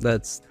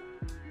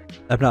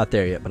 I'm not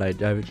there yet, but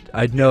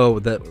I know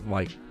that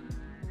like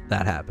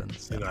that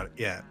happens. So.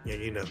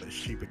 You know that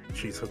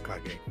she's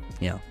Hokage.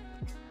 Yeah.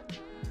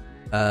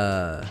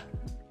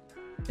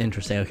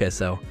 Interesting. Okay,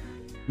 so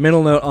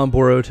mental note on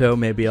Boruto.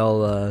 Maybe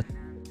I'll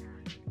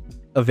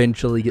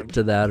eventually get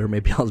to that, or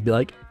maybe I'll be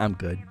like, I'm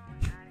good.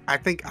 I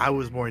think I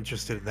was more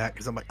interested in that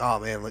because I'm like, oh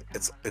man, look,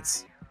 it's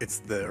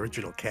the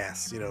original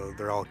cast. You know,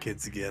 they're all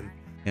kids again.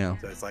 Yeah.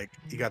 So it's like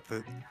you got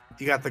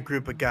the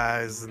group of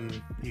guys,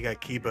 and you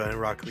got Kiba and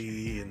Rock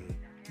Lee and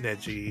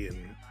Neji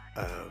and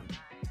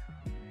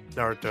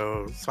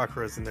Naruto.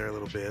 Sakura's in there a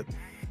little bit,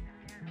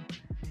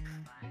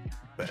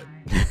 but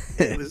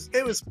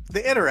it was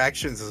the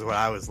interactions is what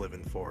I was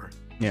living for.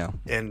 Yeah.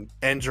 And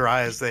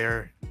Jiraiya's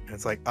there, and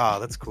it's like, oh,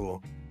 that's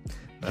cool.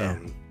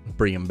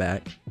 Bring him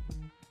back.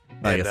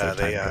 I guess they're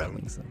they time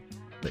traveling, so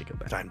they go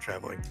back. Time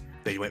traveling.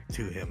 They went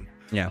to him.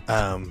 Yeah.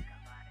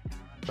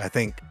 I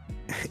think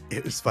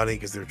it was funny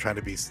because they were trying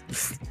to be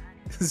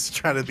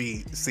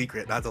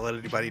secret, not to let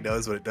anybody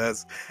knows what it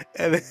does.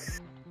 And then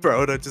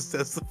Boruto just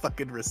does the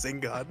fucking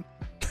Rasengan.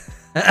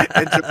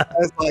 And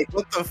Jiraiya's like,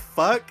 what the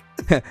fuck?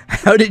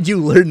 How did you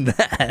learn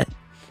that?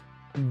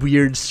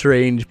 Weird,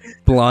 strange,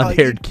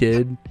 blonde-haired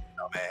kid.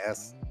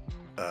 Dumbass.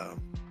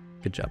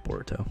 Good job,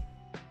 Boruto.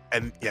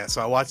 And yeah,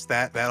 so I watched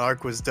that. That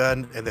arc was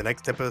done, and the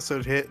next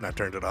episode hit, and I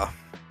turned it off.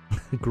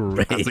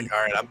 Great. I was like, all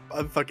right,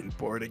 I'm fucking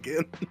bored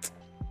again.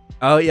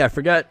 Oh yeah, I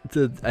forgot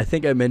to. I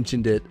think I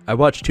mentioned it. I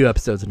watched 2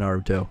 episodes of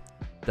Naruto.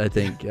 I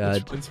think.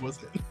 Which ones was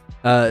it?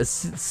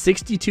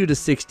 62 to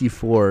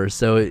 64.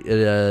 So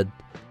it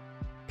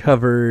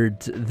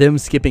covered them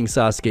skipping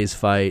Sasuke's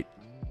fight.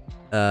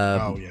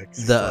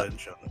 The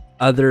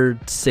other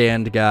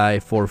sand guy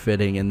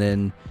forfeiting, and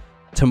then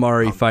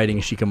Tamari fighting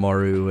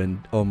Shikimori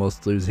and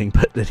almost losing.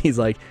 But then he's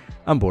like,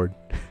 I'm bored.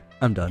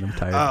 I'm done. I'm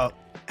tired. Oh.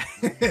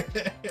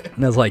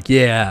 And I was like,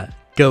 yeah,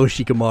 go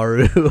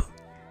Shikimori.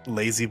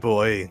 Lazy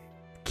boy.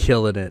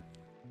 Killing it.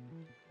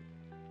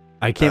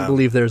 I can't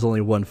believe there's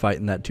only one fight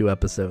in that 2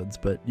 episodes,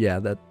 but yeah,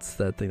 I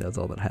think that's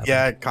all that happened.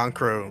 Yeah,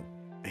 Kankuro,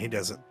 he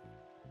doesn't.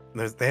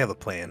 They have a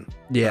plan.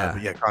 Yeah.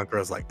 But yeah,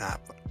 Kankuro's like,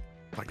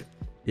 fuck it.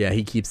 Yeah,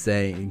 he keeps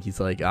saying, he's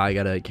like,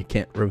 I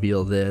can't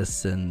reveal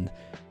this, and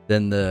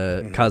then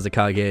the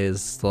Kazekage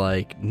is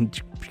like, we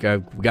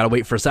gotta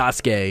wait for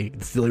Sasuke.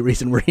 It's the only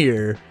reason we're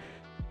here.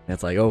 And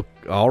it's like, oh,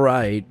 all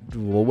right,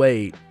 we'll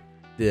wait.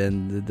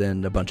 And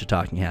then a bunch of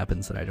talking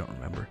happens that I don't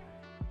remember.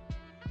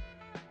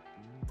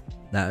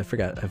 Nah, I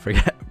forgot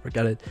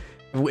it.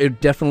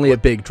 It definitely a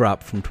big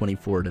drop from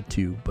 24 to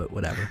 2, but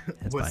whatever.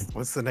 It's fine.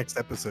 What's the next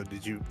episode?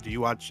 Do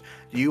you watch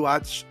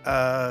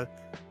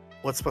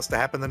what's supposed to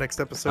happen the next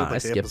episode? I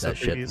skipped that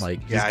shit. Previews? Like,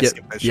 I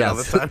skip that shit all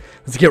the time.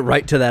 Let's get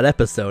right to that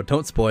episode.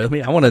 Don't spoil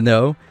me. I want to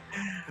know.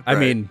 I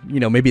mean,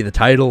 maybe the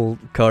title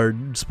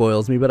card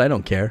spoils me, but I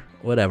don't care.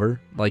 Whatever.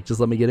 Like,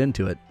 just let me get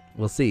into it.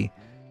 We'll see.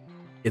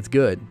 It's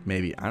good.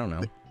 Maybe. I don't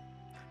know.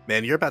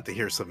 Man, you're about to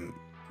hear some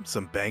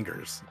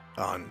bangers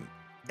on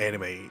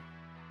anime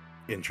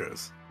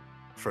intros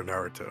for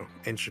Naruto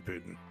and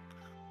Shippuden.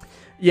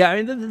 Yeah,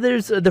 I mean,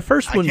 there's the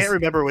first one. I can't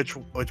remember which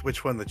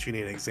one the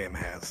Chunin exam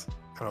has.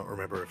 I don't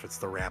remember if it's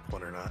the rap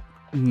one or not.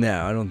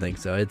 No, I don't think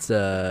so. It's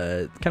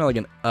kind of like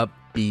an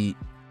upbeat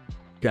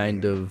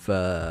kind of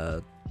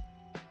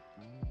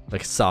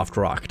like soft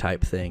rock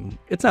type thing.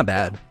 It's not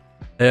bad.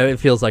 It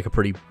feels like a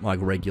pretty like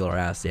regular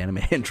ass anime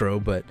intro,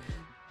 but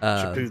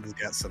Shippuden's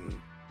got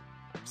some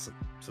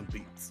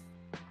beats.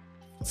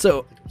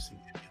 So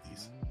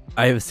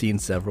I have seen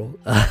several.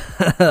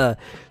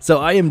 So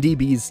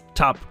IMDb's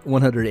top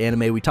 100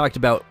 anime. We talked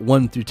about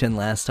 1 through 10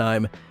 last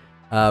time.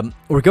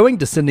 We're going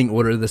descending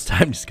order this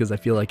time just because I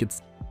feel like it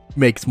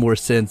makes more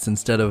sense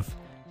instead of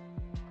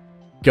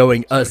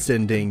going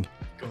ascending.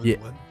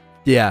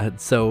 Yeah,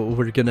 so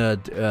we're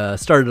gonna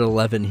start at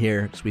 11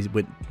 here. So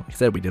like I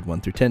said, we did 1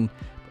 through 10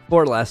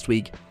 before last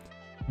week.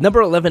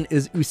 Number 11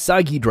 is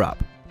Usagi Drop.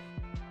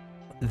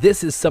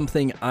 This is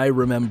something I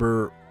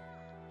remember.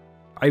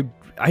 I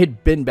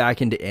had been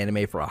back into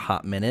anime for a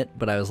hot minute,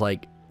 but I was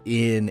like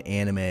in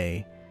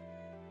anime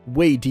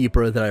way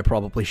deeper than I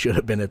probably should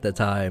have been at the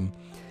time.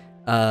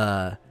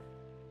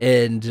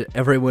 And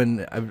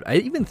everyone, I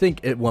even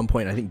think at one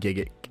point, I think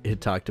Giga had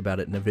talked about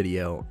it in a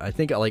video. I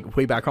think like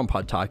way back on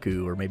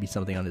Podtaku or maybe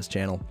something on his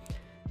channel.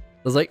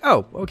 I was like,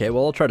 oh, okay,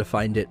 well, I'll try to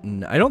find it.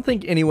 And I don't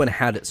think anyone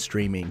had it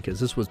streaming because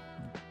this was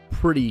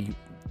pretty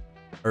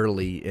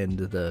early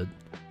into the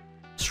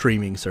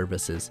streaming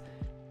services.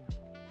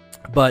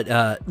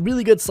 But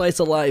really good slice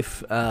of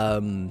life.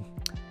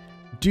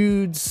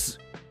 Dude's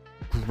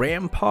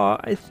grandpa,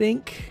 I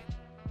think,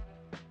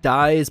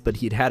 dies, but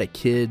he'd had a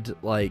kid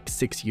like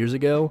 6 years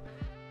ago.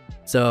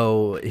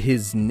 So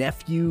his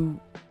nephew,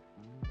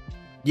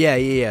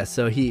 yeah.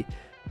 So he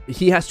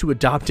has to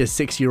adopt his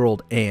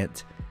 6-year-old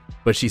aunt,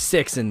 but she's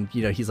 6, and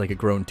he's like a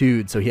grown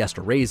dude, so he has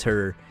to raise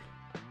her.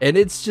 And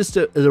it's just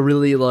a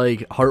really like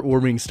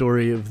heartwarming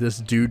story of this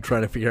dude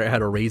trying to figure out how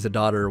to raise a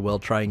daughter while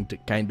trying to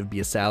kind of be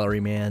a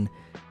salaryman.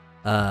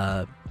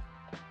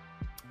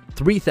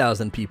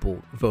 3,000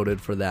 people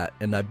voted for that,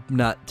 and I'm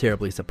not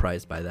terribly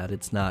surprised by that.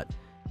 It's not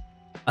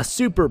a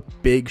super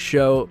big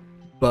show,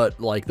 but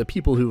like the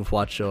people who've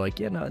watched are like,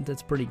 yeah, no,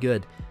 that's pretty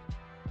good.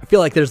 I feel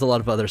like there's a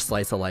lot of other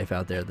slice of life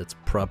out there that's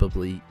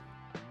probably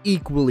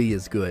equally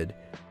as good,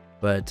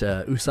 but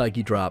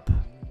Usagi Drop,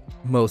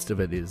 most of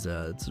it is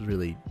it's a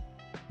really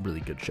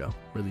good show,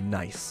 really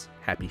nice,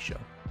 happy show.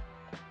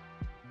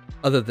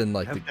 Other than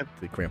like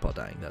the grandpa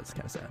dying, that's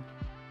kind of sad.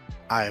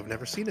 I have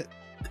never seen it.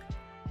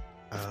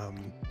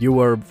 You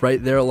were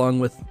right there along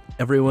with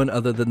everyone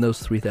other than those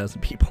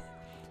 3,000 people.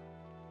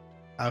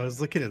 I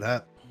was looking it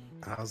up.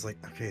 I was like,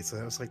 okay, so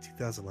that was like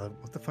 2011.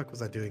 What the fuck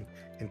was I doing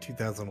in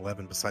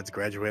 2011 besides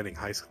graduating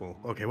high school?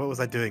 Okay, what was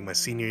I doing my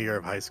senior year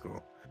of high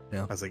school?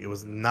 Yeah. I was like, it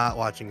was not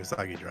watching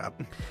Usagi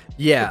Drop.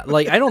 Yeah,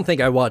 like I don't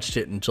think I watched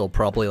it until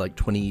probably like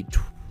probably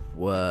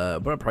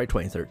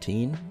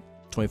 2013,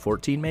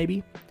 2014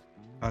 maybe.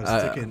 I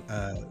was thinking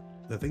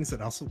the things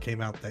that also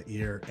came out that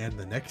year and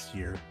the next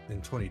year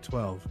in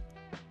 2012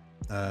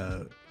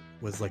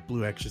 was like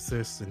Blue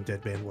Exorcist and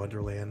Dead Man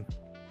Wonderland,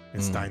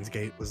 and Steins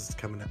Gate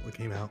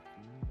came out.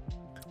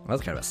 Well,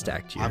 that's kind of a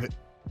stacked year.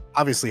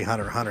 Obviously,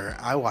 Hunter x Hunter.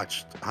 I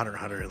watched Hunter x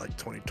Hunter in like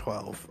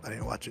 2012. I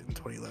didn't watch it in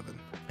 2011.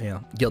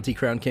 Yeah, Guilty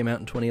Crown came out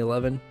in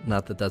 2011.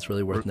 Not that that's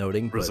really worth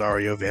noting.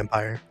 Rosario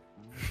Vampire.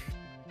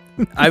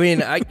 I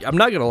mean, I'm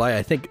not gonna lie.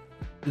 I think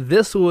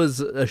this was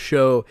a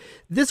show.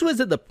 This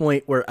was at the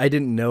point where I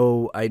didn't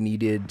know I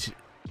needed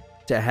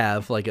to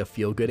have like a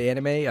feel-good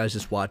anime. I was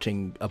just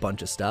watching a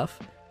bunch of stuff,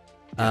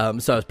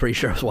 So I was pretty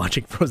sure I was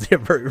watching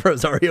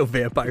Rosario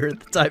Vampire at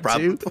the time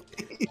too.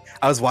 Probably.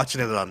 I was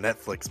watching it on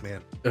Netflix,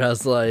 man. And I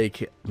was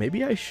like,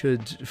 maybe I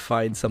should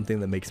find something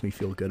that makes me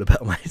feel good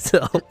about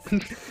myself.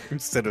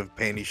 Instead of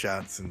panty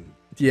shots and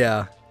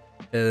Yeah.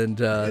 And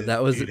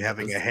that was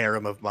having a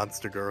harem of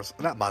monster girls.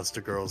 Not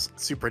monster girls,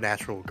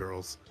 supernatural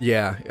girls.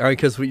 Yeah,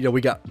 because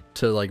we got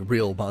to like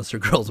real monster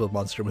girls with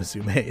Monster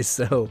Musume,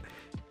 so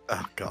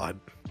Oh god.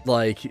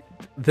 like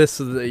this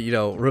is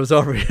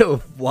Rosario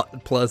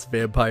plus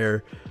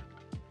Vampire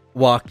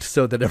walked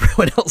so that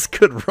everyone else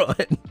could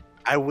run.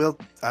 I will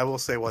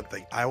say one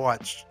thing. I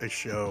watched a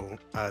show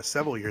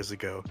several years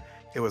ago.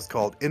 It was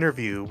called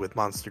Interview with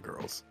Monster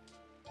Girls.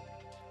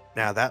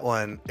 Now that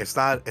one, it's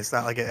not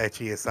like an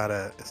ecchi. It's not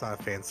a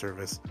fan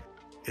service.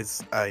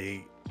 It's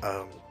a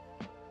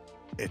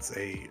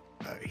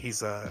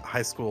he's a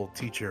high school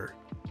teacher.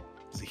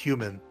 He's a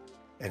human,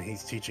 and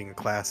he's teaching a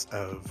class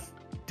of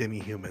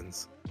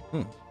demi-humans,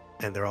 and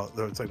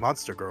it's like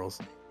monster girls.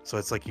 So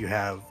it's like you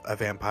have a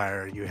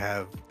vampire, you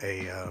have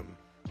a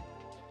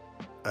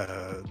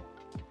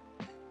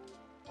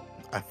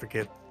I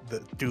forget the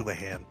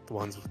Doulahan, the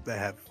ones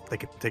that they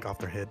can take off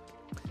their head.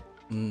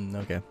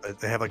 Okay.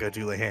 They have like a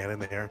Doulahan in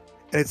there.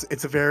 And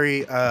it's a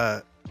very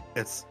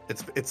it's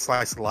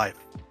slice of life.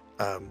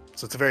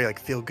 So it's a very like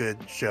feel good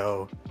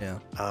show. Yeah.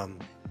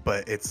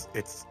 But it's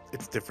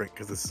different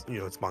because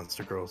it's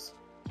monster girls,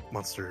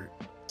 monster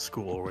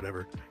school or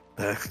whatever.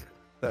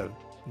 The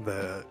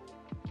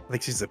I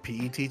think she's a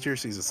PE teacher.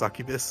 She's a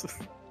succubus.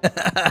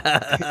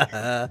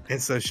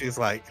 And so she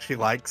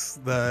likes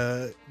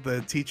the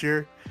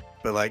teacher,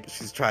 but like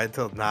she's trying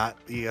to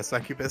not be a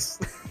succubus.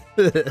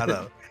 I don't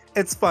know.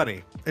 It's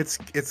funny. It's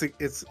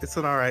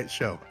an alright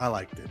show. I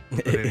liked it.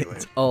 But anyway.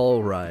 It's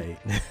all right.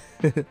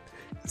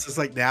 It's just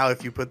like now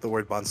if you put the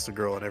word monster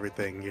girl and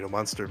everything,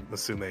 Monster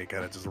Musume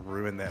kind of just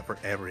ruined that for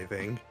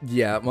everything.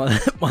 Yeah,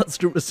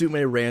 Monster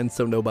Musume ran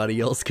so nobody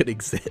else could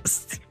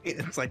exist.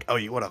 It's like, oh,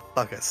 you want to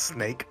fuck a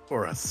snake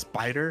or a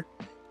spider?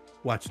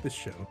 Watch this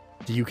show.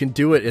 You can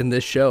do it in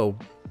this show.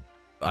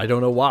 I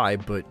don't know why,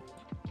 but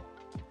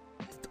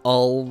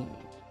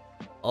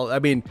I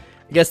mean,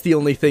 I guess the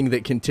only thing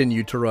that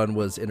continued to run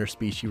was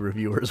interspecies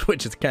reviewers,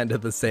 which is kind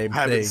of the same I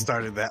haven't thing.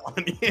 started that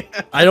one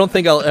yet. I don't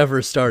think I'll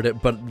ever start it,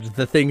 but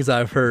the things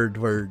I've heard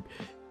were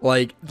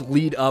like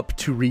lead up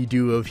to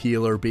redo of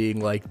Healer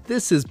being like,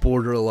 this is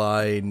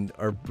borderline,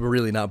 or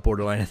really not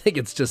borderline. I think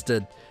it's just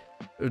a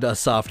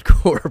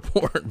softcore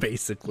porn,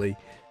 basically.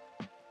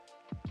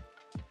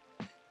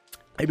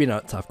 Maybe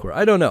not softcore.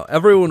 I don't know.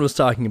 Everyone was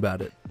talking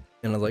about it,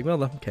 and I was like,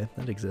 well, okay,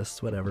 that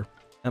exists. Whatever.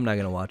 I'm not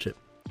gonna watch it.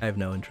 I have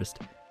no interest.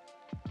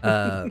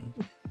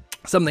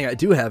 Something I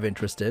do have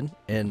interest in,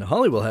 and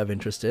Holly will have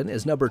interest in,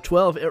 is number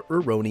 12,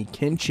 Rurouni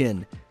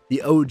Kenshin.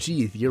 The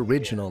OG, the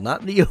original,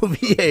 not the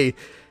OVA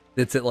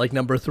that's at like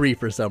number 3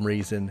 for some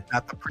reason.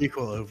 Not the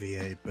prequel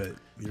OVA, but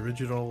The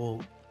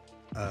original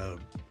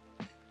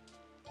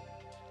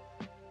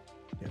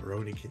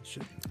Rurouni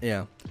Kenshin.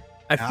 Yeah.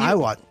 I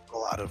watched a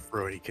lot of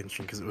Rurouni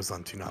Kenshin because it was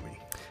on Toonami.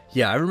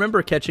 Yeah, I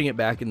remember catching it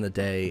back in the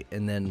day,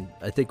 and then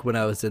I think when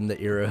I was in the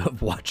era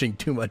of watching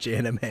too much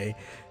anime,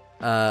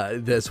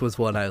 this was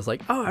one I was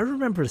like, oh, I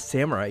remember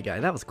Samurai Guy.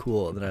 That was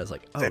cool. And then I was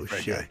like, oh, Samurai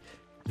shit. Guy.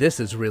 This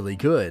is really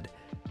good.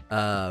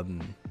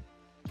 And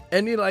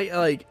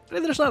like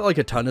there's not like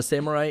a ton of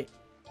samurai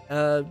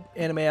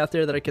anime out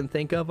there that I can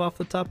think of off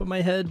the top of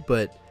my head,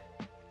 but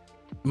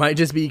might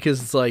just be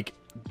because it's like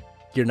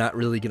you're not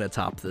really gonna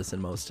top this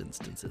in most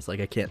instances. Like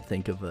I can't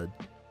think of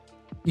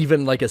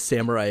even like a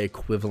samurai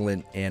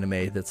equivalent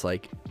anime that's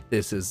like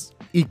this is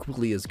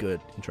equally as good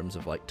in terms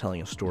of like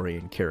telling a story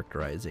and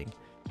characterizing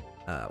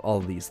all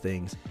of these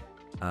things.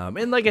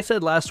 And like I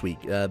said last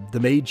week, the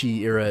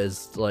Meiji era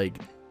is like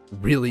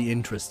really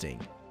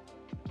interesting.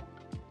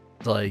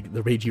 Like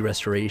the Meiji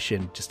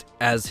Restoration, just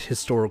as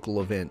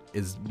historical event,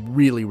 is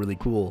really, really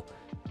cool.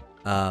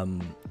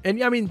 And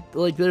yeah, I mean,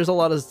 like there's a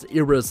lot of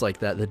eras like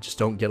that just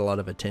don't get a lot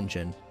of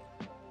attention.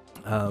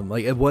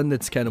 Like one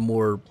that's kind of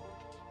more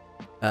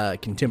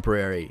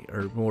contemporary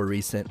or more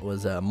recent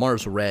was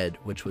Mars Red,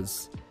 which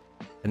was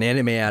an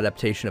anime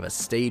adaptation of a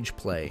stage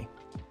play,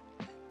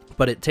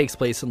 but it takes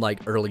place in like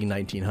early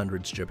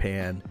 1900s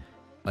Japan,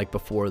 like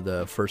before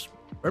the first,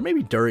 or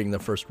maybe during the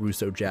first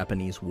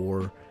Russo-Japanese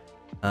War.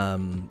 I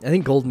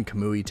think Golden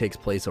Kamui takes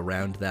place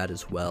around that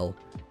as well.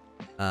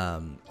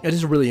 It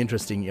is a really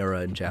interesting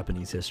era in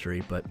Japanese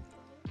history, but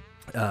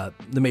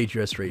the Meiji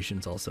Restoration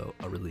is also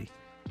a really,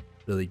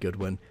 really good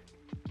one.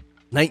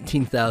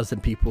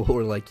 19,000 people who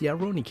were like, yeah,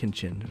 Rurouni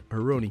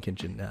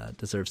Kenshin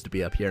deserves to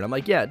be up here. And I'm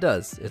like, yeah, it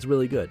does. It's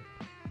really good.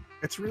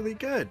 It's really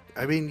good.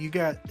 I mean, you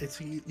got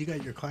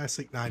your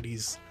classic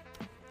 90s,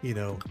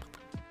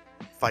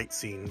 fight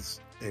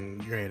scenes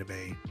in your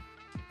anime.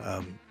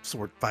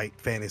 Sword fight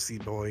fantasy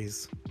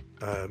boys.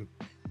 I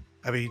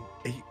mean,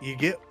 you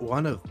get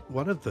one of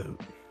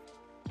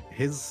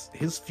his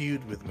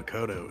feud with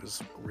Makoto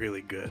is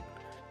really good,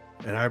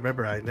 and I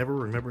never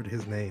remembered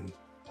his name,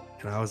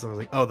 and I was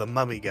like, oh, the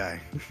mummy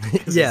guy.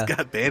 Yeah, he's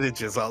got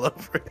bandages all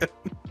over him.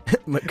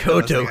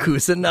 Makoto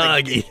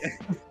Kusanagi.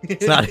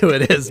 It's not who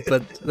it is,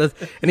 but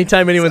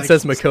anytime anyone like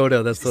says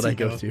Makoto, that's what I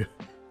go Ichigo. to.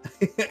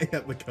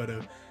 Yeah,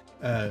 Makoto.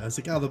 I was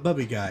like, oh, the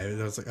mummy guy.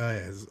 And I was like, oh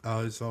yeah,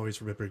 I was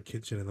always remembering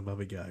Kenshin and the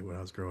mummy guy when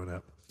I was growing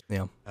up.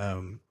 Yeah.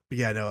 But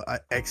yeah, no,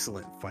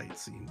 excellent fight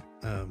scene.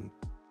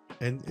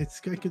 And it's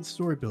got good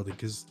story building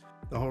because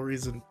the whole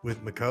reason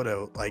with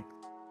Makoto, like,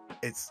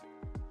 it's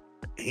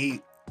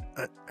he.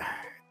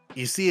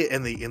 You see it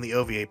in the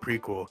OVA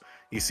prequel.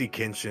 You see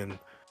Kenshin,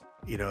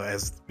 you know,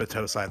 as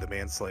Batosai the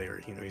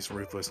Manslayer. You know, he's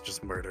ruthless,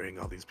 just murdering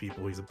all these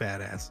people. He's a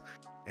badass.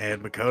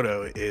 And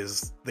Makoto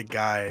is the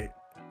guy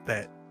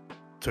that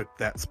took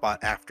that spot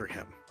after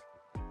him.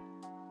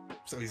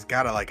 So he's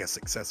got a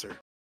successor